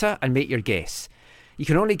Santa and make your guess. You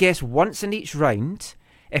can only guess once in each round.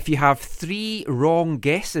 If you have 3 wrong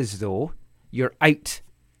guesses, though, you're out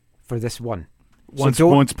for this one. Once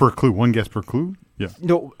per clue. 1 guess per clue? Yeah.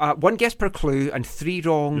 No, 1 guess per clue and 3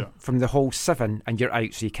 wrong from the whole 7, and you're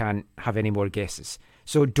out, so you can't have any more guesses.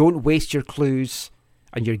 So don't waste your clues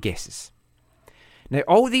and your guesses. Now,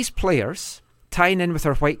 all these players, tying in with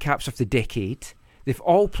our Whitecaps of the decade, they've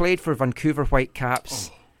all played for Vancouver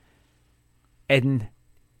Whitecaps in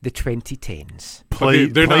the 2010s.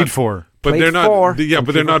 They're played for. But Played they're not. for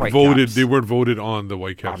But they're not Vancouver voted. Whitecaps. They weren't voted on the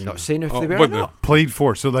Whitecaps. I'm not saying if they were or but not. Played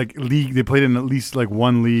for. So like league, they played in at least like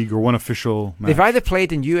one league or one official match. They've either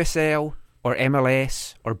played in USL or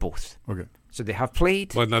MLS or both. Okay. So they have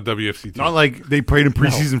played. But not WFCT. Not like they played in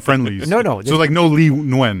preseason friendlies. No. So like no Lee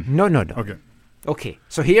Nguyen. No. Okay. Okay.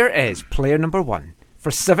 So here is player number 1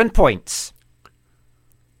 for 7 points.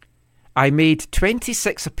 I made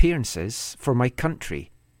 26 appearances for my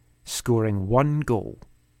country, scoring 1 goal.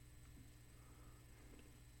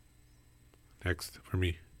 Next for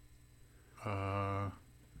me. 26.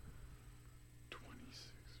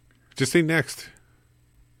 Just say next.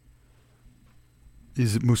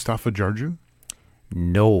 Is it Mustafa Jarju?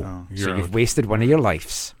 No. Oh, So you're you've out. wasted one of your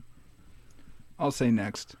lives. I'll say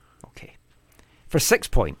next. Okay. For 6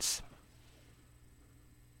 points.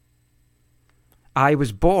 I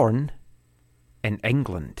was born in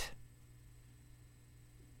England.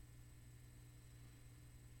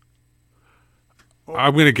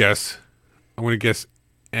 I'm going to guess.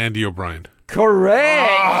 Andy O'Brien.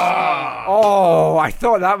 Correct! Oh, I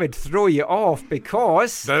thought that would throw you off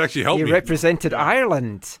because That actually helped you me. represented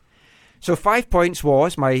Ireland. So 5 points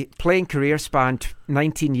was my playing career spanned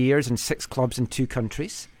 19 years in 6 clubs in 2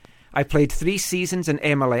 countries. I played 3 seasons in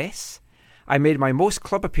MLS. I made my most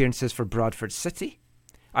club appearances for Bradford City.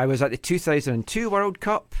 I was at the 2002 World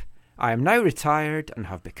Cup. I am now retired and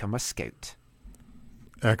have become a scout.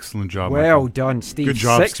 Excellent job. Well Michael. done, Steve. Good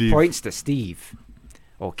job, 6 Steve. points to Steve.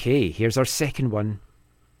 Okay, here's our second one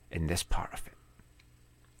in this part of it.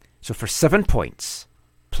 So for 7 points,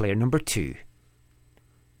 player number 2.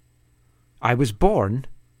 I was born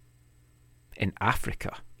in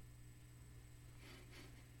Africa.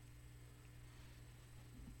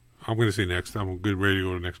 I'm going to say next. I'm good, ready to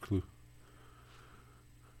go to the next clue.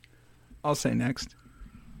 I'll say next.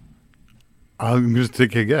 I'm going to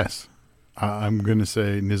take a guess. I'm going to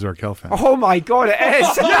say Nizar Kelfan. Oh my God, it is!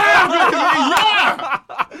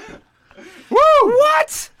 Woo!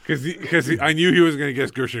 What? Because I knew he was going to guess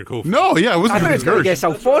Gershon Kofi. No, yeah, it wasn't I thought he was going to Gersh. guess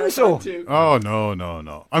Alfonso. Oh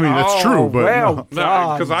no! I mean that's true, but well no.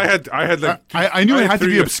 done. Because I had like I knew it had had to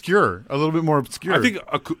be 3 obscure, a little bit more obscure. I think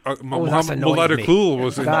that's Mulad annoying me. Akul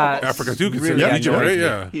was in That's Africa too, really considered Egypt, annoying right? me.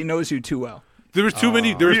 Yeah. He knows you too well. There was too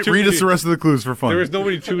many. There was too read many, us the rest of the clues for fun. There was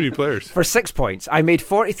too many players. For 6 points, I made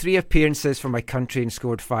 43 appearances for my country and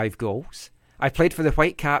scored 5 goals. I played for the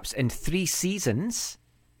Whitecaps in 3 seasons,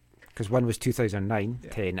 because one was 2009,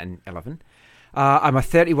 10 and 11. I'm a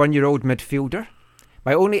 31-year-old midfielder.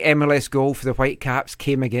 My only MLS goal for the Whitecaps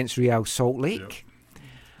came against Real Salt Lake.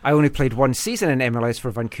 I only played 1 season in MLS for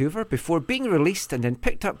Vancouver before being released and then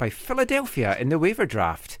picked up by Philadelphia in the waiver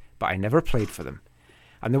draft, but I never played for them.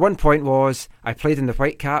 And the 1 point was I played in the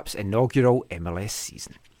Whitecaps' inaugural MLS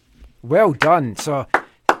season. Well done. So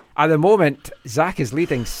at the moment, Zach is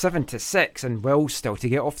leading 7-6 and Will's still to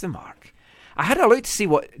get off the mark. I had a look to see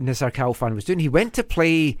what Nizar Kalfan was doing. He went to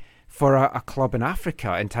play for a club in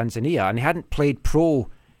Africa, in Tanzania, and he hadn't played pro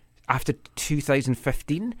after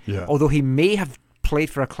 2015, although he may have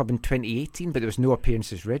played for a club in 2018, but there was no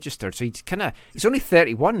appearances registered. So he's only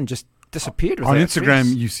 31 and just disappeared on without a Instagram.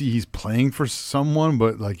 trace. You see he's playing for someone,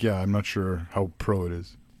 but I'm not sure how pro it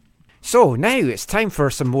is. So now it's time for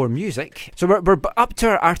some more music. So we're up to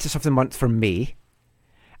our Artist of the Month for May,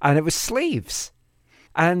 and it was Slaves.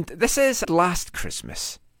 And this is Last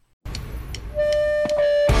Christmas.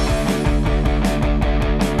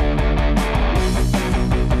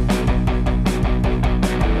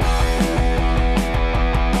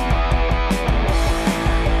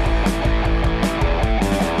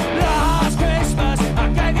 Last Christmas, I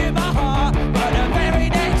gave you my heart, but the very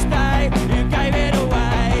next day, you gave it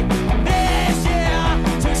away. This year,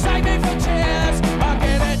 to save me from tears, I'll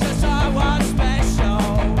give it to someone special.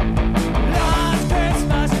 Last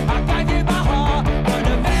Christmas, I gave you my heart, but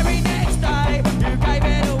the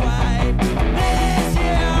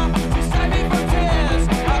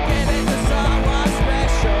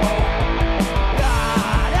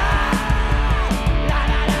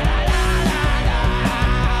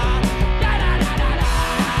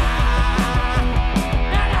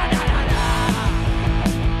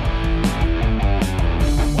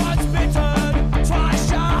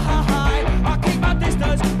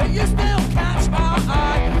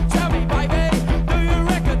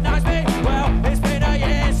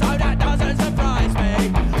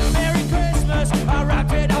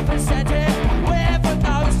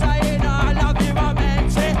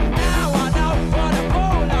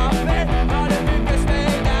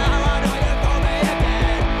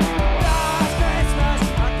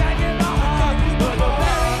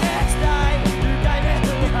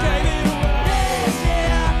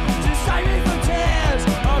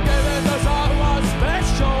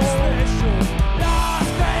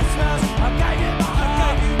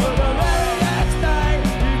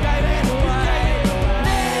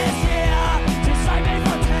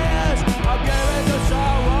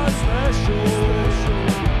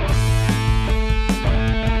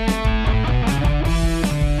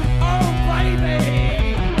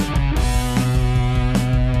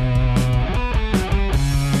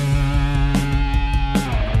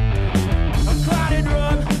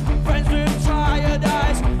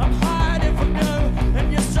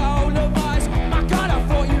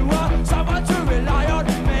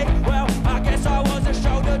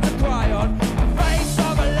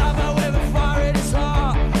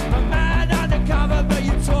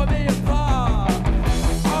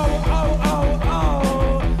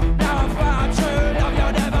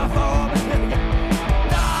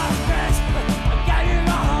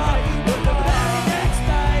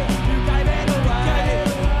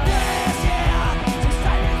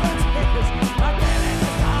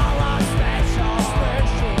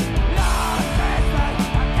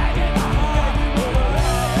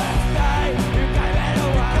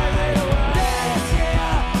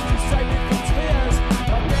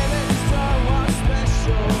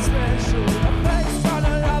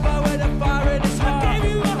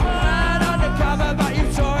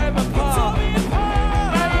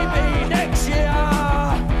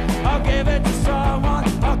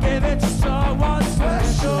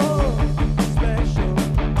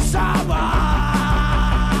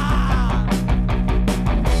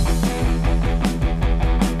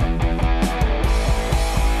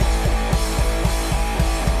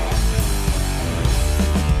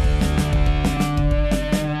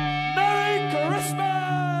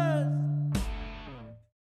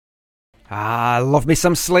Love Me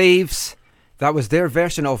Some Slaves. That was their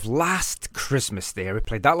version of Last Christmas there. We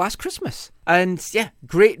played that last Christmas. And yeah,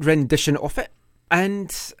 great rendition of it.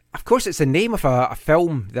 And of course, it's the name of a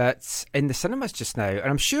film that's in the cinemas just now. And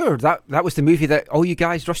I'm sure that was the movie that all you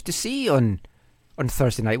guys rushed to see on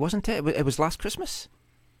Thursday night, wasn't it? It was Last Christmas?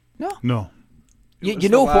 No? No. You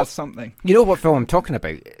know what something. You know what film I'm talking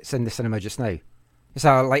about? It's in the cinema just now. It's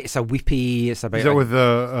a weepy. It's about. Is that with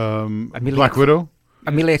Black Widow?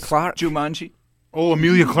 Amelia Clark. Jumanji. Oh,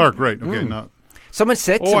 Amelia Clark. Right. Okay. Not. Someone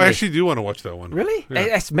said to me. Oh, I actually do want to watch that one. Really?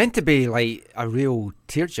 Yeah. It's meant to be like a real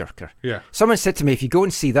tearjerker. Yeah. Someone said to me, if you go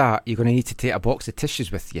and see that, you're going to need to take a box of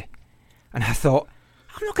tissues with you. And I thought,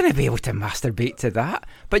 I'm not going to be able to masturbate to that.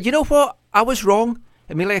 But you know what? I was wrong.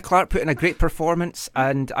 Amelia Clark put in a great performance,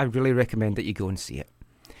 and I really recommend that you go and see it.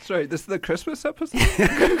 Sorry, this is the Christmas episode?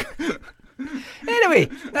 Anyway,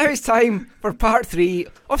 now it's time for part 3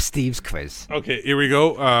 of Steve's quiz. Okay, here we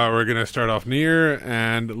go. We're going to start off near,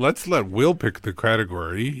 and let's let Will pick the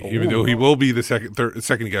category, even though he will be the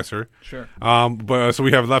second guesser. Sure. But so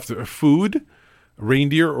we have left food,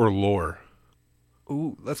 reindeer, or lore.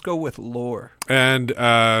 Ooh, let's go with lore. And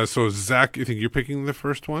so Zach, you think you're picking the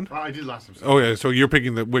first one? I did last time. Oh yeah, so you're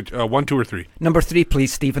picking the which 1, 2, or 3? Number 3,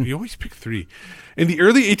 please, Stephen. You always pick 3. In the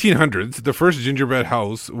early 1800s, the first gingerbread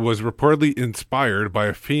house was reportedly inspired by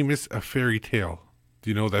a famous fairy tale. Do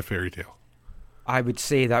you know that fairy tale? I would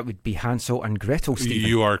say that would be Hansel and Gretel, Stephen.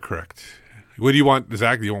 You are correct. What do you want,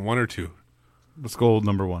 Zach? Do you want 1 or 2? Let's go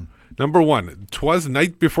number 1. Number 1. 'Twas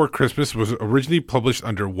Night Before Christmas was originally published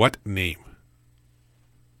under what name?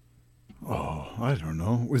 Oh, I don't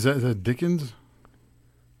know. Was that Dickens?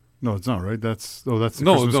 No, it's not, right? That's the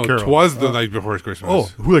no. Christmas Carol. 'Twas the Night Before Christmas. Oh,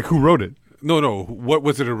 who wrote it? No. What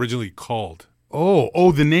was it originally called?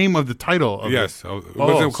 Oh, the name of the title. Of yes, it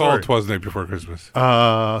wasn't called 'Twas the Night Before Christmas.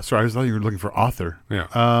 Sorry, I thought you were looking for author. Yeah.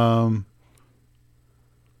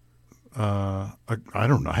 I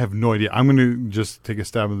don't know. I have no idea. I'm going to just take a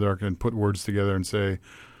stab in the dark and put words together and say,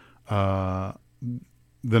 The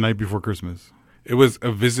Night Before Christmas. It was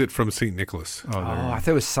A Visit from St. Nicholas. Oh, I thought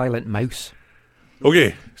it was Silent Mouse.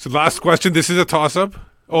 Okay, so last question. This is a toss-up.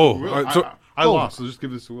 I lost, so just give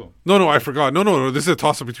this to Will. No, I forgot. No. This is a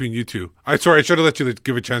toss-up between you two. I should have let you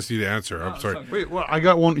give a chance to you to answer. I'm sorry. Wait, well, I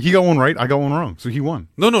got one. He got one right. I got one wrong, so he won.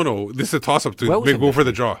 No. This is a toss-up to go for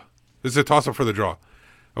the draw. This is a toss-up for the draw.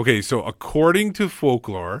 Okay, so according to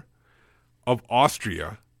folklore of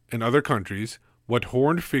Austria and other countries, what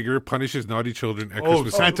horned figure punishes naughty children at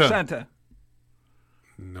Christmas? Santa.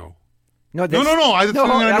 No. No. I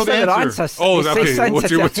know the answer. Oh, okay.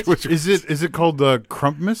 What's your Is it called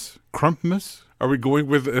Krampus? Krampus? Are we going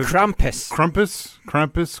with Krampus? Krampus.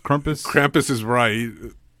 Krampus is right.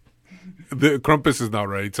 The Krampus is not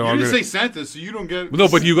right. So you I'm didn't gonna say Santa, so you don't get. No,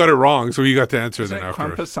 but you got it wrong, so you got to answer then Is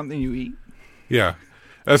afterwards. Krampus something you eat? Yeah.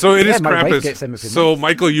 So it is my wife Krampus. gets him every So month.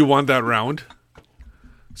 Michael, you won that round.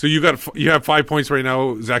 So you have 5 points right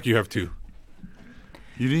now. Zach, you have 2.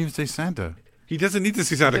 You didn't even say Santa. He doesn't need to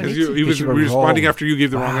see Santa because He he was responding after you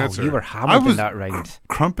gave the wrong answer. You were hammered in that round.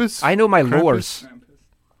 Krampus? I know my lores.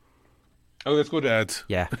 Oh, let's go to ads.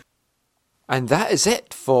 Yeah. And that is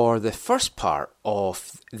it for the first part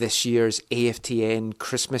of this year's AFTN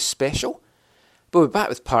Christmas special. We'll be back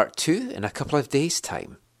with part 2 in a couple of days'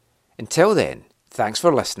 time. Until then, thanks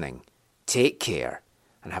for listening, take care,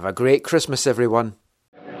 and have a great Christmas, everyone.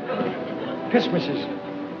 Christmas is,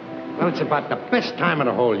 well, it's about the best time of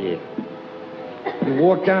the whole year. You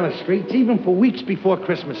walk down the streets even for weeks before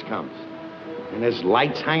Christmas comes. And there's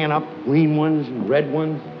lights hanging up, green ones and red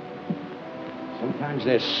ones. Sometimes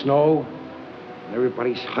there's snow, and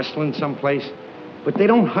everybody's hustling someplace. But they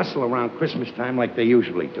don't hustle around Christmas time like they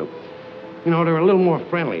usually do. You know, they're a little more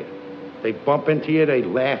friendlier. They bump into you, they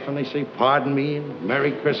laugh, and they say, pardon me, and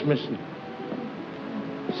Merry Christmas.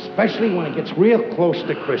 Especially when it gets real close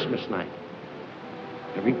to Christmas night.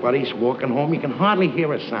 Everybody's walking home, you can hardly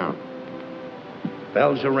hear a sound.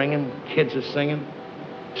 Bells are ringing, kids are singing,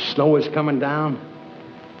 snow is coming down.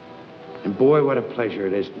 And boy, what a pleasure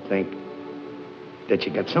it is to think that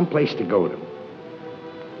you got someplace to go to.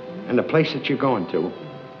 And the place that you're going to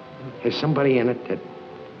has somebody in it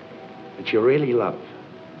that you really love.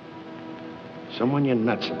 Someone you're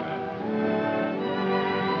nuts about.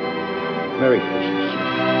 Merry Christmas.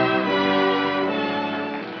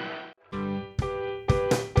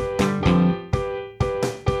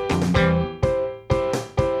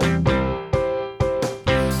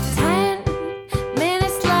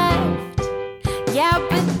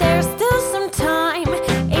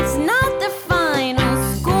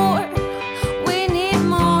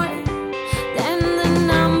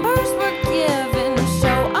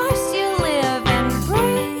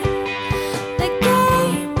 The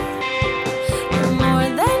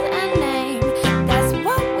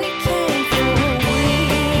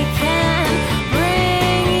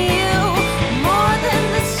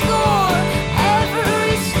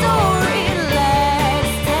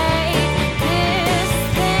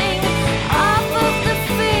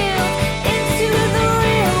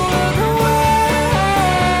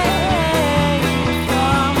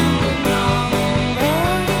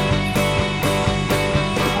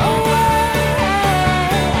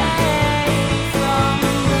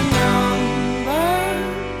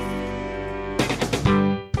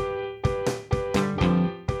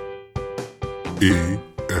E